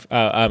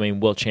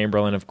Wilt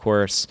Chamberlain, of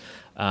course.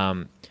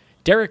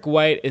 Derek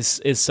White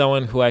is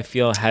someone who I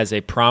feel has a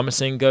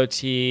promising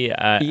goatee.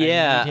 I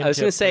was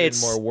going to say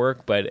it's more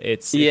work, but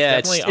it's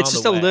definitely it's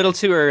just a little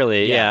too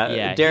early.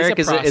 Yeah. Derek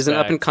is an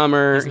up and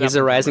comer. He's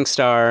a rising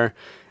star.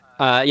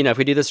 if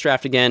we do this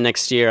draft again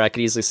next year, I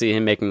could easily see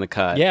him making the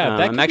cut. Yeah,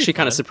 I'm actually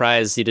kind of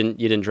surprised you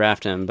didn't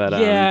draft him,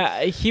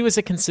 but he was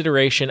a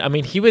consideration. I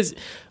mean, he was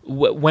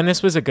when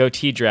this was a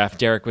goatee draft.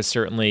 Derek was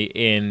certainly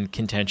in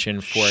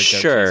contention for a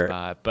goatee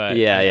spot, but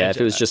if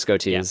it was just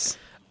goatees.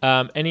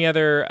 Yeah. Any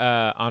other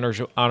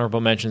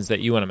honorable mentions that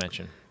you want to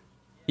mention?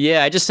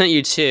 Yeah, I just sent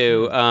you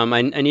two.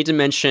 I need to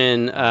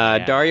mention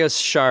Dario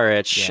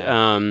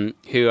Saric,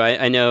 who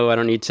I know I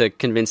don't need to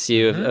convince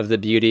you of the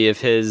beauty of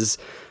his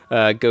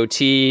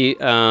goatee,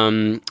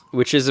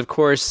 which is, of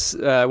course,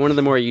 one of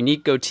the more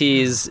unique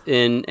goatees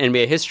in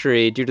NBA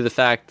history due to the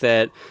fact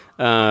that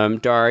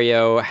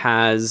Dario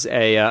has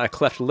a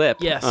cleft lip,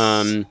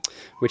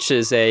 which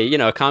is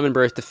a common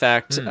birth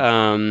defect.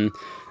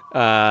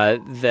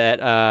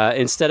 That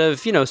instead of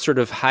sort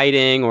of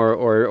hiding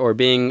or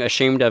being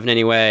ashamed of in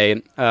any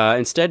way,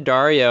 instead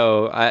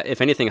Dario,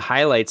 if anything,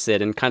 highlights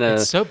it and kind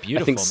of so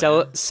beautiful, I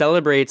think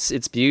celebrates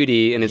its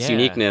beauty and its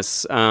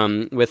uniqueness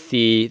with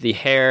the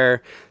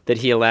hair that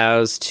he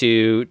allows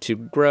to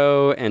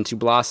grow and to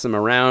blossom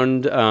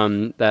around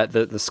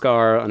the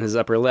scar on his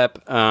upper lip.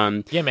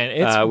 Man,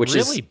 it's which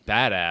really is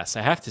badass.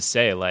 I have to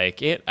say,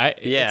 it's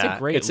a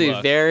great It's look.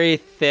 A very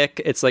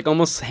thick. It's like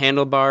almost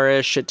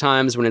handlebar-ish at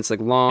times when it's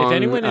like long. If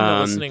anyone in the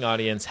listening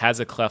audience has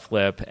a cleft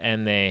lip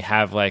and they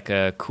have like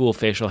a cool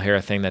facial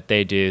hair thing that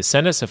they do,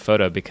 send us a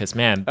photo because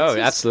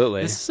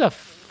absolutely, this is a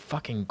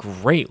fucking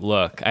great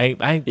look. I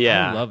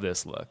love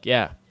this look.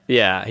 Yeah.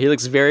 Yeah, he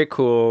looks very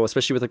cool,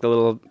 especially with like the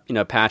little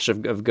patch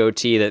of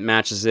goatee that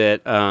matches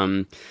it.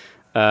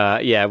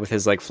 With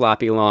his like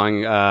floppy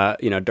long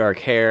dark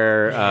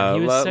hair.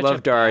 Man, he was such love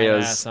a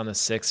Dario's badass on the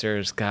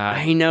Sixers. God,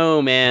 I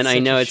know, man. I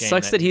know. It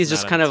sucks that he's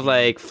just kind of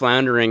like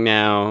floundering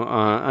now.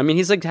 I mean,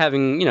 he's like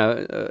having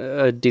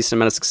a decent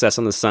amount of success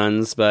on the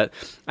Suns, but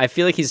I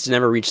feel like he's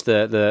never reached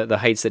the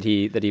heights that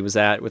he was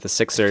at with the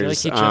Sixers. I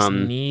feel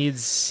like he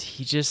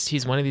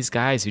he's one of these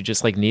guys who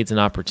just like needs an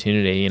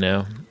opportunity,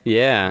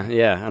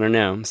 Yeah, I don't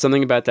know.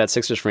 Something about that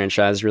Sixers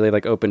franchise really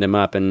like opened him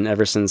up, and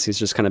ever since he's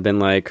just kind of been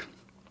like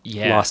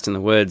lost in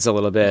the woods a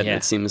little bit.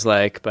 It seems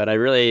like. But I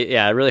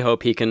really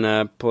hope he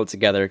can pull it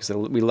together because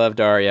we love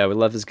Dario, we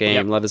love his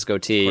game, love his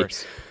goatee. Of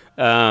course.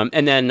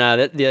 And then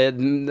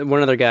the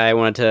one other guy I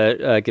wanted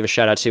to give a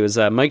shout out to is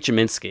Mike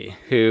Gminski,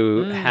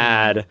 who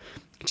had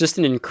just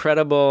an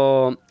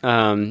incredible,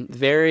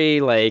 very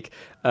like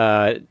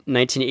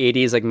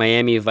 1980s like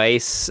Miami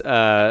Vice,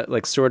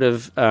 like sort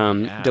of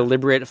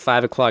deliberate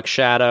 5 o'clock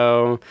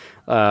shadow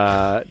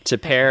to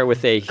pair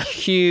with a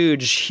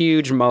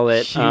huge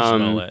mullet.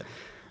 Mullet.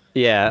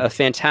 Yeah, a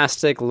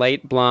fantastic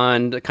light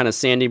blonde, kind of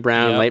sandy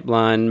brown, light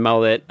blonde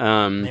mullet.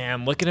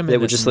 Man, look at him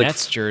in this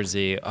Nets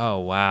jersey. Oh,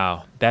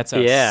 wow. That's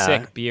a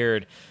sick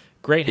beard.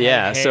 Great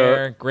head of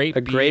hair, great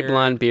beard. Great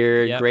blonde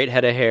beard, great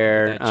head of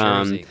hair.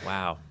 That jersey,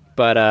 wow.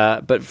 But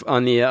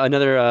on the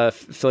another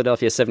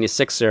Philadelphia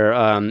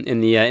 76er in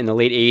the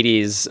late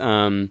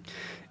 80s,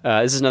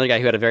 this is another guy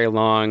who had a very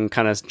long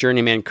kind of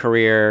journeyman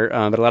career,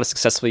 but a lot of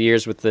successful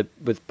years with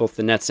both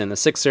the Nets and the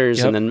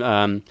Sixers, and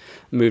then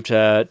moved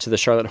to the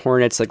Charlotte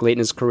Hornets like late in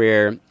his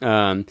career.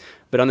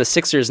 But on the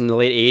Sixers in the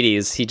late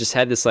 80s, he just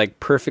had this like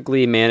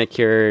perfectly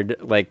manicured,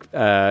 like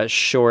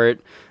short,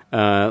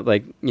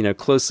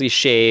 closely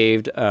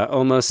shaved,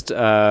 almost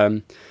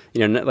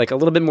like a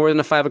little bit more than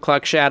a 5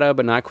 o'clock shadow,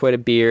 but not quite a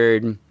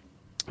beard.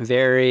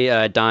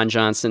 Very Don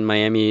Johnson,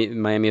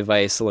 Miami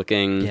Vice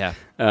looking,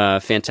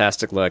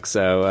 fantastic look.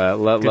 So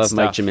love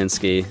Mike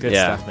Gminski. Good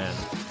stuff, man.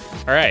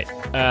 All right.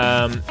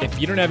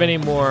 If you don't have any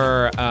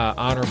more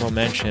honorable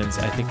mentions,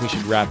 I think we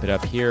should wrap it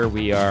up here.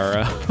 We are.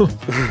 I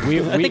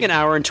think an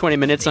hour and 20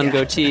 minutes on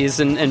goatees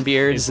and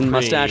beards and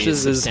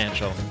mustaches is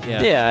substantial.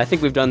 Yeah, I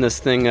think we've done this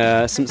thing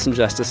some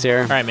justice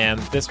here. All right,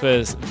 man. This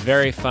was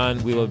very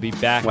fun. We will be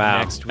back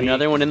next week.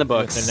 Another one in the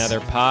books. With another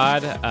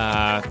pod.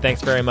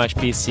 Thanks very much,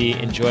 BC.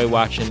 Enjoy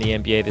watching the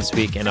NBA this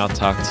week, and I'll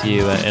talk to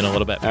you in a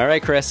little bit. All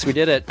right, Chris. We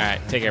did it. All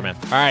right. Take care, man.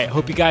 All right.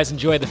 Hope you guys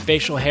enjoyed the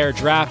facial hair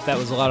draft. That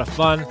was a lot of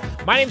fun.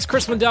 My name's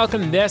Chris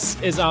Wendelken.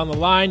 This is On The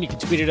Line. You can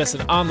tweet at us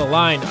at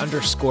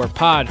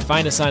ontheline_pod.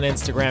 Find us on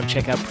Instagram.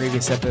 Check out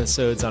previous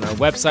episodes on our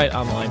website,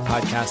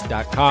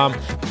 onthelinepodcast.com.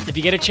 If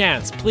you get a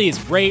chance, please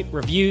rate,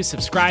 review,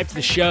 subscribe to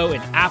the show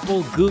in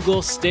Apple,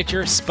 Google,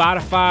 Stitcher,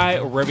 Spotify,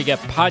 or wherever you get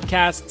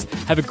podcasts.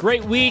 Have a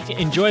great week.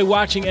 Enjoy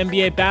watching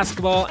NBA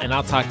basketball, and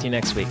I'll talk to you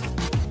next week.